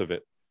different bits of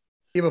it.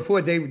 Yeah,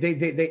 before they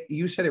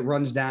you said it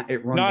runs down.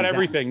 It runs. Not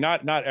everything. Down.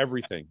 Not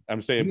everything.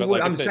 I'm saying,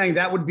 but I'm saying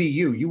that would be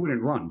you. You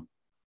wouldn't run.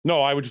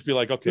 No, I would just be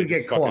like, okay,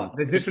 get caught.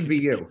 This would be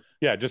you.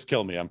 Yeah, just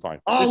kill me. I'm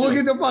fine. Oh, look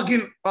at the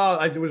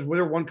fucking. Was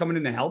there one coming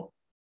in to help?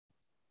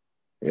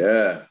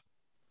 Yeah.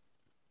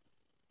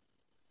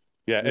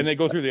 Yeah, and they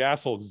go through the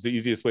asshole. It's the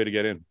easiest way to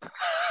get in.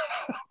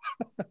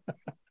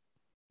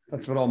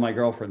 That's what all my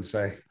girlfriends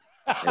say.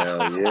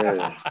 Hell yeah.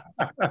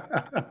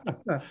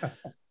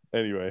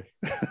 Anyway.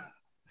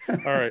 All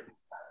right.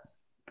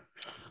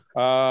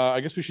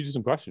 I guess we should do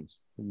some questions.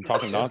 I'm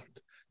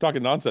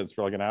talking nonsense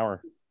for like an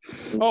hour.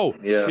 Oh,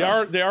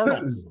 yeah. The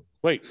Arnolds.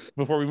 Wait,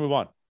 before we move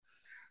on.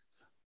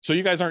 So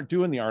you guys aren't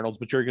doing the Arnolds,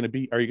 but are you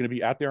going to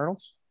be at the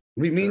Arnolds?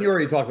 Me and you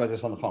already talked about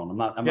this on the phone. I'm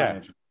not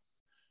answering.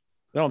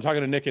 No, I'm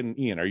talking to Nick and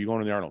Ian. Are you going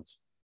to the Arnolds?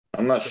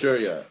 I'm not sure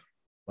yet.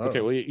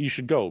 Okay, well, you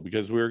should go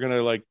because we're going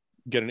to like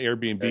get an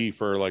Airbnb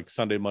for like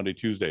Sunday, Monday,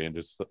 Tuesday and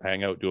just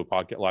hang out, do a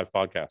live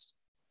podcast.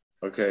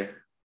 Okay.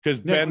 Because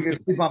Ben's going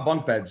to sleep on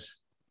bunk beds.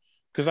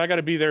 Because I got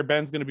to be there.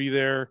 Ben's going to be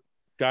there.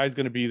 Guy's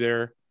going to be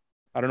there.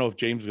 I don't know if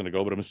James is going to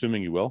go, but I'm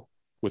assuming he will.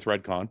 with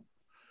Redcon.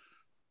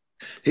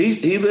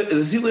 Does he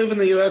live in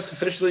the U.S.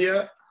 officially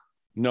yet?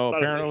 No,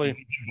 Not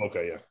apparently.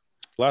 Okay, yeah.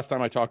 Last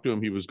time I talked to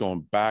him, he was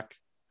going back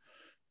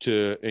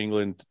to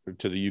England,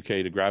 to the UK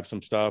to grab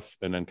some stuff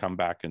and then come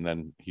back. And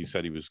then he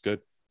said he was good.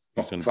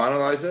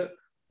 Finalize it?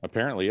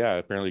 Apparently, yeah.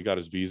 Apparently he got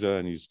his visa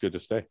and he's good to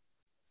stay.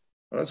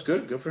 Well, that's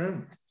good. Good for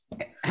him.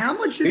 How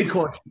much did it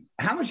cost?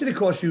 How much did it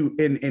cost you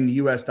in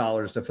US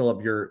dollars to fill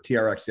up your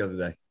TRX the other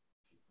day?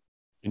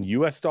 In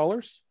US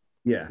dollars?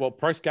 Yeah. Well,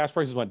 gas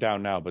prices went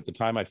down now, but the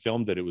time I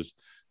filmed it, it was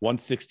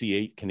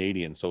 168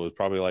 Canadian. So it was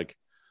probably like,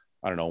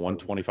 I don't know,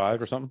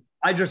 125 or something.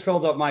 I just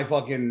filled up my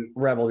fucking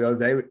Rebel the other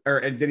day, or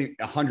it didn't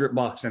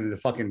 $100, and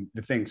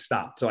the thing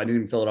stopped, so I didn't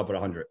even fill it up at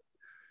 100.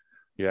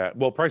 Yeah,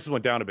 well, prices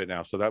went down a bit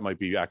now, so that might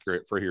be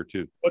accurate for here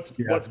too. What's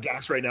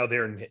gas right now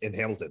there in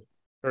Hamilton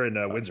or in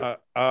Windsor?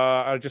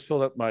 I just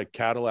filled up my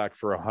Cadillac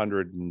for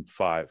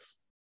 105.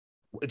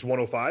 It's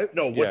 105.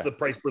 No, what's the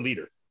price per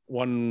liter?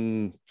 What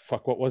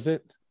was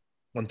it?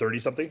 130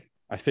 something.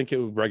 I think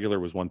regular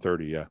was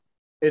 130. Yeah,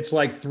 it's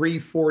like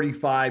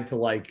 345 to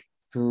like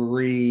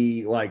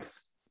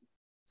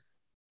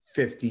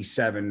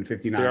 57,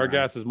 59. Our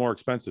gas is more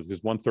expensive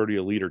because 130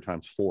 a liter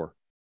times 4.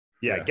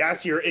 Yeah,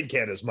 gas here in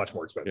Canada is much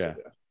more expensive.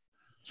 Yeah.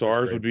 So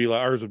ours would be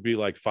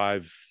like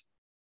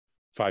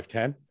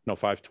 510, no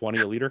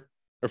 520 a liter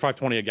or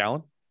 520 a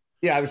gallon.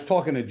 Yeah, I was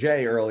talking to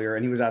Jay earlier,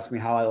 and he was asking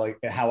me how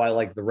I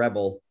like the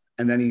Rebel,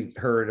 and then he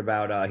heard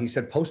about he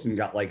said Poston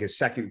got like his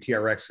second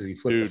TRX because he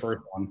flipped the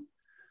first one.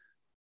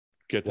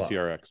 Get the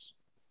TRX.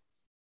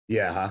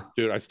 Yeah, huh?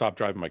 Dude, I stopped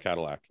driving my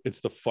Cadillac. It's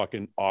the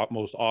fucking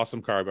most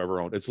awesome car I've ever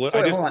owned.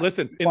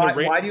 Listen.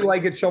 Why do you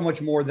like it so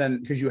much more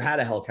than because you had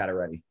a Hellcat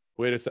already?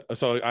 Wait a second.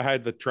 So I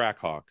had the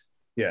Trackhawk.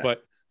 Yeah,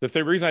 but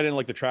the reason I didn't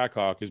like the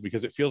Trackhawk is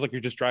because it feels like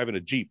you're just driving a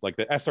Jeep, like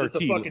the SRT. It's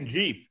a fucking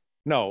Jeep.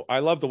 No, I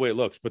love the way it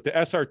looks, but the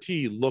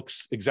SRT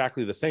looks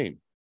exactly the same.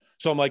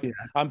 So I'm like,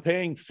 I'm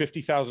paying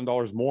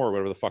 $50,000 more,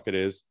 whatever the fuck it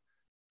is,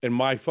 and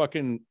my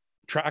fucking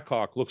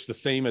Trackhawk looks the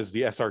same as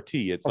the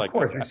SRT. It's of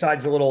course,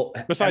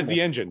 besides the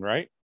engine,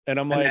 right? And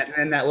I'm like,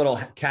 and that little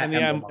cat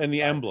and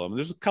the emblem.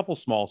 There's a couple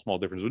small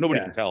differences, but nobody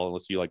can tell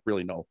unless you like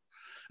really know.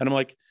 And I'm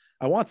like,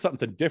 I want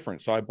something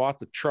different, so I bought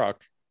the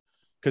truck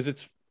because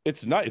it's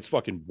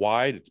fucking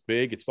wide, it's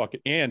big,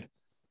 and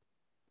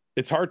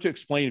it's hard to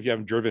explain if you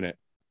haven't driven it.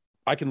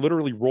 I can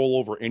literally roll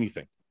over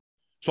anything.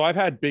 So I've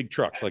had big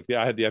trucks, like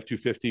I had the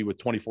F-250 with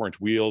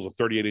 24-inch wheels with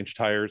 38-inch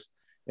tires,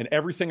 and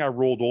everything I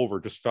rolled over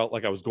just felt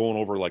like I was going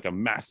over like a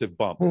massive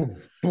bump. Boom.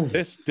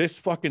 This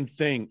fucking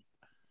thing.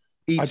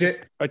 I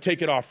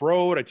take it off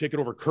road. I take it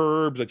over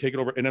curbs. I take it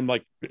over, and I'm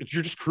like,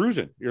 you're just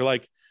cruising. You're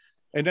like,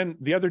 and then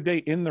the other day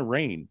in the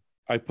rain,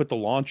 I put the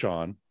launch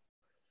on,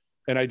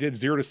 and I did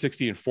 0 to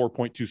 60 in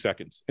 4.2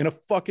 seconds in a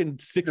fucking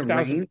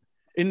 6,000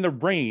 in the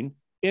rain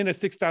in a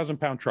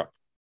 6,000-pound truck.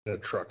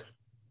 That truck.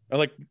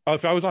 Like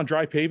if I was on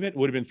dry pavement, it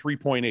would have been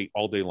 3.8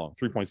 all day long,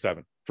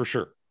 3.7 for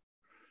sure.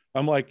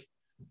 I'm like,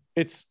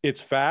 it's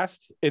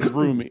fast, it's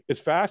roomy,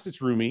 it's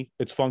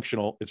it's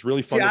functional, it's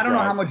really fun. Yeah, I don't know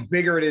how much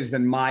bigger it is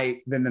than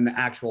the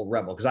actual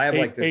Rebel because I have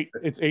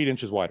it's 8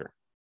 inches wider.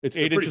 It's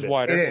 8 inches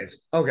wider. It is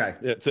okay.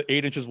 It's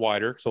 8 inches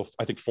wider, so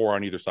I think 4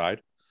 on either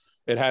side.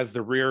 It has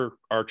the rear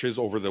arches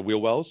over the wheel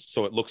wells,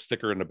 so it looks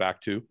thicker in the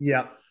back too.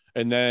 Yeah,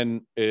 and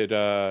then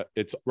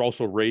it's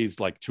also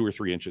raised like 2 or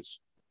 3 inches.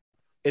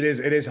 It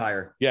is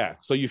higher. Yeah,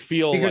 so you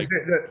feel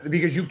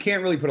because you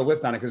can't really put a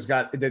lift on it because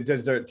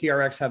does the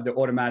TRX have the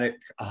automatic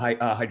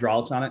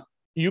hydraulics on it?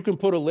 You can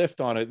put a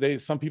lift on it.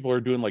 Some people are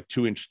doing like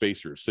 2-inch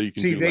spacers, so you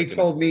can. See, they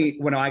told me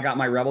when I got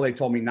my Rebel, they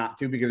told me not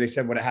to because they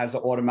said when it has the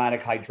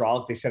automatic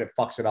hydraulic, they said it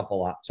fucks it up a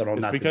lot. So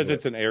it's because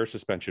it's an air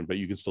suspension, but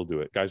you can still do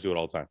it. Guys do it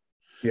all the time.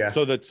 Yeah.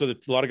 So that a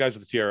lot of guys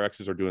with the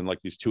TRXs are doing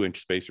like these 2-inch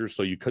spacers.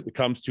 So it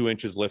comes 2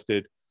 inches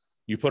lifted.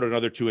 You put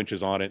another 2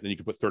 inches on it, and then you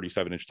can put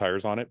 37-inch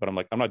tires on it. But I'm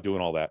like, I'm not doing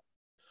all that.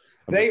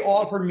 They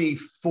offered me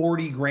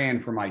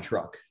 $40,000 for my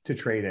truck to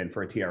trade in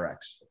for a TRX.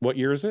 What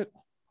year is it?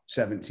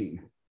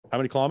 17. How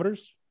many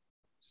kilometers?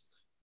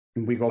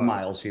 We go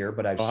miles here,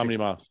 but how many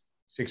miles?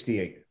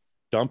 68.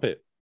 Dump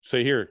it.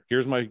 Say give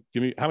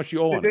me how much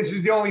you owe on this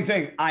is the only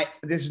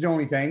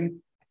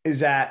thing. Is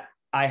that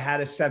I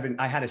had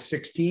a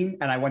 16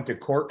 and I went to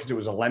court because it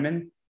was a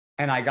lemon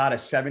and I got a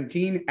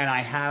 17 and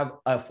I have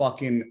a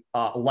fucking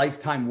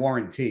lifetime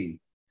warranty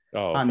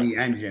on the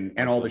engine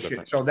and all the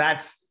shit. So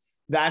that's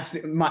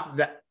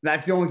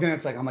the only thing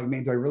that's like, I'm like,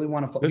 man, do I really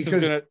want to? This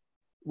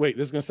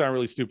is going to sound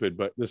really stupid,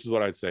 but this is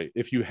what I'd say.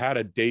 If you had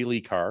a daily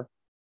car,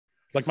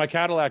 like my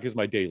Cadillac is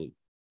my daily.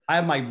 I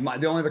have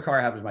the only other car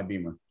I have is my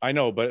Beamer. I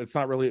know, but it's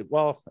not really,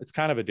 it's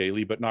kind of a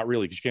daily, but not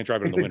really because you can't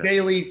drive it in the winter. It's a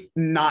daily,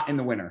 not in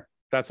the winter.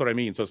 That's what I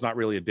mean. So it's not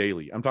really a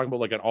daily. I'm talking about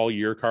like an all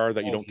year car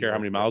that you don't care how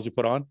many miles you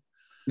put on.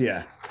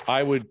 Yeah.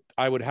 I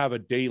would have a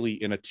daily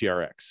in a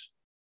TRX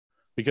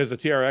because the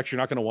TRX, you're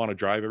not going to want to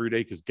drive every day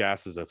because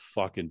gas is a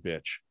fucking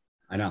bitch.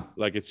 I know.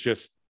 Like it's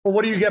just. Well,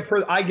 what do you get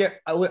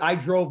I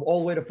drove all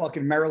the way to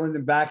fucking Maryland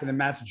and back and then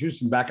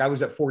Massachusetts and back. I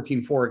was at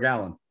 14.4 a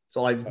gallon.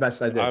 So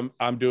best I did.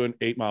 I'm doing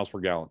 8 miles per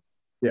gallon.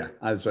 Yeah.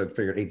 I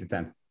figured 8 to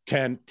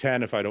 10.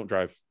 10 if I don't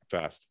drive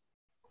fast.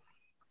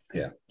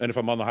 Yeah. And if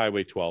I'm on the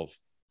highway, 12.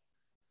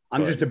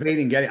 I'm just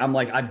debating getting. I'm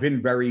like, I've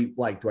been very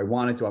like, do I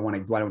want it? Do I want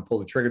to pull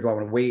the trigger? Do I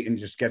want to wait and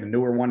just get a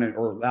newer one?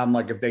 Or I'm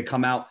like, if they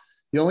come out,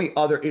 the only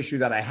other issue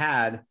that I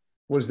had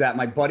was that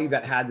my buddy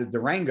that had the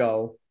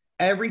Durango,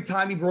 every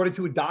time he brought it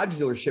to a Dodge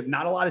dealership,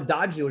 not a lot of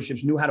Dodge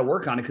dealerships knew how to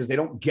work on it because they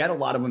don't get a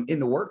lot of them in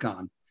to work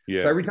on.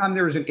 Yeah. So every time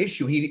there was an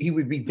issue, he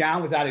would be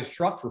down without his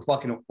truck for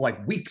fucking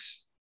like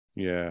weeks.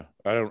 Yeah.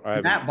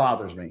 That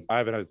bothers me. I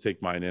haven't had to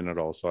take mine in at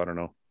all, so I don't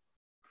know.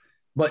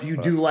 But you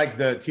do like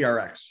the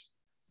TRX.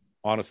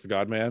 Honest to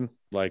God, man,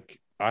 like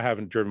I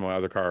haven't driven my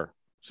other car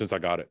since I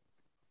got it.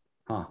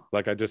 Huh.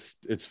 Like it's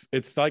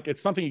like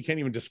it's something you can't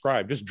even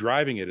describe. Just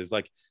driving it is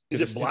like, is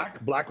it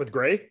black with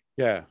gray?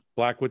 Yeah,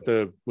 black with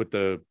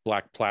the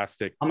black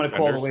plastic. I'm gonna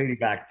call the lady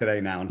back today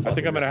now. I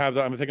think I'm gonna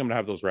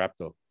have those wrapped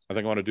though. I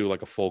think I want to do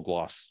like a full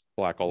gloss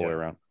black all the way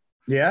around.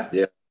 Yeah.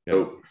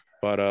 Oh.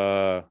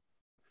 But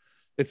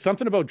it's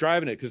something about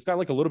driving it because it's got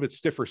like a little bit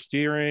stiffer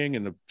steering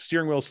and the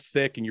steering wheel's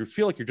thick and you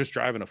feel like you're just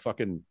driving a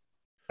fucking.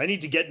 I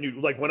need to get new,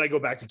 like when I go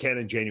back to Canada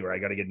in January, I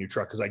got to get a new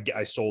truck because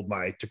I sold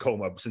my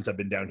Tacoma since I've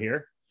been down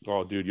here.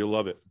 Oh, dude, you'll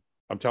love it.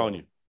 I'm telling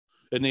you.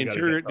 And the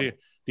interior, the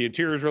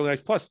interior is really nice.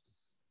 Plus,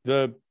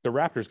 the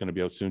Raptor is going to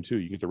be out soon too.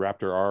 You get the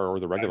Raptor R or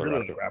the regular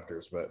Raptor. Raptor.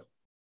 Raptors, but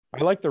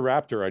I like the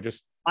Raptor.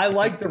 I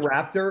like the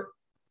Raptor,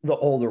 the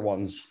older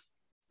ones.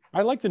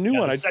 I like the new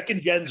one. The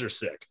second gens are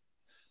sick.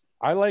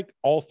 I like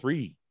all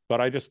three, but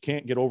I just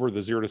can't get over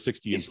the 0 to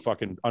 60 in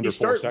fucking under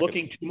 4 seconds. Start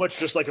looking too much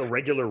just like a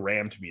regular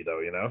Ram to me,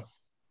 though. You know.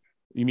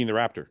 You mean the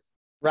Raptor?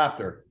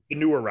 Raptor. The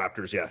newer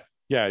Raptors, yeah.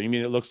 Yeah, you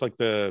mean it looks like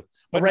the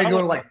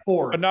regular like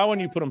Ford. But now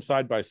when you put them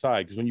side by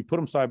side, because when you put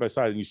them side by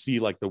side and you see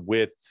like the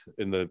width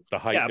and the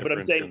height. Yeah, but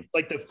I'm saying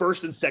like the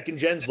first and second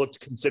gens looked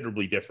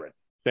considerably different.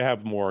 They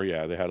have more,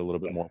 yeah. They had a little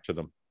bit more to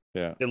them.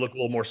 Yeah. They look a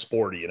little more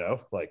sporty, you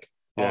know, like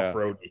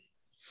off-roady.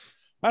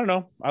 I don't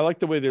know. I like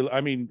the way they. I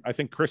mean, I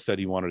think Chris said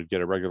he wanted to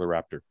get a regular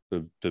Raptor,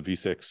 the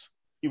V6.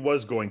 He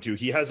was going to.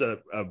 He has a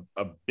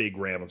big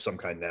Ram of some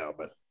kind now,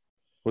 but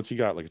what's he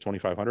got? Like a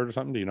 2500 or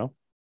something? Do you know?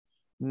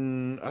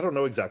 I don't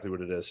know exactly what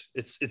it is.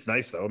 It's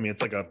nice though. I mean,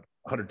 it's like a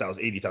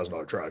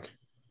 $80,000 truck.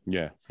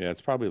 Yeah,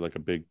 it's probably like a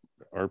big,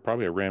 or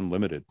probably a Ram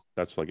Limited.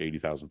 That's like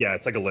 80,000. Yeah,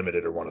 it's like a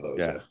Limited or one of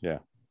those.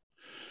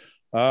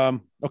 Yeah.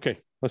 Okay,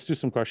 let's do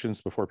some questions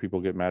before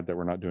people get mad that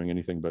we're not doing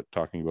anything but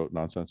talking about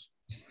nonsense.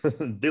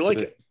 They like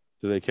it.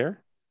 Do they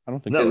care? I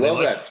don't think they love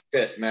that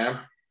shit, man.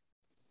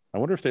 I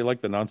wonder if they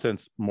like the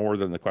nonsense more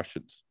than the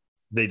questions.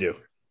 They do.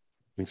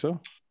 Think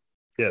so?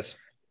 Yes.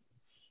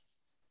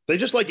 They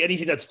just like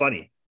anything that's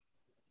funny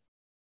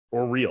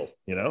or real,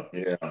 you know?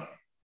 Yeah.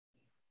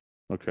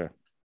 Okay.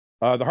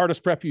 The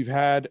hardest prep you've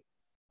had,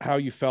 how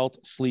you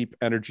felt, sleep,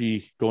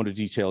 energy, go into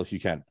detail if you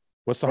can.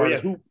 What's the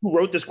hardest? Yeah. Who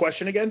wrote this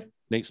question again?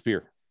 Nate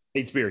Spear.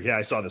 Nate Spear. Yeah,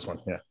 I saw this one.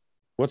 Yeah.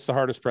 What's the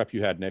hardest prep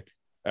you had, Nick,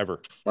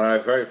 ever? My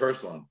very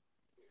first one.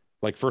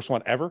 Like first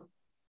one ever?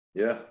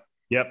 Yeah.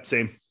 Yep,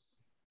 same.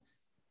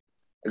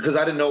 Because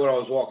I didn't know what I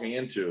was walking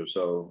into,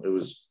 so it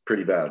was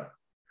pretty bad.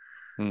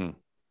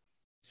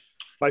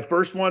 My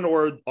first one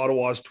or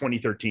Ottawa's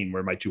 2013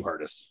 were my two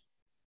hardest.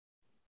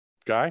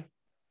 Guy?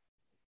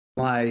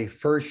 My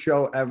first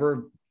show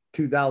ever,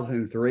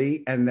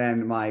 2003, and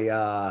then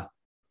my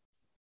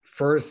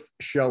first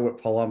show at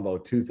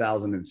Palumbo,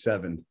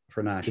 2007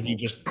 for nationals. Did he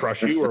just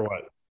crush you or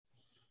what?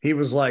 He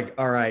was like,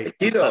 all right.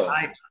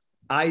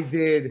 I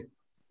did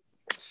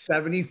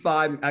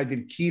 75. I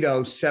did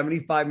keto,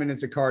 75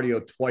 minutes of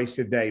cardio twice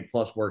a day,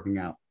 plus working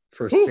out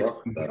for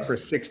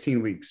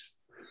 16 weeks.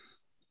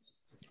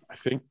 I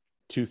think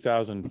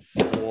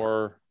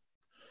 2004,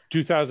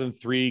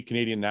 2003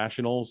 Canadian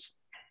Nationals.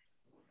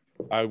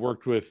 I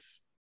worked with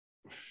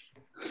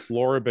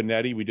Laura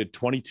Benetti. We did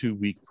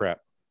 22-week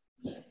prep.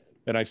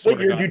 And I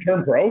sort of did you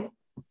turn pro?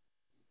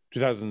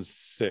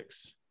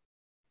 2006.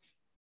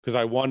 Because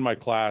I won my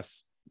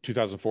class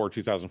 2004,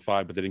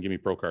 2005, but they didn't give me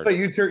pro card. So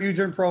you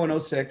turned pro in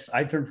 06.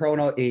 I turned pro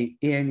in 08.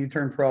 Ian, you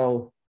turned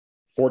pro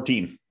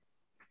 14.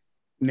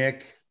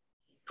 Nick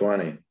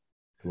 20.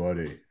 Fuck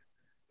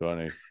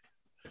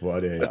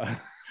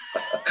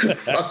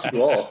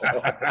you all.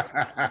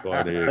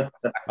 20.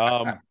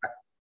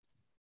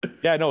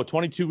 Yeah, no,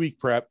 22-week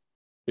prep.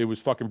 It was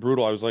fucking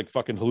brutal. I was like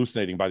fucking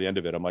hallucinating by the end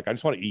of it. I'm like, I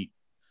just want to eat.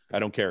 I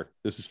don't care.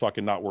 This is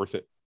fucking not worth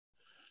it.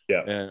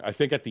 Yeah. And I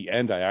think at the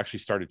end, I actually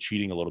started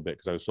cheating a little bit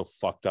because I was so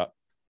fucked up.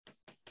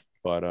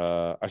 But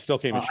I still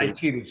came in shape. I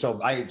cheated.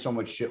 So I ate so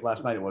much shit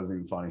last night. It wasn't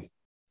even funny.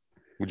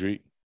 What'd you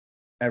eat?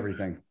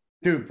 Everything.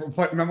 Dude,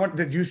 remember,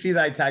 did you see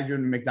that I tagged you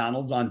in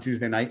McDonald's on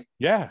Tuesday night?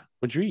 Yeah.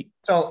 What'd you eat?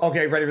 So,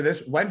 okay, ready for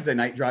this? Wednesday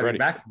night, driving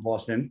back from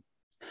Boston.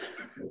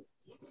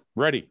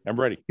 Ready. I'm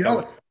ready.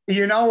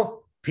 You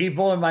know,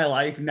 people in my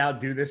life now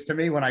do this to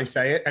me when I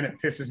say it, and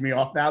it pisses me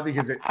off now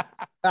because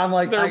I'm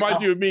like, that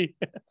reminds you of me.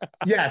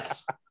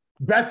 Yes.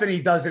 Bethany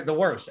does it the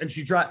worst. And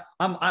she tried,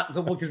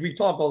 because we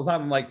talk all the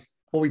time. I'm like,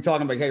 well, we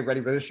talking like, hey,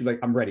 ready for this? She's like,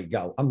 I'm ready,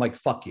 go. I'm like,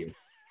 fuck you.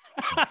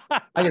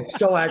 I get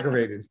so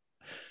aggravated.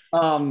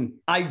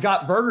 I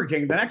got Burger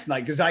King the next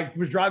night because I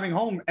was driving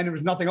home and there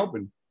was nothing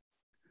open.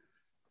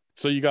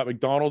 So you got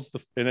McDonald's,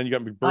 and then you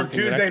got on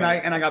Tuesday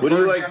night, and I got. What do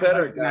you Burger like King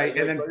better, night, guys?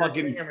 and then Burger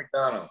fucking King or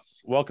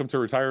McDonald's? Welcome to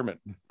retirement.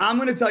 I'm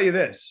going to tell you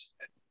this: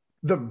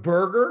 the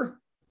burger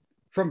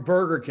from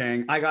Burger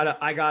King, I got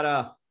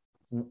a.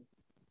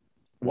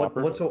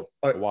 Whopper? What's a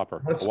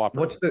Whopper?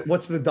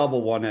 What's the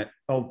double one at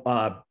the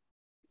double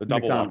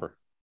McDonald's. Whopper.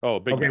 Oh,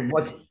 Big okay,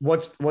 Mac.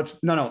 What's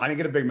no, I didn't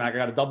get a Big Mac. I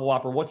got a double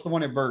Whopper. What's the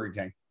one at Burger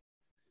King?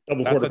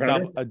 That's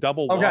a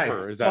double Okay,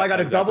 Whopper. Is so that, I got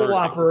a is double that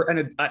Whopper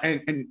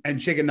and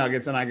chicken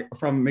nuggets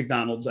from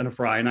McDonald's and a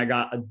fry, and I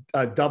got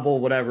a double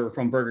whatever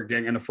from Burger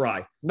King and a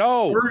fry.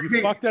 No, Burger you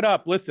King. fucked it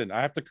up. Listen,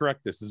 I have to correct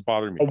this. This is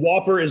bothering me. A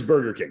Whopper is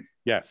Burger King.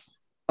 Yes.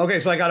 Okay,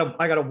 so I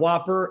got a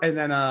Whopper and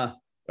then a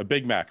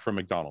Big Mac from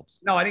McDonald's.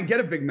 no, I didn't get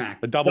a Big Mac.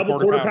 A double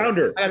quarter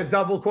pounder. I got a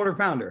double quarter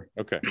pounder.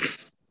 Okay.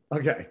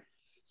 Okay.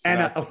 So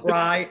And a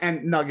fry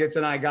and nuggets,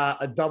 and I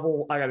got a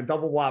double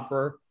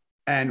Whopper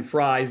and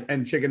fries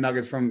and chicken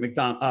nuggets from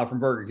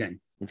Burger King.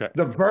 Okay.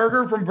 The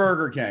burger from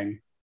Burger King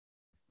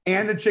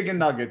and the chicken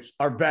nuggets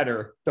are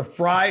better. The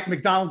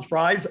McDonald's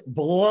fries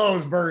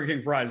blows Burger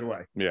King fries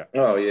away. Yeah.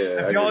 Oh yeah.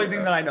 That's the only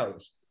thing that I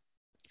noticed.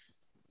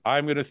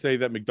 I'm going to say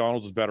that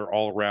McDonald's is better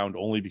all around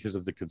only because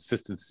of the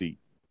consistency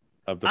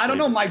of the I don't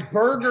know. flavor. My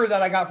burger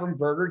that I got from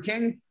Burger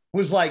King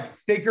was like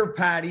thicker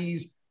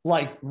patties,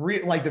 like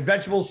the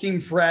vegetables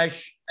seemed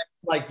fresh,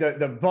 like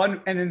the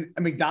bun. And then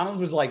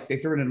McDonald's was like they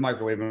threw it in the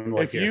microwave. And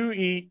like, if you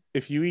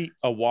eat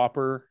a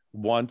Whopper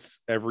once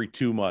every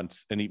 2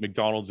 months and eat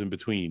McDonald's in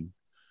between,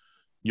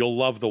 you'll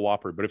love the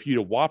Whopper. But if you eat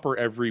a Whopper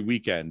every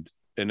weekend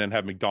and then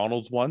have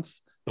McDonald's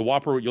once, the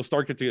Whopper, you'll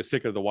start to get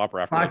sick of the Whopper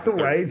after. By the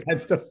way,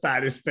 that's the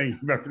fattest thing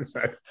you've ever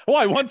said.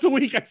 Why? Once a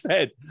week, I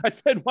said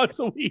once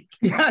a week.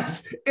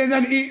 Yes, and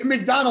then eat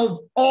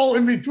McDonald's all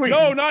in between.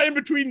 No, not in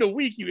between the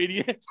week, you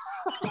idiot.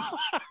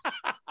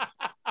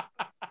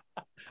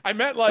 I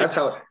meant like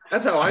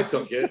that's how I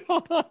took it.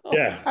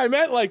 Yeah. I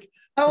meant like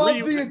how else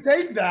do you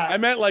take that? I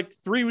meant like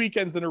 3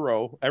 weekends in a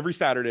row. Every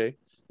Saturday,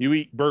 you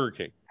eat Burger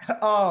King.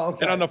 Oh, okay.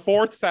 And on the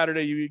 4th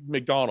Saturday, you eat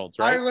McDonald's,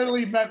 right? I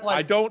literally meant like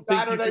I don't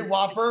Saturday think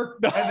Whopper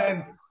and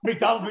then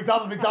McDonald's,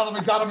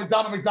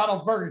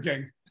 Burger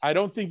King. I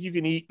don't think you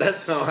can eat.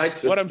 That's how I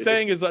took it. What I'm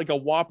saying is like a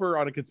Whopper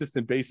on a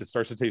consistent basis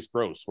starts to taste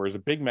gross, whereas a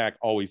Big Mac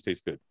always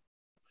tastes good.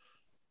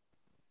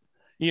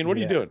 Ian, what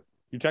are you doing?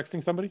 You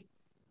texting somebody?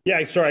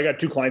 Yeah, sorry, I got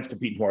 2 clients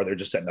competing tomorrow. They're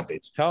just setting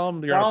updates. Tell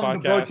them you're on a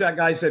The podcast. Bojack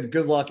guy said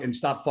good luck and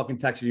stop fucking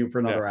texting you for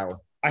another hour.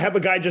 I have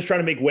a guy just trying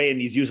to make weight,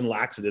 and he's using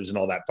laxatives and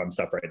all that fun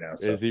stuff right now.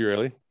 So. Is he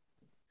really?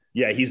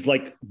 Yeah, he's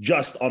like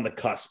just on the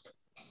cusp.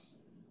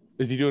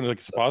 Is he doing like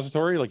a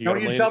suppository? Like you know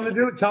what you tell him to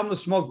do? Tell him to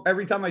smoke.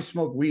 Every time I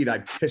smoke weed, I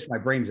piss my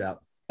brains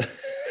out. Does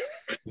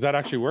that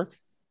actually work?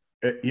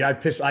 Yeah, I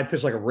piss like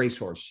a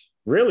racehorse.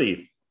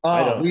 Really?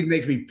 Oh, weed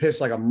makes me piss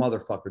like a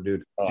motherfucker,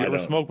 dude. Oh, Do you ever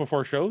smoke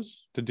before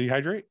shows to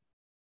dehydrate?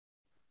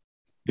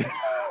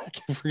 I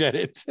can forget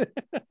it.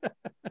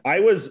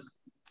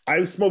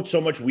 I smoked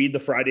so much weed the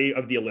Friday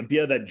of the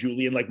Olympia that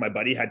Julian, like my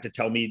buddy, had to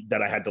tell me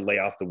that I had to lay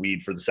off the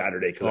weed for the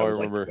Saturday because I was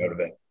like out of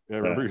it. Yeah, I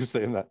remember you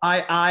saying that.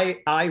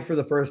 I for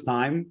the first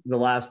time, the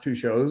last 2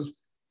 shows,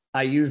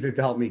 I used it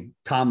to help me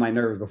calm my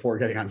nerves before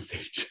getting on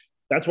stage.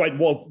 That's why,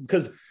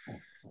 because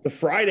the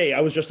Friday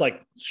I was just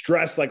like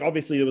stressed. Like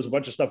obviously there was a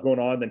bunch of stuff going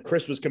on. Then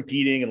Chris was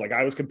competing and like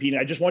I was competing.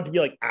 I just wanted to be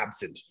like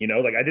absent,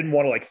 like I didn't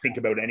want to like think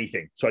about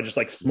anything. So I just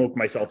like smoked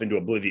myself into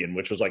oblivion,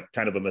 which was like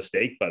kind of a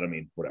mistake, but I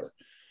mean, whatever.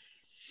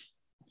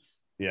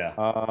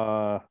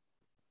 Yeah.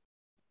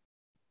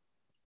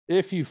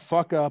 If you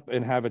fuck up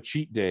and have a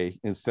cheat day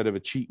instead of a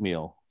cheat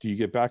meal, do you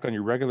get back on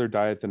your regular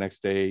diet the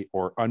next day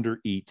or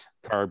undereat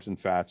carbs and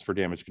fats for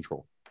damage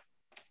control?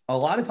 A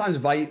lot of times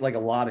if I eat like a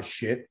lot of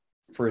shit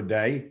for a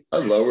day, I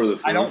lower the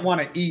food. I don't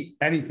want to eat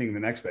anything the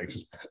next day.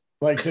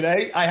 Like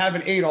today, I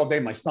haven't ate all day.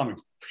 My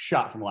stomach's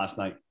shot from last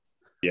night.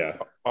 Yeah.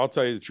 I'll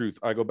tell you the truth.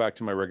 I go back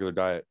to my regular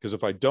diet because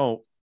if I don't,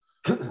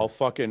 I'll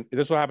fucking,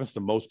 this is what happens to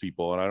most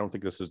people. And I don't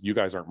think you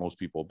guys aren't most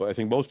people, but I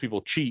think most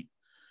people cheat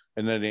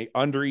and then they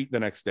undereat the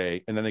next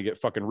day and then they get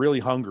fucking really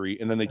hungry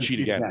and then they cheat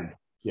again.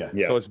 Yeah.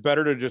 So it's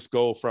better to just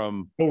go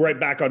right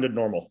back onto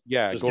normal.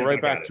 Yeah. Just go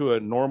right back to a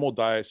normal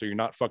diet. So you're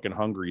not fucking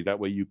hungry. That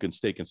way you can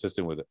stay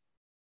consistent with it.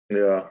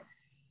 Yeah.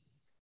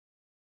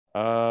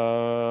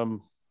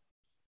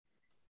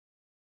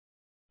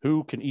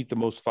 Who can eat the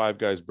most Five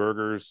Guys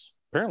burgers?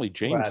 Apparently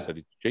James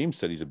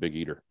said he's a big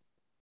eater.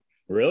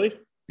 Really?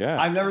 Yeah.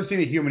 I've never seen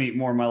a human eat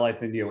more in my life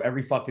than you.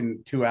 Every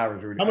fucking 2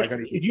 hours.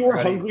 If you were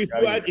hungry,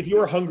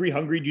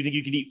 do you think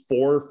you could eat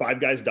 4 Five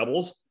Guys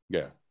doubles?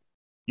 Yeah.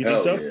 You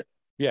think so?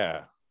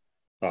 Yeah.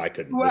 Oh, I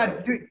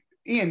couldn't. Dude,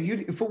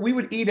 Ian, we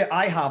would eat at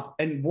IHOP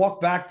and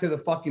walk back to the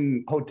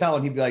fucking hotel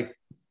and he'd be like,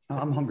 oh,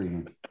 I'm hungry,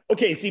 man.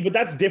 Okay, see, but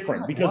that's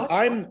different because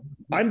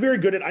I'm very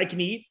good at I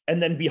can eat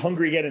and then be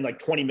hungry again in like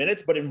 20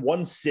 minutes, but in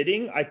one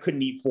sitting, I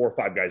couldn't eat 4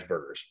 Five Guys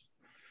burgers.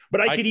 But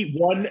I could eat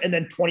one and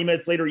then 20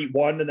 minutes later eat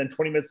one and then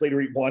 20 minutes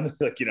later eat one,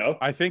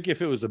 I think if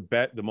it was a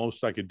bet, the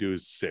most I could do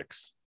is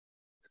 6.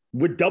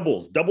 With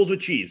doubles with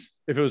cheese.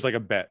 If it was like a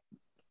bet.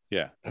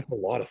 Yeah. That's a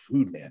lot of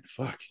food, man.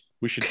 Fuck.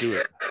 We should do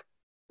it.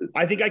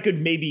 I think I could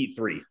maybe eat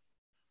 3.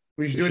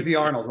 We should do it the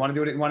Arnold. Want to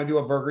do it? Want to do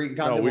a burger eating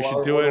contest? No, we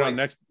should do it on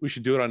next. We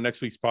should do it on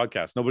next week's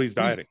podcast. Nobody's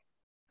dieting.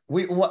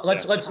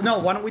 Let's no.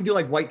 Why don't we do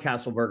like White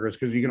Castle burgers?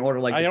 Because you can order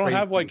like. I don't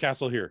have White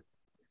Castle here.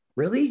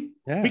 Really?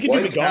 Yeah. We can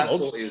do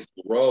McDonald's. Castle is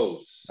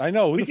gross. I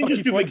know. We can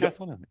just do White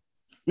Castle.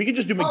 We can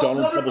just do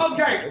McDonald's.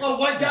 Okay. Well,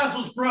 White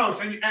Castle's gross,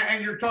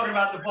 and you're talking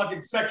about the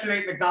fucking Section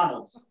 8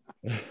 McDonald's.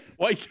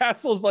 White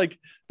Castle's like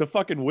the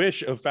fucking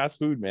Wish of fast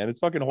food, man. It's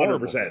fucking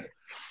horrible. 100%.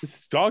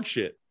 It's dog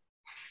shit.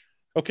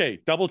 Okay,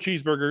 double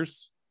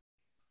cheeseburgers.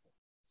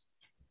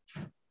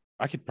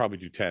 I could probably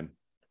do 10.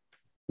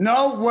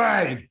 No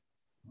way.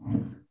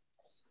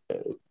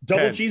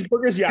 Double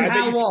cheeseburgers? Yeah. And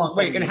how long?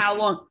 Wait, and how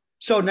long?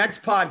 So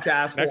next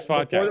podcast.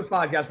 Before the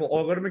podcast, we'll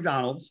all go to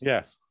McDonald's.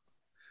 Yes.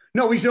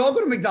 No, we should all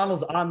go to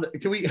McDonald's on the.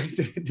 Can we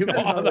do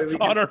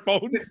on our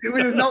phones?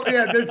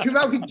 There's too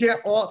bad we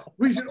can't all.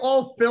 We should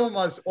all film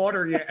us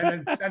ordering it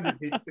and then send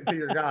it to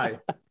your guy.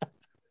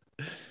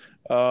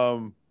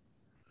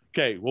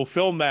 Okay, we'll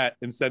film that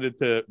and send it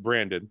to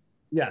Brandon.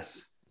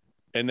 Yes.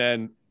 And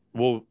then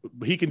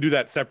he can do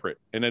that separate,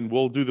 and then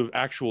we'll do the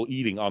actual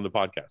eating on the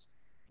podcast.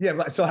 Yeah,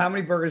 but so how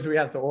many burgers do we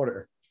have to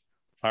order?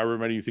 However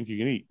many you think you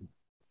can eat.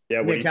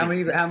 Yeah. Nick, how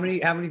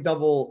many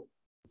double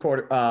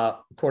quarter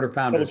pounders?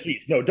 Double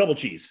cheese. No, double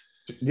cheese.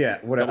 Yeah,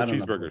 whatever. Double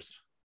cheeseburgers.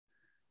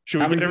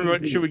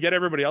 Should we get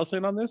everybody else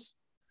in on this?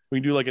 We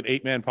can do like an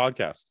 8-man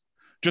podcast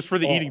just for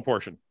the eating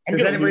portion.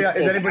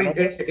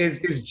 Is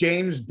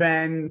James,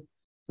 Ben,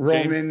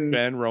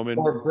 Roman,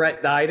 or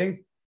Brett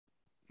dieting?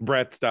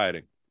 Brett's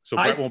dieting. So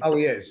he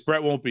is.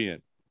 Brett won't be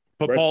in.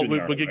 But Brett's Paul, we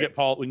can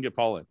get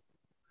Paul in.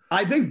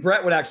 I think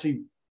Brett would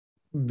actually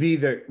be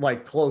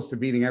close to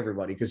beating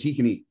everybody because he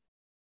can eat.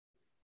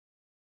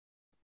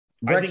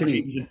 I think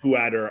James and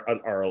Fouad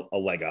are a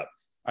leg up.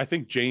 I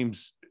think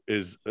James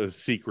is a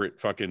secret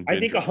fucking. I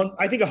think a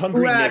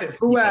hungry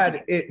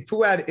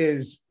Fouad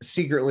is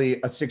secretly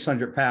a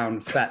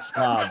 600-pound fat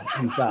slob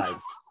inside.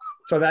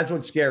 So that's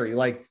what's scary.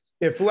 Like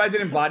if Fouad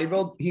didn't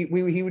bodybuild, he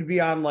would be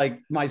on like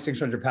my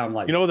 600-pound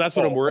life. You know, that's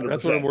what I'm worried. 100%.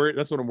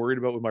 That's what I'm worried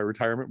about with my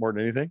retirement more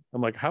than anything.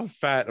 I'm like, how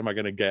fat am I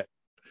going to get?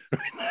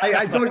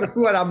 I told to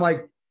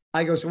Fouad,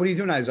 I go, so what are you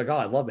doing now? He's like, oh,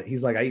 I love it.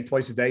 He's like, I eat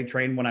twice a day,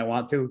 train when I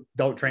want to,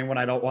 don't train when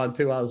I don't want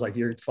to. I was like,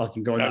 you're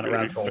fucking going down a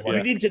rabbit hole.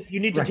 You need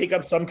to take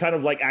up some kind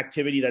of like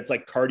activity that's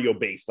like cardio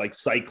based, like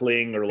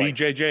cycling or like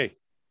BJJ,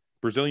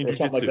 Brazilian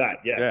Jiu-Jitsu. Something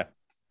like that. Yeah.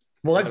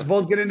 Well, let's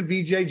both get into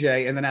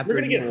BJJ, and then after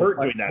you're gonna get hurt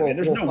doing that, man.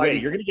 There's no way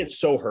you're gonna get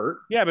so hurt.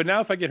 Yeah, but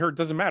now if I get hurt, it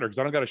doesn't matter because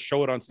I don't got to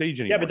show it on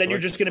stage anymore. Yeah, but then you're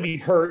just gonna be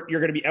hurt. You're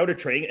gonna be out of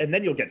training, and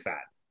then you'll get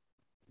fat.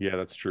 Yeah,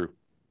 that's true.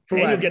 And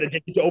you'll get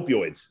addicted to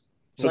opioids.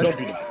 So don't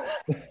do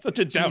that. Such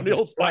a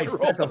downhill spiral.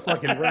 That's a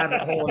fucking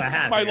rabbit hole and a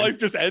hat. My life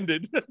just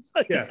ended.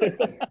 Yeah.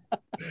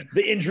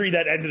 The injury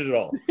that ended it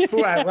all.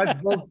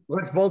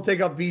 Let's both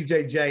take up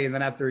BJJ, and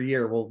then after a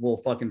year,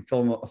 we'll fucking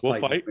film a fight. We'll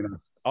fight.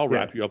 I'll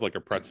wrap you up like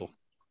a pretzel.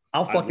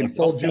 I'll fucking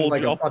fold you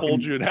like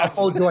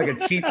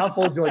a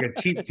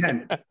cheap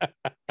tent.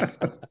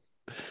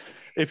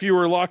 If you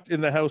were locked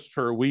in the house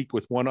for a week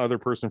with one other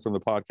person from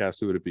the podcast,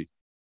 who would it be?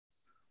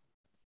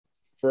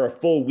 For a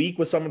full week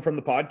with someone from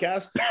the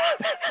podcast?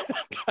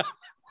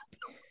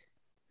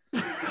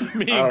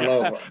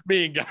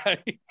 Me and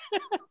Guy.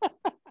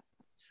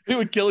 We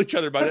would kill each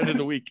other by the end of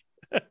the week.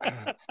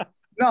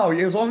 No,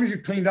 as long as you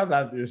cleaned up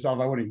after yourself,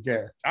 I wouldn't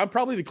care. I'm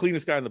probably the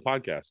cleanest guy on the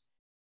podcast.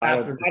 I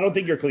don't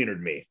think you're cleaner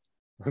than me.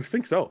 I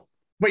think so.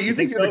 Wait, you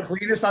think you're the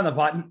cleanest on the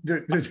button?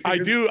 I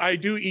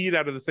do eat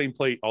out of the same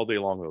plate all day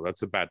long, though.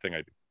 That's a bad thing I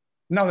do.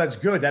 No, that's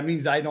good. That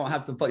means I don't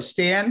have to fight.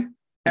 Stan,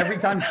 every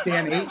time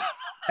Stan ate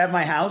at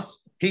my house,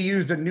 he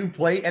used a new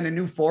plate and a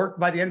new fork.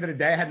 By the end of the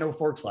day, I had no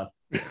forks left.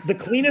 The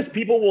cleanest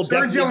people will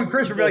Sergio and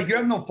Chris will be like, you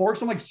have no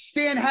forks? I'm like,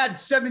 Stan had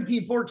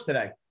 17 forks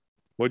today.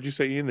 What'd you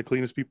say, Ian? The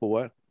cleanest people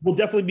what? Will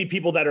definitely be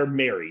people that are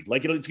married.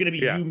 Like it's going to be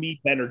you, me,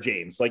 Ben, or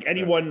James. Like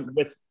anyone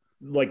with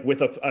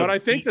a but I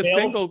think the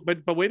single,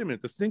 but wait a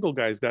minute, the single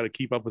guy's got to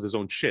keep up with his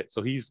own shit,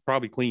 so he's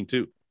probably clean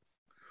too.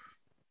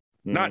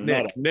 Not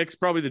Nick. Nick's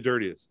probably the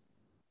dirtiest.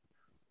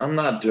 I'm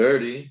not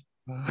dirty.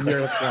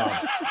 You're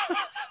a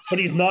but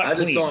he's not.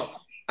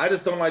 I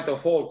just don't like the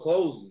fold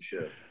clothes and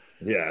shit.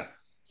 Yeah.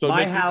 So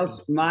my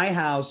house.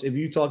 If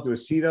you talk to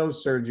Aceto,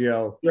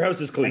 Sergio, your house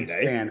is clean,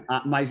 eh?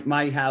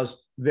 My house.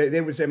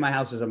 They would say my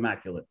house is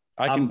immaculate.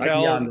 I can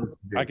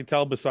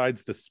tell.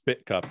 Besides the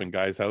spit cup in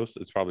Guy's house,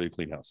 it's probably a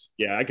clean house.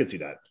 Yeah, I could see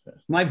that.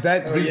 My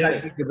bed. I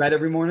take the bed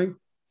every morning.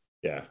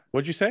 Yeah.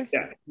 What'd you say?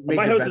 Yeah.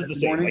 My house is the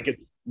same. Morning. Like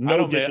I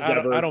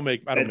don't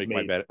make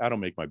my bed. I don't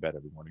make my bed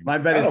every morning. My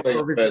bed is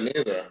perfect.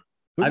 Neither.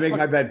 I make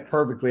my bed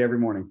perfectly every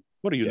morning.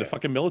 What are you, the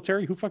fucking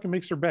military? Who fucking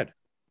makes their bed?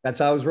 That's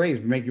how I was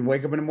raised. Make you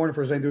wake up in the morning,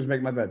 first thing I do is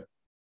make my bed.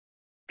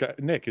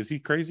 Nick, is he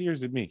crazy or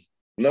is it me?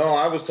 No,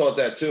 I was taught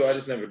that too. I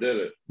just never did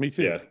it. Me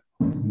too. Yeah.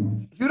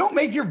 You don't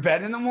make your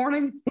bed in the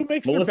morning? Who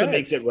makes Melissa their bed?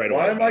 makes it right away.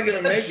 Why am I going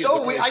to make it?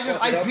 So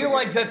I feel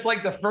like that's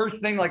like the first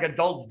thing like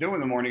adults do in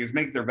the morning is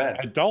make their bed.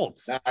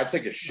 Adults? Nah, I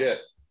take a shit.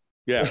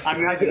 Yeah. I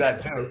mean, I do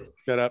that too.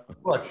 Get up.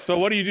 Look. So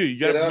what do? You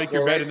got to make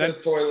your bed and then the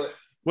toilet.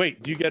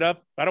 Wait, do you get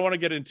up? I don't want to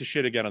get into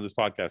shit again on this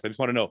podcast. I just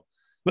want to know.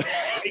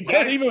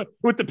 And even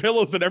with the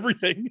pillows and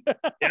everything.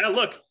 Yeah,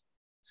 look.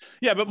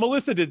 Yeah, but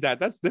Melissa did that.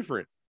 That's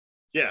different.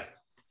 Yeah.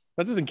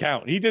 That doesn't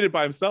count. He did it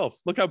by himself.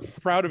 Look how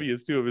proud of he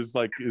is too of his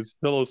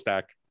pillow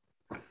stack.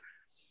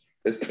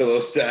 His pillow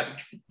stack.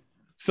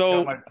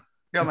 So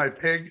got my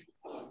pig.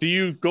 do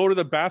you go to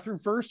the bathroom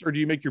first or do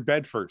you make your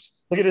bed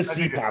first? Look at his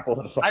CPAP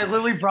over the phone. I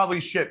literally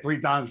probably shit 3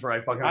 times before I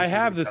fucking. I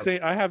have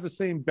the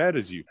same bed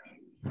as you.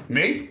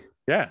 Me?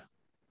 Yeah.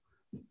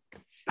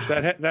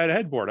 That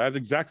headboard. I have the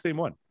exact same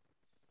one.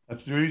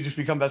 Do we just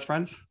become best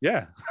friends?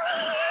 Yeah.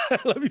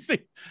 Let me see.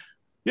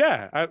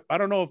 Yeah, I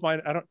don't know if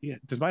mine. I don't. Yeah,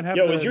 does mine have?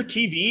 Is your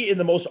TV in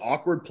the most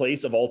awkward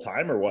place of all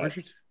time, or what?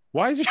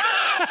 Why is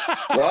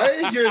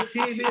your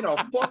TV in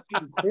a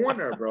fucking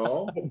corner,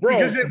 bro?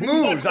 Because it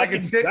moves. I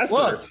can sit.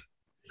 Look.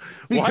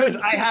 Because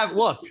I have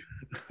look.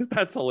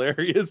 That's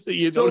hilarious.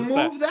 So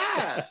move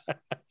that.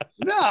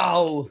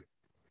 No.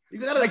 You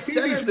gotta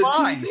center the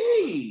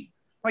TV.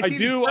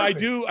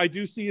 I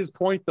do see his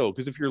point though,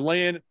 because if you're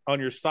laying on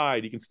your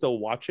side, you can still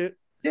watch it.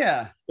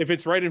 Yeah. If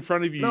it's right in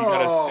front of you, you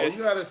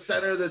gotta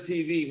center the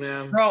TV,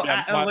 man. Bro,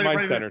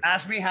 mine's centered.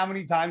 Ask me how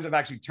many times I've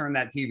actually turned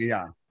that TV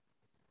on.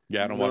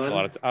 Yeah, I don't watch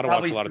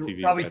a lot of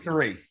TV. Probably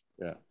 3.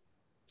 Yeah.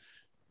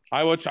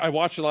 I watched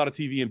a lot of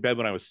TV in bed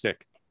when I was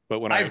sick, but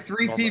when I have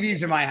 3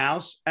 TVs in my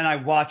house, and I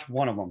watch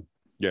one of them.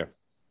 Yeah.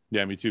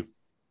 Yeah, me too.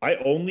 I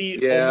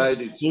only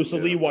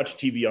exclusively watch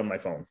TV on my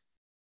phone.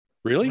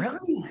 Really?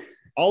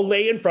 I'll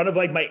lay in front of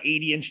like my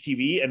 80-inch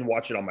TV and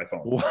watch it on my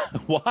phone.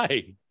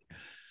 Why?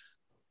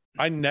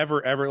 I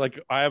never ever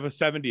I have a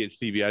 70-inch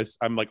TV.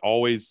 I'm like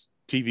always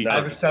TV. I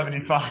have a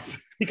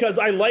 75 because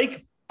I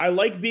like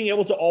being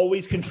able to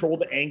always control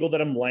the angle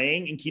that I'm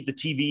laying and keep the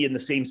TV in the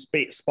same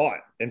spot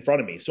in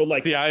front of me. So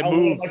like, I I'll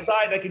move on my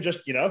side. I can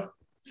just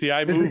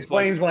This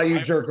explains why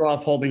you jerk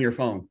off holding your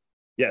phone.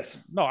 Yes.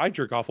 No, I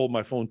jerk off holding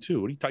my phone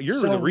too. What are you talking? You're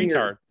so the retard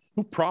weird.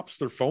 Who props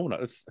their phone. I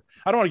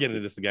don't want to get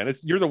into this again.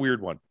 You're the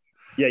weird one.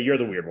 Yeah, you're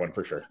the weird one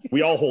for sure.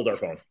 We all hold our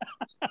phone.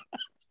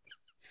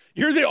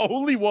 You're the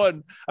only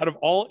one out of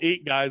all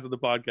 8 guys on the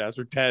podcast,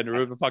 or 10, or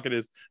whatever the fuck it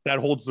is, that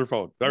holds their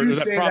phone. You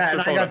say that,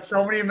 and I got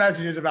so many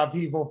messages about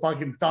people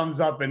fucking thumbs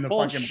up in the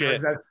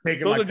bullshit.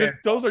 Fucking.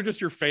 Those are just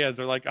your fans.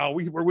 They're like, oh,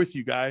 we're with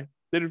you, guy.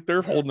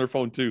 They're holding their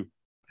phone too.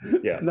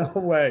 Yeah. No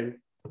way.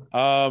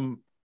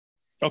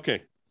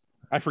 Okay.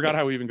 I forgot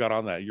how we even got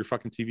on that. Your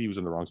fucking TV was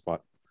in the wrong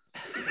spot.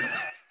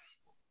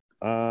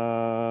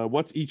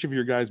 What's each of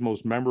your guys'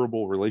 most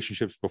memorable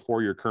relationships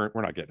before your current?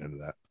 We're not getting into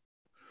that.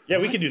 Yeah,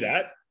 we can do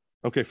that.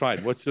 Okay,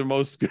 fine. What's the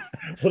most?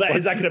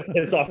 Is that going to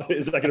piss off?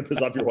 Is that going to piss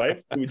off your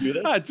wife? Can we do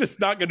this? It's just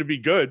not going to be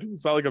good.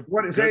 It's not like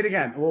a. Say it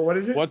again. Well, what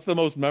is it? What's the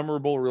most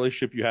memorable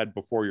relationship you had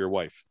before your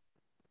wife?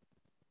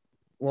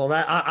 Well,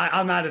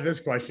 I'm out of this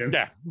question.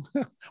 Yeah.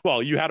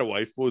 Well, you had a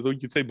wife. Well, you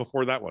could say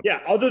before that one. Yeah.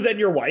 Other than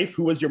your wife,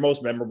 who was your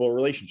most memorable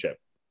relationship?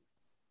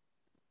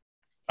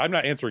 I'm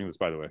not answering this,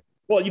 by the way.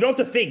 Well, you don't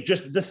have to think.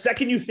 Just the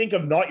second you think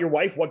of not your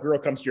wife, what girl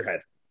comes to your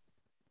head?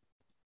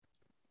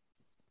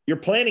 You're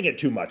planning it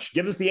too much.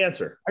 Give us the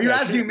answer. Are you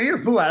asking me or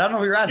Fouad? I don't know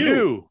who you're asking.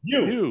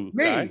 You.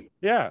 Me. Guy.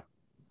 Yeah.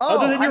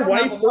 Other than your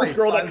wife, first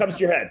girl that comes to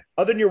your head.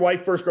 Other than your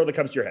wife, first girl that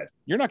comes to your head.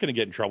 You're not going to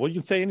get in trouble. You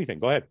can say anything.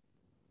 Go ahead.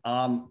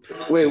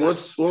 Wait, what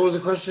was the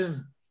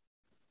question?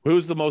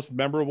 Who's the most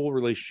memorable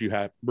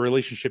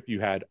relationship you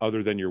had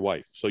other than your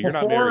wife? So you're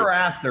not married.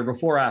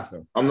 Before or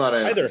after? I'm not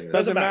answering. Either.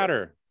 Doesn't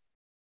matter.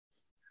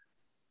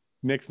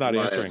 Nick's not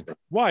answering.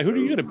 Why? Who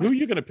are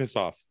you gonna piss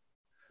off?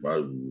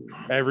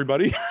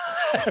 Everybody.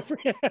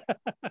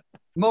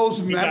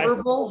 Most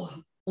memorable?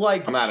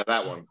 Like, I'm out of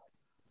that one.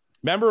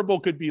 Memorable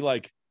could be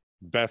like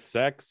best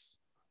sex,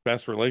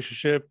 best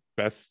relationship,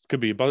 best could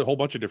be a whole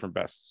bunch of different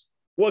bests.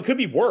 Well, it could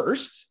be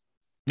worst.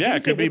 Yeah,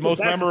 it could be most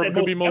memorable. It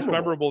could be most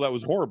memorable that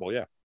was horrible.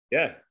 Yeah.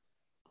 Yeah.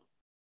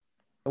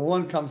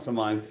 One comes to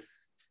mind.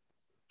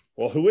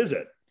 Well, who is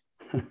it?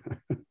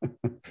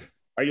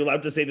 Are you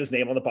allowed to say this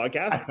name on the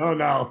podcast? I don't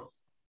know.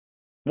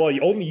 Well,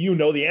 only you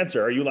know the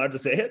answer. Are you allowed to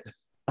say it?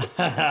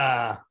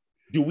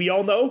 Do we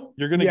all know?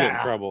 You're gonna get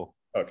in trouble.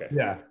 Okay.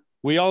 Yeah.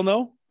 We all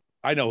know.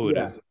 I know who it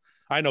is.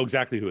 I know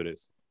exactly who it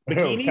is.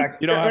 Bikini?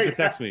 You don't have to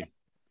text me.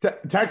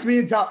 Text me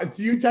and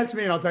text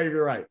me and I'll tell you if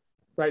you're right.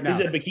 Right now. Is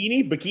it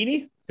bikini?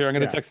 Bikini? Here, I'm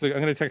gonna text. I'm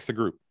gonna text the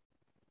group.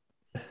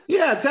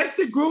 Yeah, text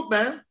the group,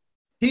 man.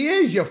 He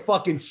is, you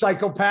fucking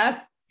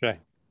psychopath. Okay.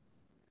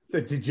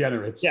 The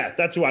degenerates. Yeah,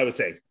 that's who I was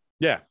saying.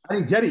 Yeah. I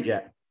didn't get it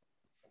yet.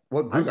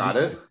 What I got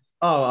it.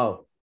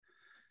 Oh.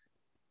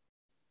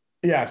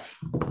 Yes.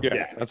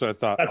 Yeah, that's what I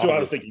thought. That's what I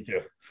was thinking too.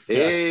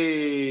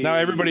 Hey. Yeah. Now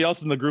everybody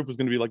else in the group is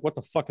going to be like, "What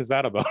the fuck is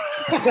that about?"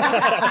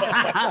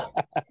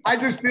 I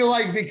just feel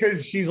like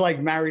because she's like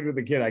married with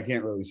a kid, I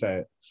can't really say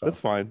it. So. That's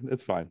fine.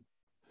 It's fine.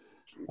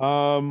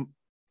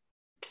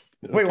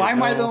 Wait, why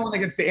am I the one that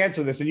gets to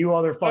answer this and you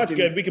other fucking... That's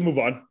good. We can move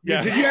on.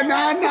 Yeah.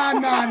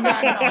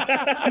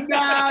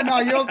 No.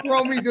 You don't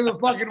throw me to the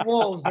fucking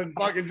wolves and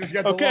fucking just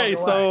get the Okay,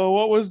 so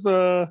what would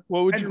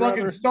you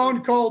fucking rather?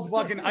 stone cold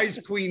fucking ice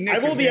queen Nick.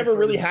 I've only ever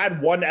really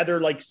had one other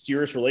like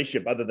serious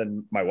relationship other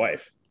than my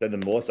wife, other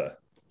than Melissa.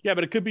 Yeah,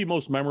 but it could be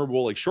most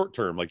memorable, like short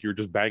term, like you're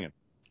just banging.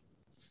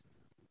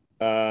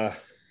 No,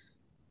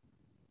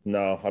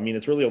 I mean,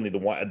 it's really only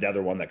the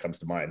other one that comes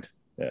to mind.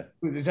 Yeah.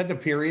 Is that the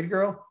period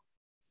girl?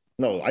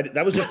 No,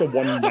 that was just a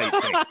one night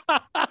thing.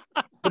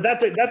 But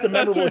that's a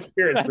memorable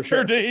experience for sure.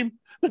 Her name,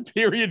 the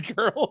period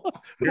girl.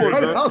 Poor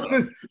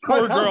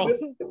girl.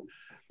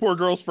 Poor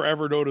girl's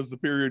forever known as the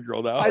period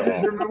girl now. I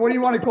just remember, what do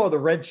you want to call her? The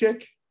red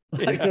chick?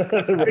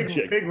 The red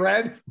chick. Big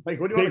red? Like,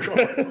 what do you want to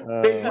call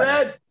her? Big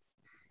Red.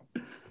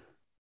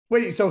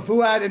 Wait, so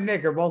Fouad and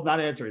Nick are both not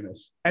answering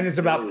this. And it's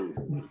about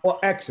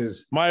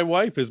exes. My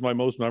wife is my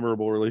most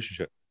memorable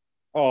relationship.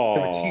 Oh,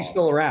 But she's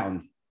still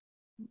around.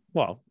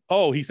 Well,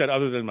 he said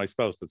other than my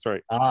spouse. That's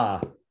right.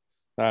 I'm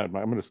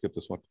going to skip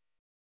this one.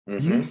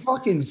 You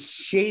fucking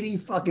shady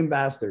fucking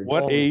bastard.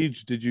 What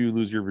age did you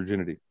lose your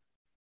virginity?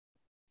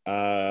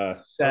 uh,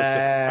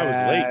 I was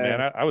late,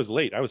 man. I was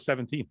late. I was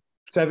 17.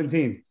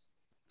 17.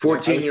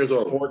 14 years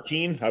old.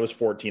 14. I was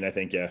 14, I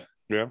think. Yeah.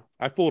 Yeah.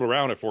 I fooled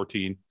around at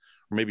 14,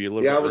 or maybe a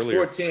little bit I was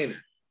earlier. 14.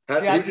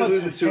 Who'd you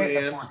lose it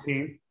to, Ian?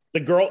 14. The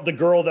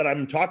girl that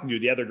I'm talking to,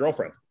 the other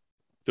girlfriend.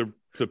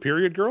 The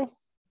period girl?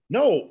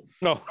 No.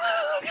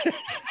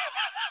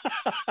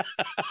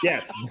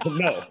 Yes.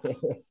 No.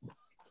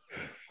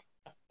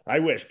 I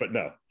wish, but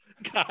no.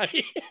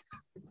 Guy.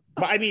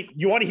 I mean,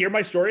 you want to hear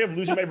my story of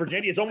losing my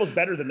virginity? It's almost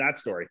better than that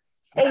story.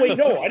 Oh, wait,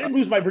 no, I didn't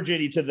lose my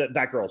virginity to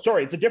that girl.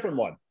 Sorry, it's a different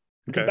one.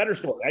 It's a better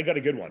story. I got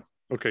a good one.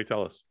 Okay,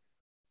 tell us.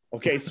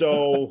 Okay,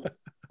 so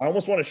I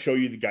almost want to show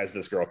you guys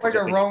this girl. Like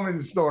a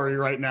Roman story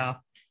right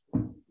now.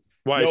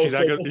 Why? Is she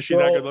that good? Is she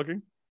that good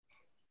looking?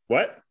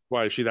 What?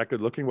 Why is she that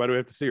good looking? Why do we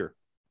have to see her?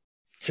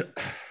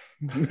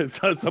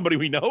 It's not somebody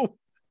we know.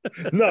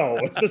 No,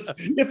 it's just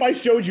if I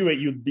showed you it,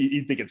 you'd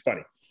think it's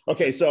funny.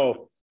 Okay,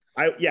 so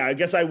I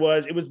guess it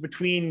was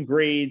between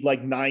grade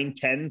like 9,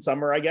 10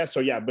 summer, I guess. So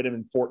yeah, but I'm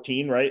in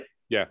 14, right?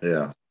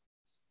 Yeah.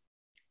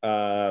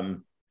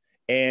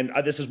 And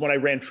this is when I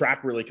ran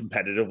track really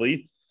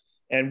competitively,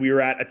 and we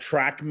were at a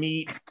track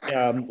meet,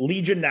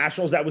 Legion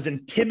Nationals that was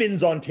in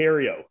Timmins,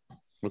 Ontario.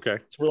 Okay.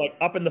 So we're like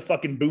up in the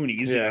fucking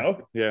boonies, you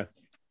know? Yeah.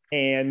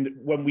 And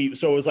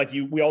it was like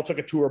we all took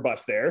a tour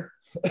bus there.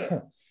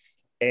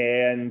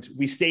 And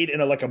we stayed in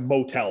a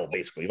motel,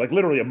 basically, like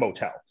literally a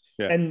motel.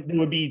 Yeah. And there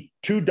would be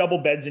 2 double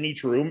beds in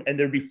each room, and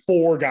there'd be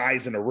 4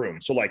 guys in a room.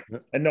 So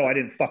and no, I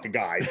didn't fuck a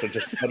guy. So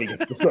just let me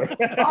get the story.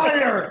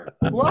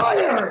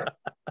 Liar.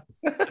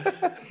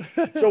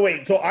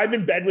 So I'm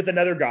in bed with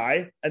another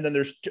guy, and then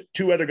there's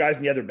 2 other guys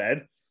in the other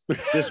bed.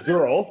 This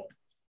girl.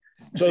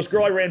 So this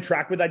girl I ran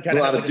track with, I'd kind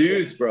of a lot of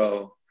dudes,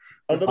 bro.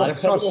 A little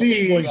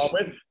thing going on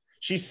with.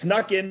 She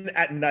snuck in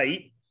at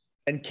night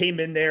and came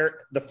in there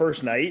the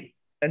first night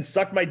and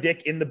sucked my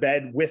dick in the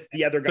bed with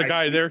the other guy. The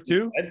guy there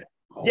too?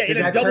 Yeah, in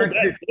a double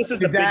bed. This is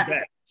the big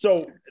bed.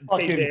 So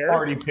fucking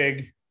party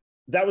pig.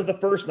 That was the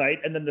first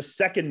night. And then the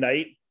second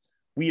night,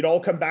 we'd all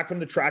come back from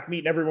the track meet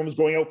and everyone was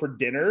going out for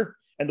dinner.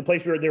 And the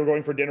place they were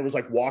going for dinner was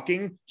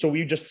walking. So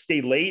we just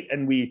stayed late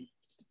and we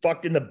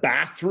fucked in the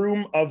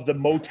bathroom of the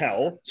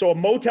motel. So a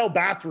motel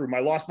bathroom, I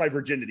lost my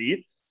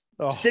virginity.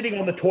 Sitting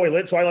on the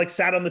toilet. So I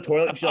sat on the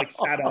toilet and she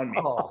sat on me.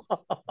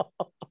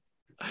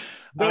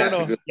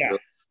 No. Yeah.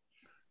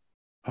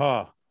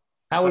 Huh.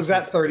 How was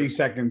that 30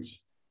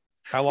 seconds?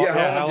 How long?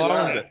 How long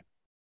was it?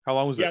 How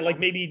long was it? Yeah,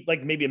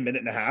 maybe a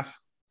minute and a half.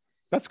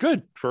 That's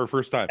good for a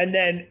first time. And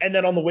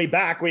then on the way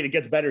back, it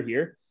gets better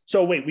here.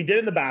 So we did it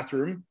in the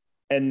bathroom.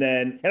 And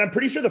I'm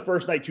pretty sure the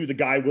first night too, the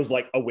guy was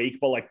awake,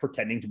 but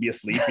pretending to be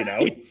asleep, you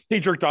know? he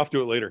jerked off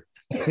to it later.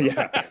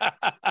 Yeah.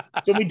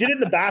 So we did it in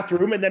the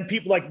bathroom, and then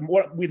people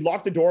we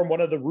locked the door, and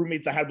one of the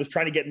roommates I had was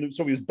trying to get in,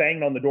 so he was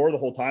banging on the door the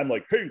whole time,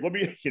 hey, let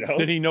me, you know.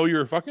 Did he know you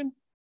were fucking?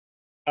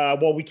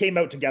 Well, we came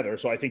out together,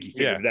 so I think he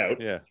figured it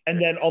out. Yeah.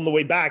 And then on the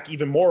way back,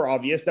 even more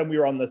obvious, then we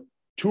were on the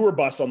tour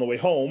bus on the way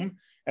home,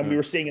 and we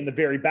were sitting in the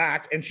very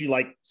back, and she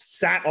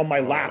sat on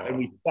my lap, and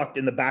we fucked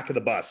in the back of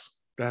the bus.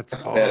 That's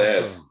awesome.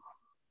 Badass.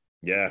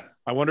 Yeah.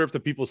 I wonder if the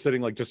people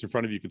sitting just in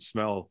front of you could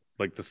smell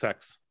the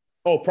sex.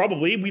 Oh,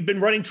 probably. We've been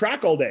running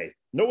track all day.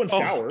 No one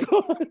showered.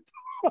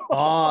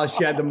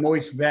 She had the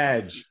moist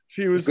veg.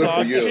 She was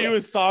soggy. She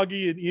was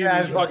soggy, and Ian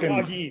was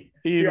fucking soggy.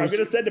 Here, I'm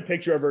gonna send a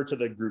picture of her to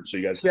the group so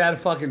you guys. She had a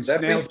fucking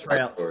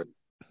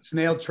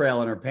snail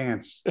trail in her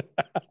pants.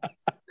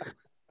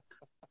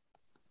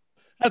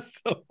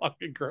 That's so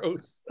fucking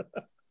gross.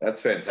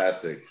 That's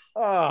fantastic.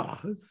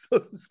 It's so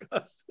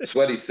disgusting.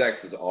 Sweaty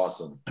sex is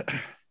awesome.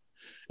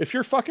 If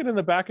you're fucking in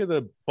the back of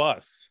the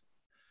bus,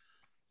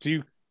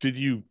 did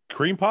you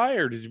cream pie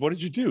or what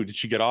did you do? Did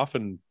she get off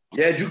and?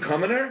 Yeah, did you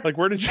come in her?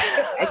 Where did you?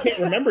 I can't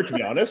remember, to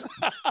be honest.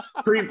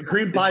 Cream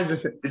pie.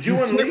 Did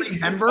you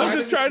unleash? I'm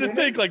just trying to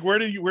think. Where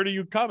do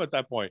you come at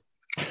that point?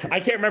 I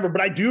can't remember,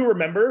 but I do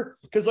remember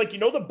because,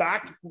 the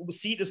back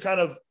seat is kind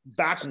of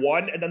back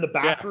one, and then the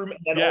bathroom, and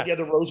then all the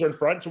other rows are in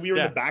front. So we were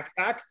in the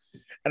backpack,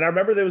 and I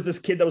remember there was this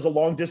kid that was a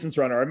long distance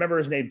runner. I remember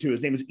his name too.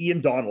 His name was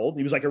Iain Donald.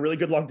 He was a really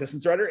good long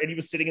distance runner, and he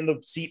was sitting in the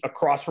seat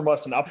across from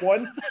us and up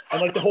one,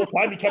 and the whole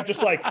time he kept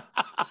just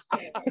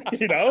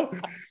you know,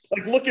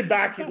 like looking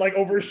back, like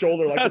over his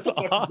shoulder, like what the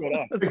fuck is going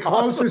on? The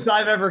closest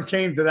I've ever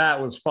came to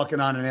that was fucking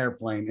on an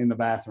airplane in the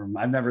bathroom.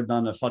 I've never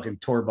done a fucking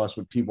tour bus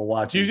with people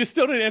watching. You just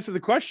still didn't answer the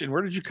question.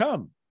 Where did you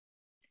come?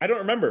 I don't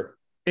remember.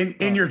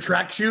 In your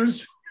track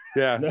shoes?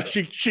 Yeah,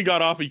 she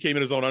got off. He came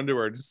in his own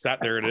underwear and just sat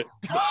there in it.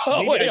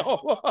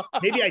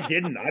 Maybe I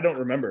didn't. I don't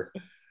remember.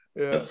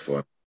 Yeah, That's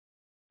fun.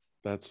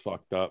 That's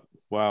fucked up.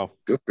 Wow.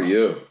 Good for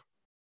you.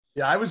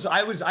 Yeah, I was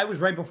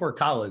right before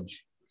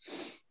college.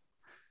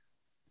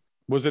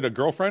 Was it a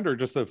girlfriend or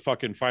just a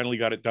fucking finally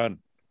got it done?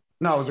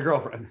 No, it was a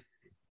girlfriend.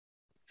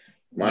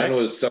 Mine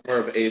was summer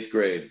of 8th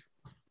grade.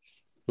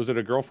 Was it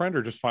a girlfriend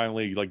or just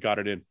finally like got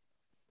it in?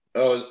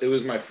 Oh, it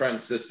was my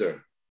friend's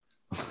sister.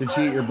 Did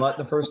she eat your butt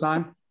the first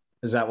time?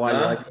 Is that why you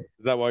like it?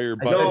 Is that why you're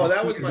No,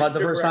 that was my butt the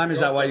first time? Is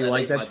that why you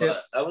like that shit?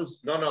 That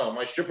was no.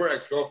 My stripper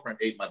ex-girlfriend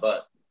ate my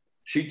butt.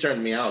 She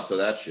turned me out to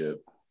that shit.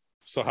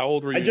 So how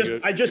old were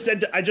you? I just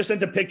sent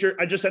a picture.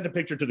 I just sent a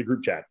picture to the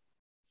group chat.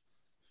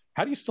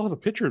 How do you still have a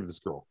picture of this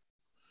girl?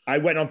 I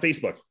went on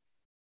Facebook.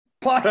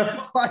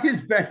 Why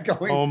is Ben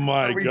going? Oh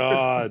my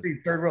God.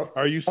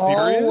 Are you serious?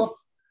 Oh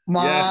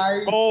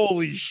my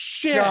holy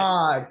shit.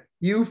 God.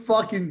 You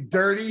fucking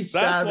dirty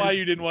savage. That's why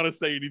you didn't want to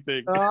say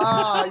anything.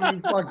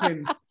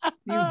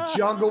 You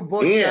jungle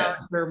book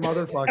character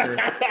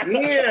motherfucker.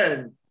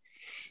 Ian.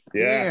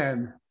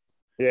 Ian.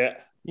 Yeah.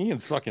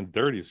 Ian's fucking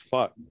dirty as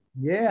fuck.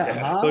 Yeah.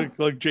 Huh?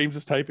 Like James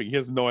is typing. He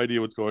has no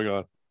idea what's going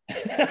on.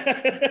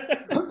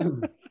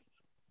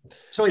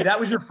 So wait,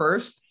 that was your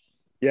first?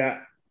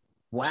 Yeah.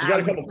 Wow. She's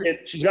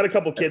got a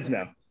couple kids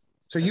now.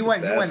 So you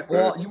went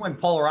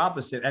polar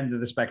opposite end of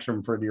the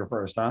spectrum for your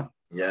first, huh?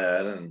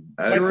 Yeah,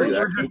 I didn't see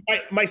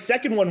that. My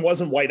second one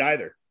wasn't white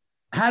either.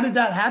 How did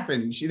that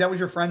happen? That was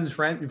your friend's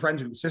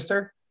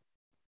sister?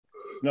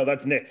 No,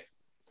 that's Nick.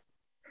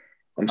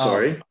 I'm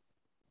sorry.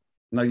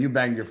 No, you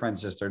banged your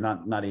friend's sister,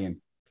 not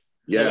Ian.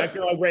 Yeah, that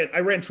girl, I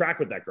ran track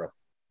with that girl.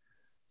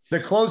 The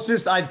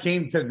closest I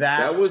came to that.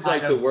 That was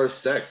like the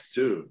worst sex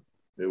too.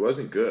 It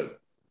wasn't good.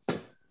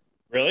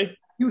 Really?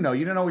 You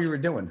didn't know what you were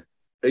doing.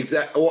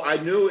 Exactly. Well, I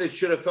knew it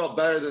should have felt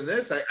better than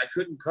this. I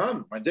couldn't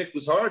come. My dick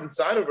was hard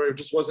inside of her. It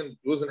just wasn't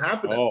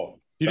happening.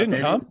 Oh, you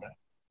didn't come?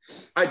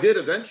 I did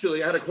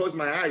eventually. I had to close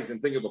my eyes and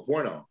think of a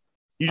porno.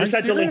 You just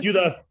had to like do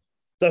the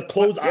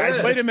closed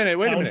eyes. Wait a minute.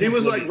 He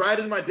was like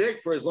riding my dick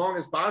for as long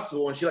as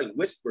possible, and she like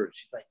whispered,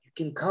 "She's like, you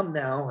can come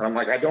now." And I'm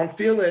like, I don't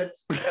feel it.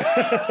 I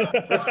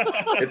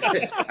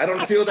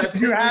don't feel that.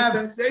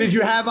 Sensation. Did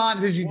you have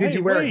on? Did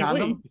you wear a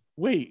condom?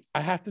 Wait,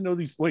 I have to know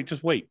these. Wait,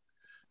 just wait.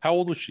 How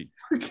old was she?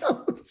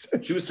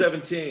 She was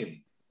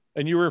 17.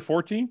 And you were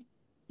 14?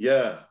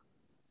 Yeah.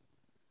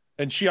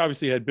 And she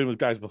obviously had been with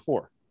guys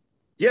before.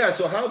 Yeah.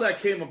 So how that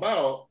came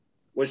about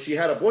was she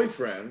had a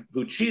boyfriend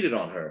who cheated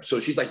on her.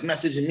 So she's like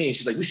messaging me.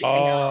 She's like, we should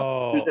hang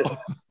out.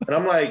 And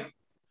I'm like,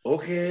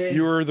 okay.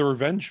 You were the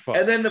revenge fuck.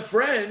 And then the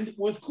friend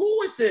was cool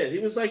with it. He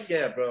was like,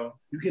 yeah, bro,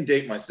 you can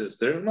date my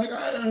sister. I'm like,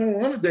 I don't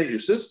want to date your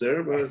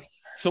sister. But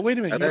so wait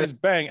a minute. You guys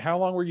bang. How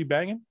long were you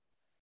banging?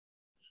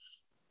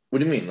 What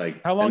do you mean?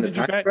 Like how long did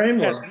you bang?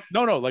 Yeah.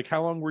 No. Like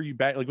how long were you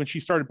bang? Like when she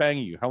started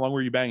banging you, how long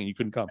were you banging? You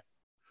couldn't come.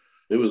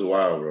 It was a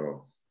while,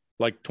 bro.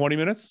 Like 20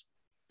 minutes?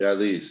 Yeah, at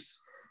least.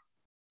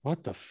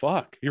 What the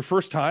fuck? Your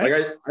first time?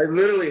 Like I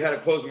literally had to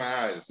close my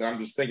eyes. I'm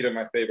just thinking of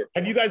my favorite.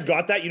 Have you guys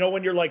got that? You know,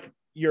 when you're like,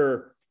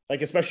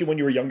 especially when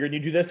you were younger and you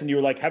do this and you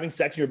were like having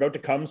sex and you're about to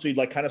come. So you'd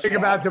like kind of think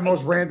about the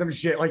most random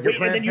shit. Like your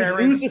and then you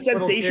lose the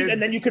sensation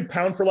and then you could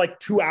pound for like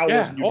 2 hours.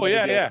 Yeah. And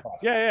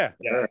Yeah.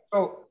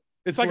 So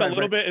it's like a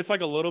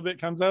little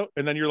bit comes out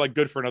and then you're like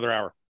good for another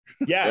hour.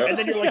 Yeah. And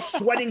then you're like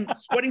sweating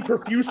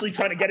profusely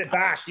trying to get it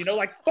back,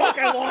 like, fuck,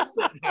 I lost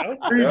it.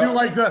 Or you do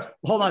like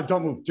hold on,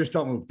 don't move. Just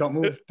don't move. Don't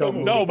move.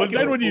 No, but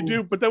then when you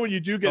do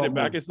get it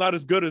back, it's not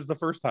as good as the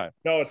first time.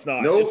 No, it's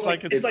not. No, it's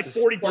like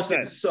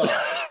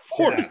 40%.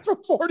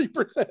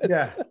 40%.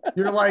 Yeah.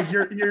 You're like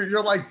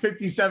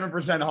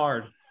 57%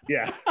 hard.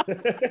 Yeah.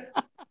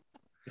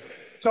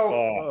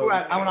 So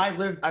when I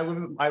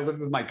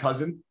lived with my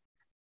cousin.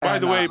 By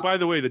the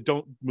way, the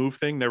don't move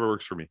thing never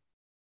works for me.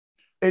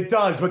 It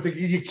does, but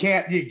you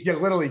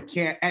literally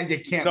can't, and you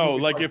can't. No,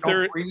 like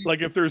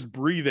if there's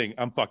breathing,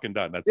 I'm fucking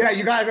done. That's it.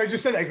 You guys, I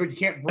just said that. You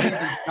can't breathe.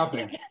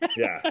 Nothing.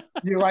 Yeah.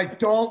 You're like,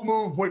 don't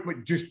move.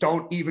 Just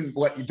don't even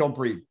don't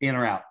breathe in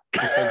or out.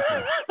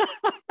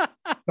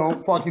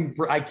 Don't fucking.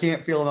 I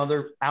can't feel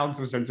another ounce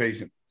of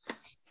sensation.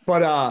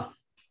 But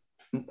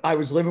I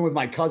was living with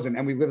my cousin,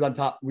 and we lived on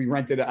top. We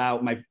rented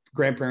out. My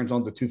grandparents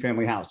owned a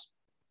 2-family house.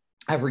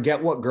 I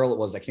forget what girl it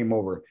was that came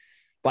over,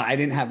 but I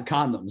didn't have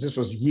condoms. This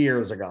was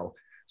years ago.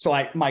 So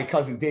my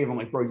cousin Dave, I'm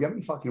like, bro, do you have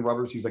any fucking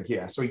rubbers? He's like,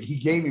 yeah. So he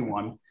gave me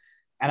one,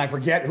 and I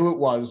forget who it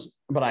was,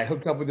 but I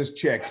hooked up with this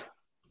chick,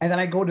 and then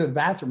I go to the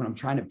bathroom and I'm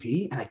trying to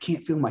pee, and I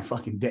can't feel my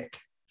fucking dick.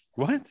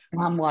 What?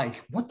 And I'm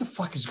like, what the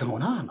fuck is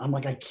going on? I'm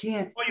like, I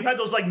can't. Well, you had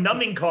those like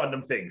numbing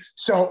condom things.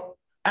 So,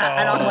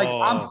 and I'm like,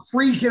 I'm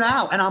freaking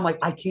out, and I'm like,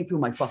 I can't feel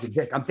my fucking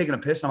dick. I'm taking a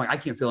piss, and I'm like,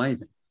 I can't feel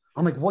anything.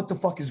 I'm like, what the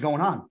fuck is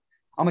going on?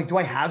 I'm like, do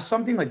I have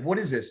something? Like, what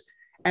is this?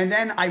 And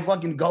then I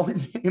fucking go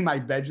in my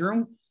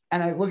bedroom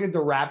and I look at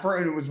the wrapper,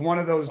 and it was one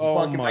of those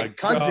fucking my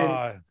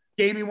cousin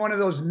gave me one of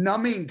those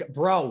numbing,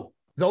 bro.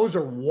 Those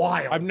are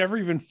wild. I've never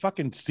even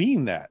fucking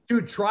seen that.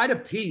 Dude, try to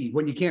pee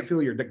when you can't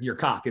feel your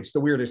cock. It's the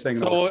weirdest thing.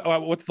 So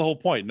what's the whole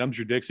point? Numbs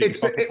your dick so you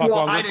can fuck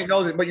longer? I didn't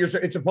know that, but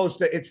it's supposed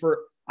to. It's for,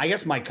 I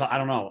guess I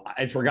don't know.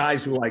 It's for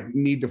guys who like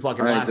need to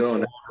fucking last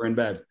longer in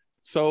bed.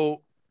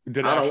 So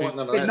did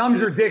it numbs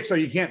your dick so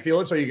you can't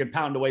feel it, so you can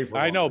pound away from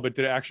it. I know, but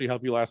did it actually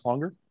help you last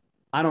longer?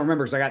 I don't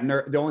remember because I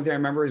got the only thing I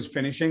remember is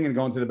finishing and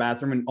going to the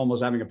bathroom and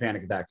almost having a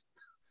panic attack.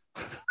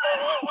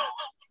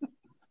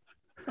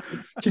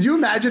 Could you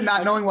imagine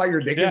not knowing why your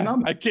dick is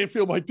numb? I can't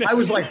feel my dick. I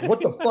was like, what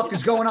the fuck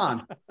is going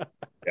on?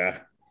 Yeah,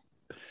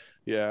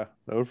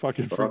 that would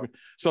fucking freak me.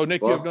 So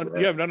Nick, you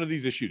have none of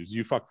these issues.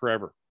 You fuck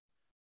forever.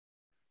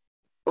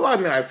 Well, I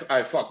mean,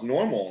 I fuck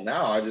normal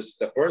now.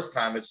 The first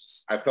time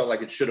I felt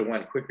like it should have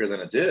went quicker than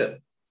it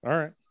did. All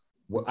right.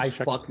 Well, I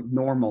fuck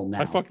normal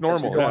now. I fuck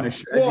normal. Well,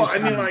 I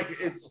mean, like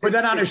put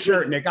that on a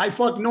shirt, Nick. I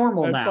fuck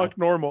normal now. I fuck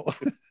normal.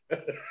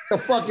 The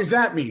fuck does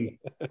that mean?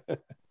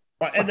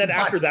 And then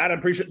after that, I'm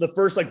pretty sure the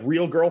first like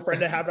real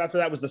girlfriend I had after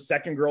that was the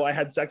second girl I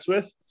had sex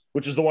with,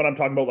 which is the one I'm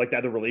talking about, like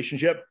that, the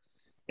relationship.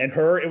 And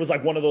her, it was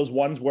like one of those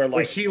ones where like,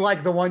 was she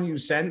like the one you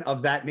sent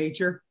of that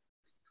nature?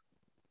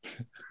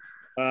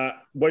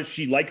 Was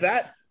she like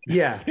that?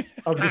 Yeah,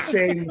 of the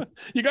same.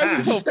 You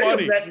guys are so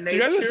funny. You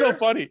guys are so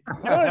funny. You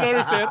know what I don't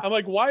understand? I'm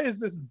like, why is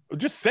this?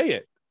 Just say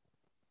it.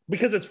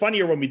 Because it's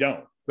funnier when we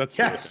don't. That's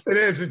true. Yes, it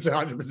is. It's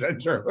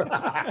 100% true.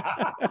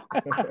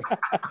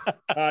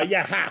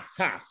 Yeah, half.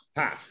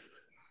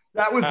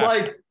 That was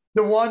like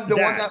the one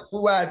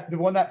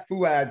that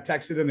Fouad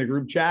texted in the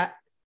group chat.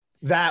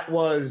 That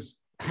was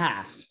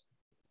half.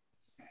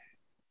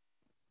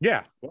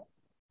 Yeah.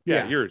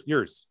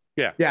 Yours.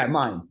 Yeah,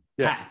 mine.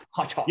 Yeah.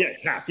 Half. Yeah,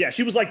 it's half. Yeah,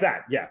 she was like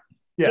that. Yeah.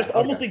 Just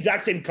almost the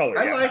exact same color.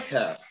 I like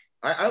half.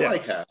 I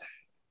like half.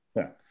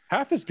 Yeah.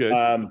 Half is good.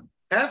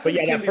 Half but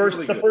yeah, the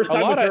first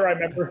time with her, I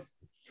remember.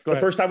 The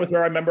first time with her,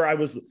 I remember it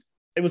was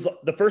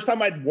the first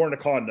time I'd worn a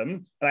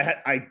condom, and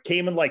I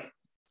came in like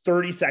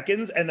 30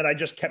 seconds, and then I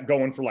just kept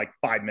going for like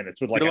 5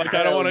 minutes with like.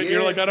 I don't want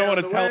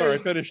to tell her I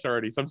finished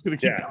already, so I'm just gonna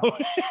keep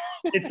going.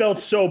 It felt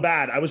so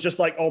bad. I was just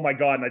like, oh my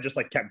god, and I just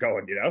like kept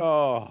going. You know?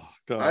 Oh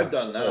god, I've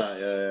done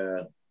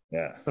that.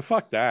 Yeah.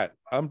 Fuck that.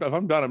 If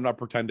I'm done, I'm not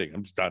pretending.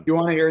 I'm just done. You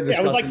want to hear this?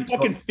 I was like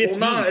fucking 15.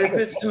 Well, no, if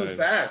it's too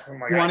fast, I'm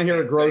like, you want to hear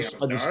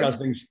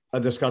a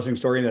disgusting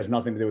story that has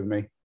nothing to do with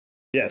me?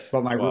 Yes,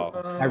 but my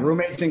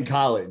roommates in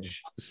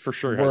college. This for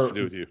sure has to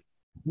do with you.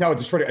 No,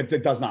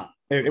 it does not.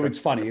 It was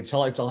funny. It's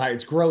hilarious.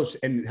 It's gross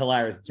and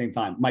hilarious at the same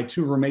time. My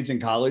two roommates in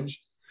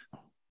college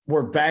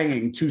were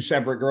banging two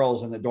separate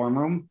girls in the dorm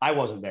room. I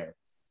wasn't there,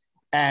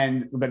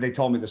 but they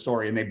told me the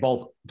story, and they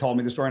both told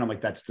me the story, and I'm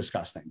like, that's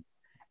disgusting.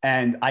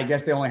 And I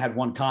guess they only had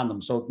one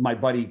condom. So my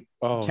buddy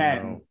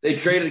Ken, they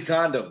traded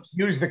condoms,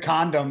 used the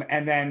condom,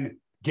 and then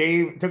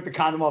took the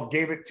condom off,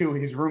 gave it to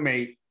his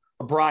roommate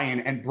Brian,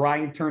 and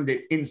Brian turned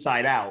it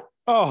inside out.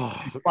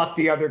 Fuck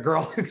the other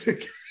girl.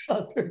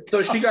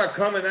 So she got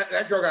coming.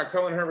 That girl got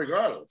coming her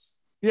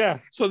regardless. Yeah.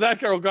 So that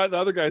girl got the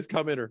other guy's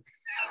come in her.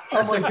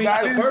 I'm like,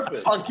 that is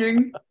purpose.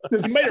 Fucking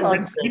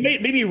he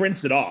maybe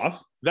rinsed it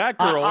off. That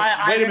girl.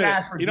 I didn't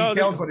ask for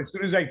details, but as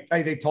soon as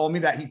they told me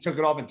that he took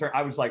it off and turned,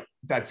 I was like,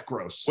 that's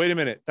gross. Wait a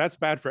minute. That's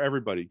bad for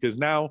everybody, because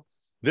now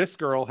this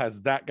girl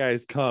has that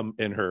guy's cum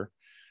in her,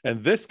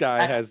 and this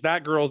guy has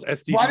that girl's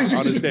STD. Why did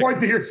you just point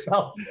to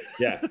yourself?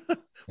 Yeah. Well,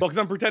 because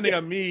I'm pretending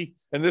I'm me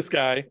and this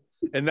guy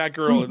and that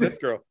girl and this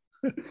girl.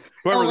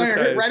 Whoever this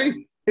guy is.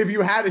 Ready? If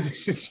you had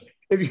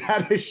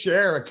to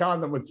share a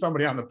condom with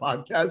somebody on the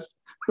podcast,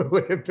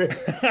 would it be?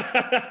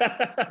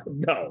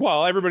 No.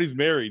 Well, everybody's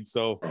married,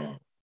 so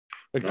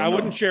I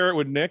wouldn't share it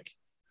with Nick,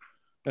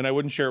 and I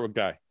wouldn't share it with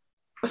Guy.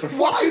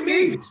 Why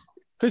me?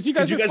 Because you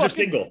guys are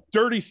single,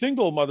 dirty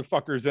single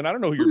motherfuckers, and I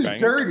don't know who you're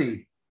banging.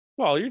 Dirty?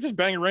 Well, you're just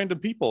banging random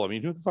people. I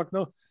mean, who the fuck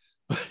knows?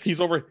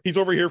 He's over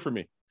here for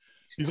me.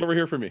 He's over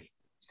here for me.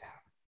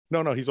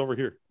 No, he's over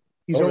here.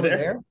 He's over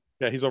there?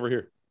 Yeah, he's over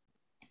here.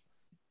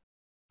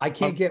 I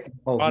can't get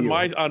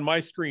on my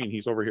screen.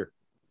 He's over here.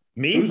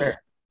 Me?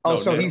 Oh, no,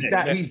 so Nick,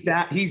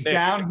 he's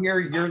down here.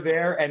 You're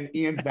there, and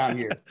Ian's down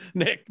here.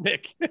 Nick,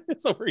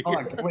 it's over here.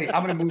 On, wait,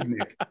 I'm gonna move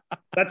Nick.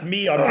 That's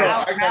me on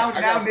now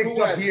Nick's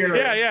up here.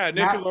 Yeah,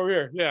 Nick is over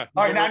here. Yeah.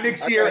 All right, now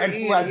Nick's here and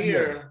Fouad's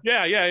here.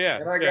 Yeah.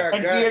 And I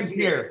got Ian's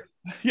here.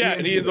 Yeah,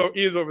 and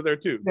Ian's over there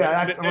too.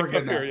 Yeah, that's Nick's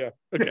up here. Yeah.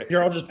 Okay.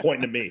 You're all just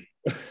pointing at me.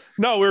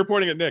 No, we were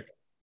pointing at Nick.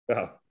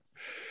 Oh.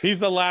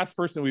 He's the last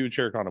person we would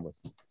share a condom with.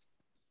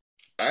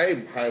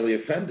 I'm highly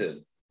offended.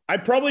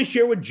 I'd probably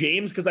share with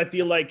James because I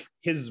feel like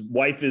his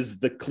wife is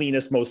the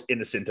cleanest, most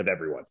innocent of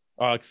everyone.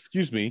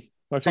 Excuse me.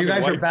 My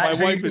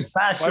wife is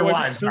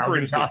super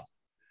innocent.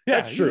 Yeah,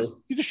 that's true.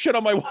 You just shit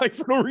on my wife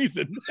for no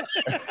reason.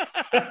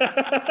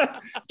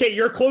 Okay,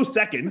 you're a close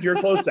second.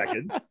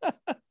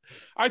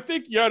 I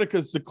think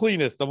Yannika's the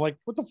cleanest. I'm like,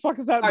 what the fuck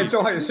is that mean?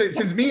 So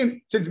since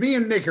me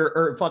and Nick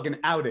are fucking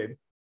outed,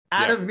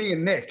 of me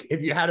and Nick,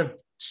 if you had to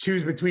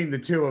choose between the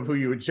two of who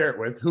you would share it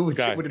with, who would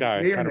it be?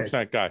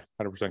 100% Guy.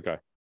 100% Guy.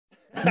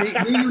 Me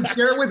you would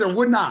share it with or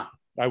would not?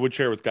 I would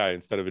share with Guy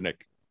instead of a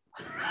Nick.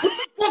 What the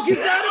fuck is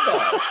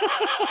that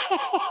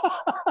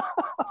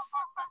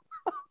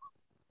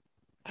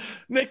about?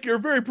 Nick, you're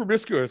very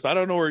promiscuous. I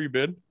don't know where you've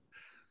been.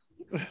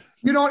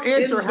 You don't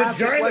answer half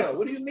the vagina. question.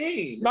 What do you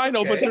mean? I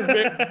know, Okay.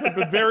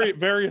 but there's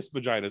various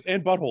vaginas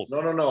and buttholes.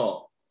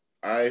 No.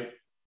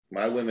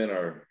 My women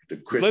are the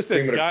Chris.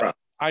 Listen, Guy,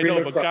 I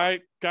know, but crop.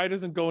 Guy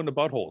doesn't go into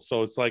buttholes.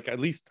 So it's like, at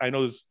least I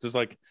know there's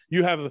like,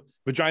 you have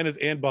vaginas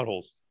and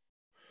buttholes.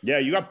 Yeah,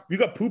 you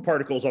got poo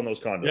particles on those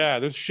condoms. Yeah,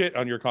 there's shit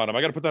on your condom.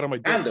 I got to put that on my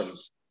dick.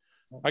 Condoms.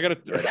 I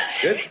got to.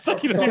 It's It's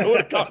like he doesn't even know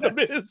what a condom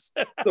is.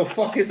 the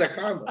fuck is a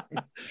condom?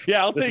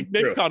 Yeah, I'll This take is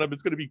Nick's true. condom.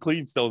 It's going to be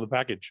clean still in the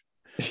package.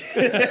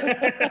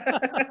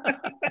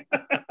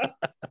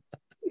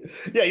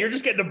 Yeah, you're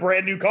just getting a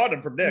brand new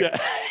condom from Nick.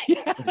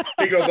 Yeah.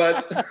 Bingo,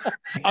 bud.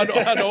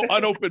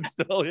 Unopened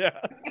still. Yeah.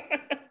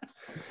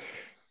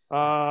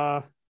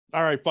 All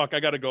right. Fuck. I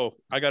got to go.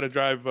 I got to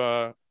drive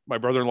my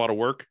brother-in-law to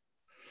work.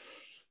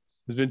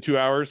 It's been 2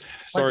 hours.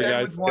 Sorry,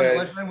 guys. All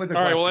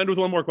right. We'll end with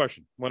one more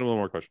question. One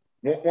more question.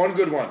 One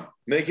good one.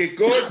 Make it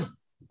good.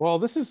 Well,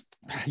 this is,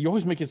 you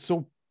always make it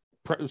so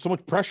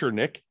much pressure,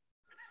 Nick.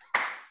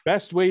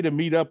 Best way to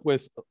meet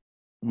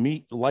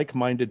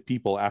like-minded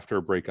people after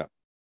a breakup.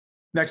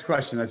 Next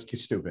question. That's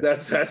stupid.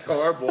 That's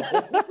horrible.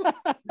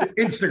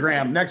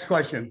 Instagram. Next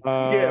question.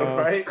 Yeah,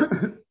 right.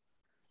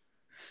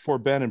 For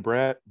Ben and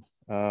Brett,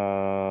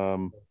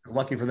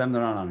 Lucky for them,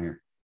 they're not on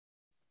here.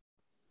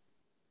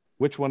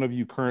 which one of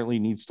you currently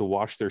needs to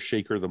wash their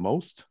shaker the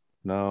most?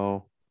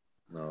 No.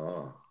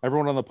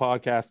 Everyone on the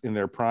podcast in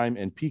their prime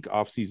and peak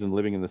off-season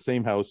living in the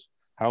same house.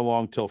 How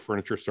long till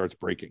furniture starts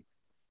breaking?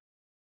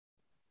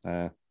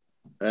 Depends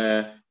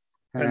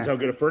how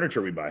good of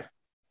furniture we buy.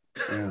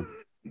 Yeah.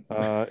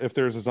 If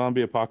there's a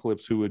zombie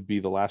apocalypse, who would be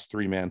the last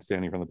three man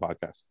standing from the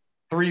podcast?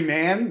 Three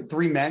men.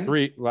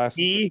 Last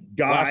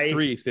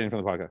three standing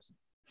from the podcast.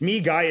 Me,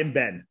 Guy, and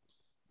Ben.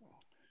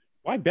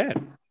 Why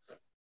Ben?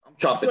 I'm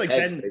chopping Like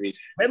heads, Ben, baby.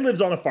 Ben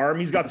lives on a farm.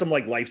 He's got some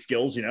like life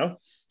skills, you know.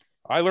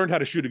 I learned how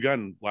to shoot a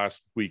gun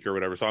last week or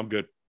whatever, so I'm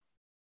good.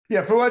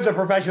 Yeah, Fouad's a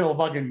professional.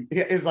 Fucking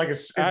is like a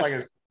Ask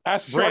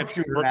Branch.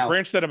 sharpshooter now.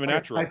 Branch said I'm a Like a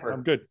natural. sniper.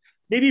 I'm good.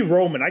 Maybe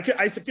Roman. I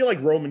feel like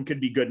Roman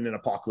could be good in an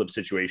apocalypse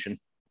situation.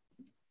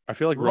 I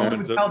feel like Roman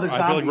Roman's would tell the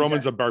zombies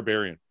Roman's a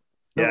barbarian.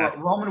 Yeah.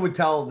 Roman would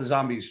tell the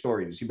zombies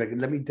stories. He'd be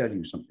like, let me tell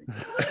you something.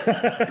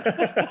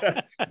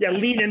 Yeah,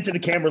 lean into the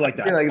camera like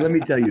that. Be like, let me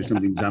tell you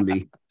something,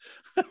 zombie.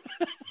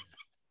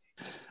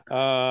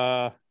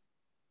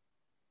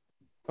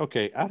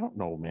 Okay, I don't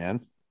know, man.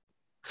 Oh,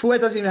 Fouad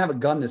doesn't even have a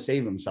gun to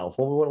save himself.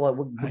 What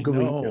could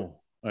we do?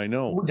 I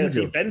know. What Yeah, would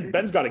you see, do?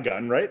 Ben's got a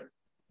gun, right?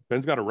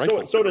 Ben's got a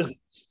rifle.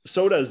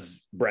 So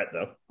does Brett,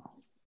 though.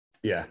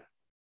 Yeah.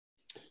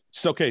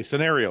 It's okay.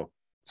 Scenario.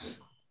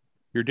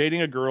 You're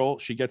dating a girl.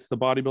 She gets the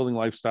bodybuilding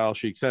lifestyle.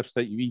 She accepts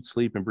that you eat,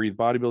 sleep, and breathe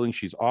bodybuilding.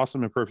 She's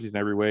awesome and perfect in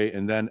every way.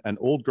 And then an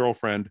old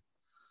girlfriend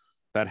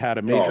that had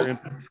a major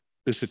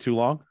Is it too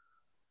long?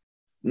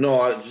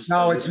 No, It's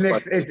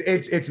Nick.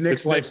 It's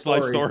Nick's life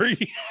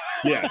story.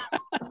 Yeah.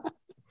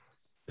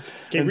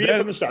 Okay, read it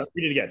from the start.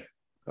 Read it again.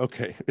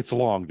 Okay, it's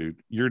long,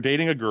 dude. You're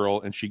dating a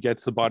girl and she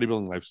gets the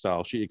bodybuilding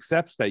lifestyle. She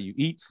accepts that you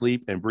eat,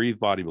 sleep, and breathe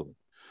bodybuilding.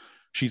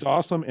 She's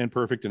awesome and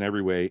perfect in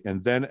every way.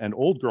 And then an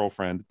old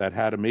girlfriend that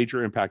had a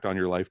major impact on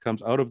your life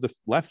comes out of the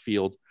left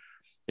field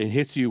and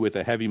hits you with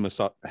a heavy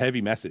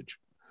message.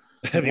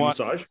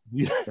 Massage?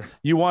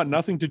 You want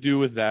nothing to do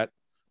with that,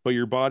 but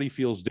your body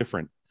feels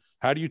different.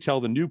 How do you tell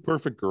the new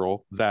perfect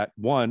girl that,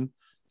 one,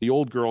 the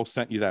old girl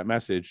sent you that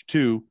message,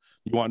 two,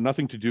 you want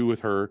nothing to do with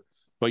her,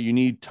 but you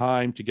need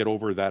time to get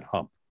over that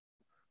hump?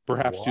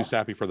 Perhaps too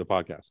sappy for the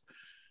podcast.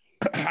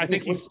 I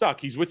think he's stuck.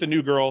 He's with the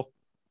new girl,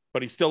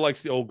 but he still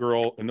likes the old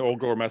girl, and the old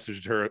girl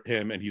messaged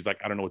him, and he's like,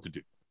 I don't know what to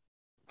do.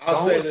 I'll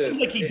say this.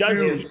 Like he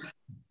does.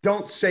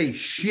 Don't say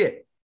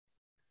shit.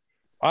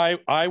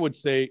 I would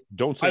say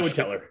don't say I would shit.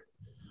 tell her.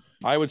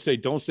 I would say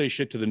don't say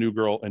shit to the new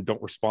girl and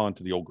don't respond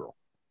to the old girl.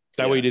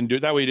 That way you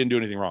didn't do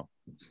anything wrong.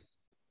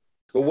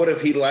 But what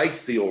if he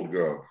likes the old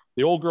girl?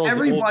 The old girl.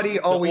 Everybody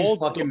always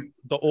fucking.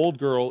 The old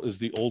girl is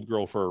the old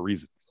girl for a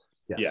reason.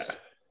 Yes. Yeah.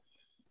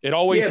 It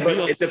always. Yeah, but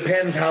it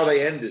depends how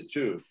they end it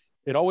too.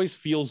 It always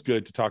feels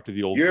good to talk to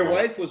the old girl. Your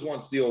wife was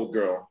once the old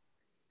girl.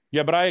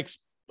 Yeah, but I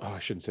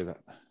shouldn't say that.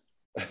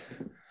 I'm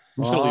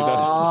just gonna leave that.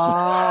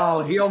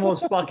 Oh, he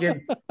almost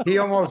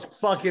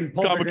fucking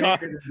pulled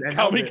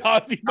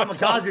Kamikaze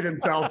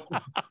himself.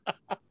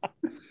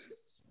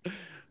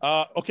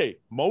 Okay,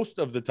 most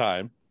of the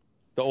time,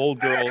 the old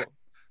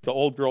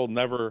girl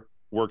never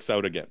works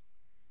out again.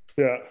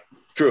 Yeah.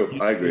 True,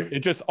 I agree. It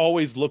just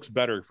always looks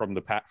better from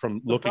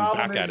looking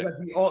back at it.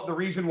 The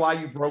reason why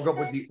you broke up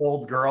with the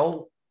old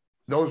girl,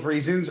 those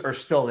reasons are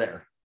still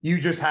there. You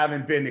just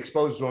haven't been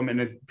exposed to them in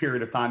a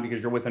period of time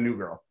because you're with a new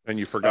girl. And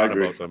you forgot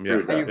about them.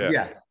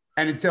 Yeah.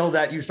 And until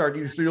that, you'll start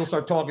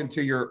talking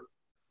to your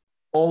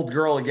old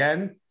girl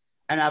again.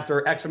 And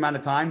after X amount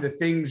of time, the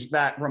things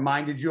that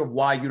reminded you of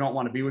why you don't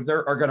want to be with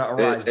her are going to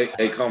arise.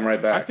 They come right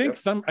back. I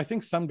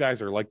think some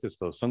guys are like this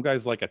though. Some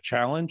guys like a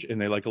challenge and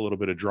they like a little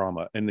bit of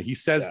drama. And he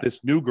says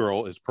this new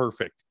girl is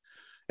perfect.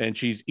 and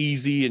she's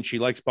easy and she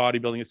likes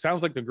bodybuilding. It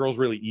sounds like the girl's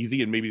really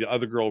easy, and maybe the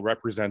other girl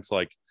represents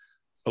like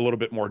a little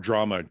bit more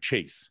drama and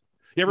chase.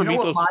 You ever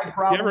meet those?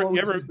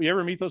 You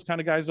ever meet those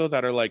kind of guys though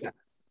that are like,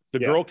 the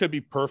girl could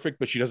be perfect,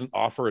 but she doesn't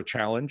offer a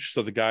challenge,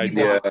 so the guy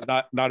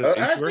not as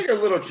I think a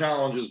little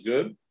challenge is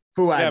good.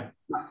 Fouad,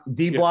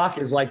 D Block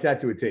is like that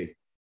to a T.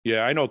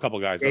 Yeah, I know a couple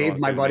guys. Dave,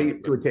 my buddy,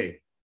 to a T.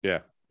 Yeah.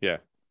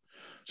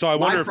 So I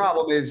wonder. My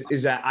problem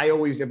is that I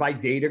always, if I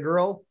date a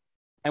girl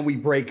and we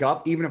break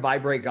up, even if I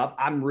break up,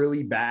 I'm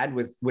really bad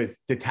with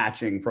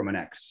detaching from an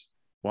ex.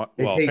 Well,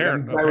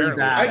 I'm very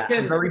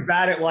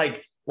bad at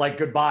like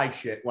goodbye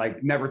shit,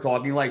 like never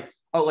talking. Like,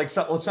 oh, like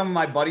some of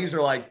my buddies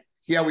are like,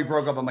 yeah, we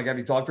broke up. I'm like, have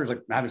you talked to her? He's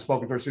like, I haven't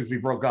spoken to her since we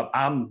broke up.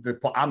 I'm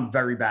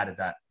very bad at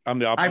that. I'm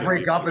the opposite. I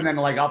break up and then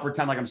like I'll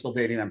pretend like I'm still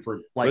dating them for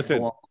like a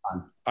long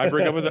time. I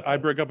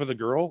break up with a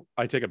girl.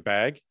 I take a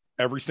bag.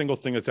 Every single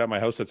thing that's at my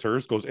house that's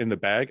hers goes in the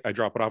bag. I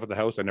drop it off at the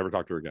house. I never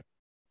talk to her again.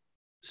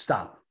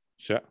 Stop.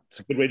 Yeah. It's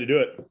a good way to do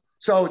it.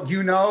 So do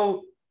you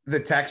know the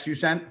text you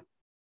sent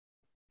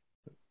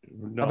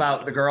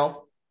about the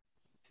girl?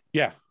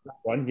 Yeah.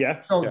 One.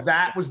 Yeah. So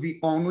that was the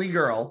only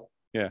girl.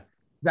 Yeah.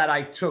 That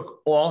I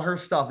took all her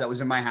stuff that was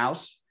in my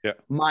house. Yeah.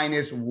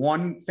 Minus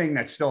one thing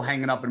that's still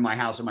hanging up in my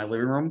house in my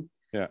living room.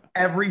 Yeah.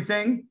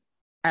 Everything.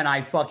 And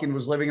I fucking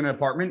was living in an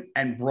apartment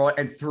and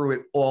threw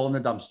it all in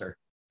the dumpster.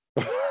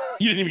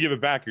 You didn't even give it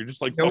back. You're just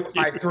like, nope,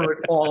 I threw it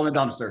all in the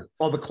dumpster.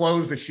 All the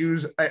clothes, the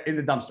shoes in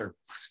the dumpster.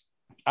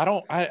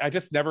 I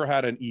just never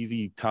had an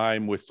easy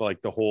time with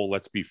like the whole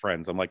let's be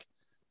friends. I'm like,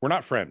 we're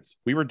not friends.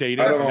 We were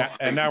dating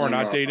and now we're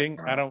not dating.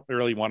 I don't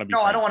really want to be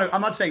friends. I don't want to. I'm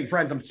not saying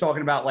friends. I'm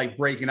talking about like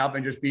breaking up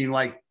and just being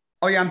like,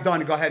 oh yeah, I'm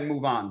done. Go ahead and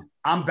move on.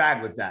 I'm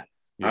bad with that.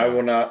 Yeah. I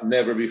will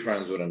never be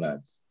friends with an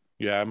ex.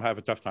 Yeah, I'm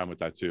having a tough time with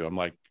that too. I'm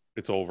like,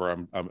 it's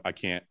over. I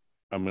can't.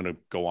 I'm gonna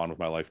go on with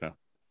my life now.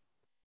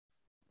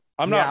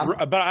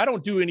 But I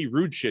don't do any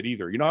rude shit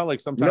either. You know how like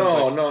sometimes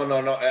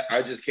no.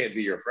 I just can't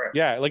be your friend.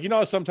 Yeah, like you know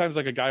how sometimes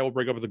like a guy will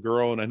break up with a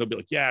girl and then he'll be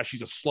like, yeah,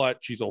 she's a slut,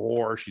 she's a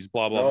whore, she's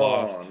blah blah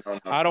blah. No.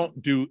 I don't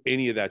do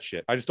any of that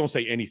shit. I just don't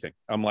say anything.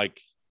 I'm like,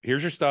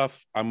 here's your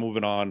stuff. I'm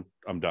moving on.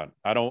 I'm done.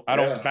 I don't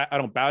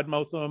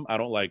badmouth them. I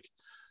don't like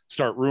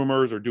start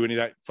rumors or do any of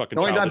that fucking.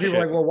 The only time people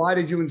are like, well, why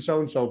did you and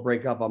so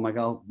break up? I'm like,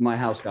 oh, my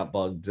house got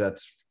bugged.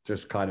 That's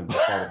just kind of.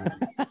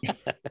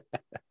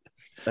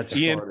 That's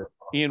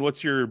Ian.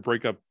 What's your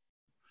breakup?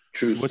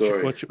 True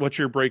story. What's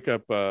your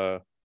breakup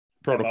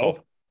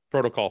protocol?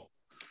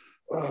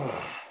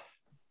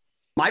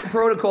 My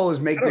protocol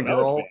is make the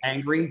girl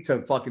angry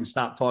to fucking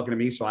stop talking to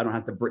me, so I don't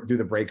have to do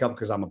the breakup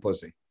because I'm a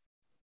pussy.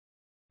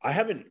 I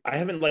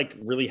haven't like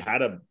really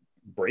had a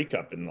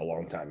breakup in a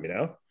long time. You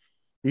know,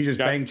 you just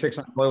bang chicks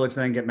on toilets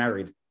and then get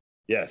married.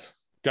 Yes,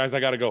 guys, I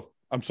gotta go.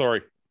 I'm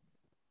sorry.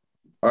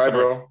 All right,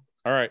 bro.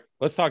 All right,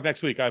 let's talk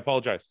next week. I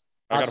apologize.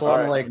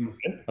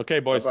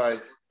 Okay, boys. Bye.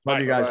 Love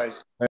you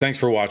guys. Thanks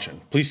for watching.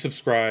 Please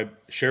subscribe,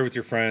 share with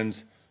your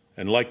friends,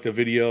 and like the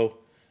video.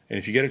 And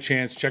if you get a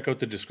chance, check out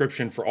the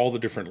description for all the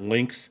different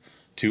links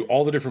to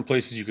all the different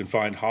places you can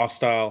find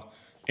Hostile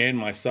and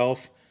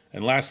myself.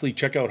 And lastly,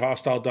 check out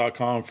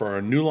hostile.com for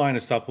our new line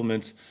of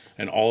supplements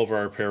and all of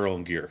our apparel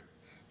and gear.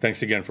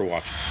 Thanks again for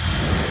watching.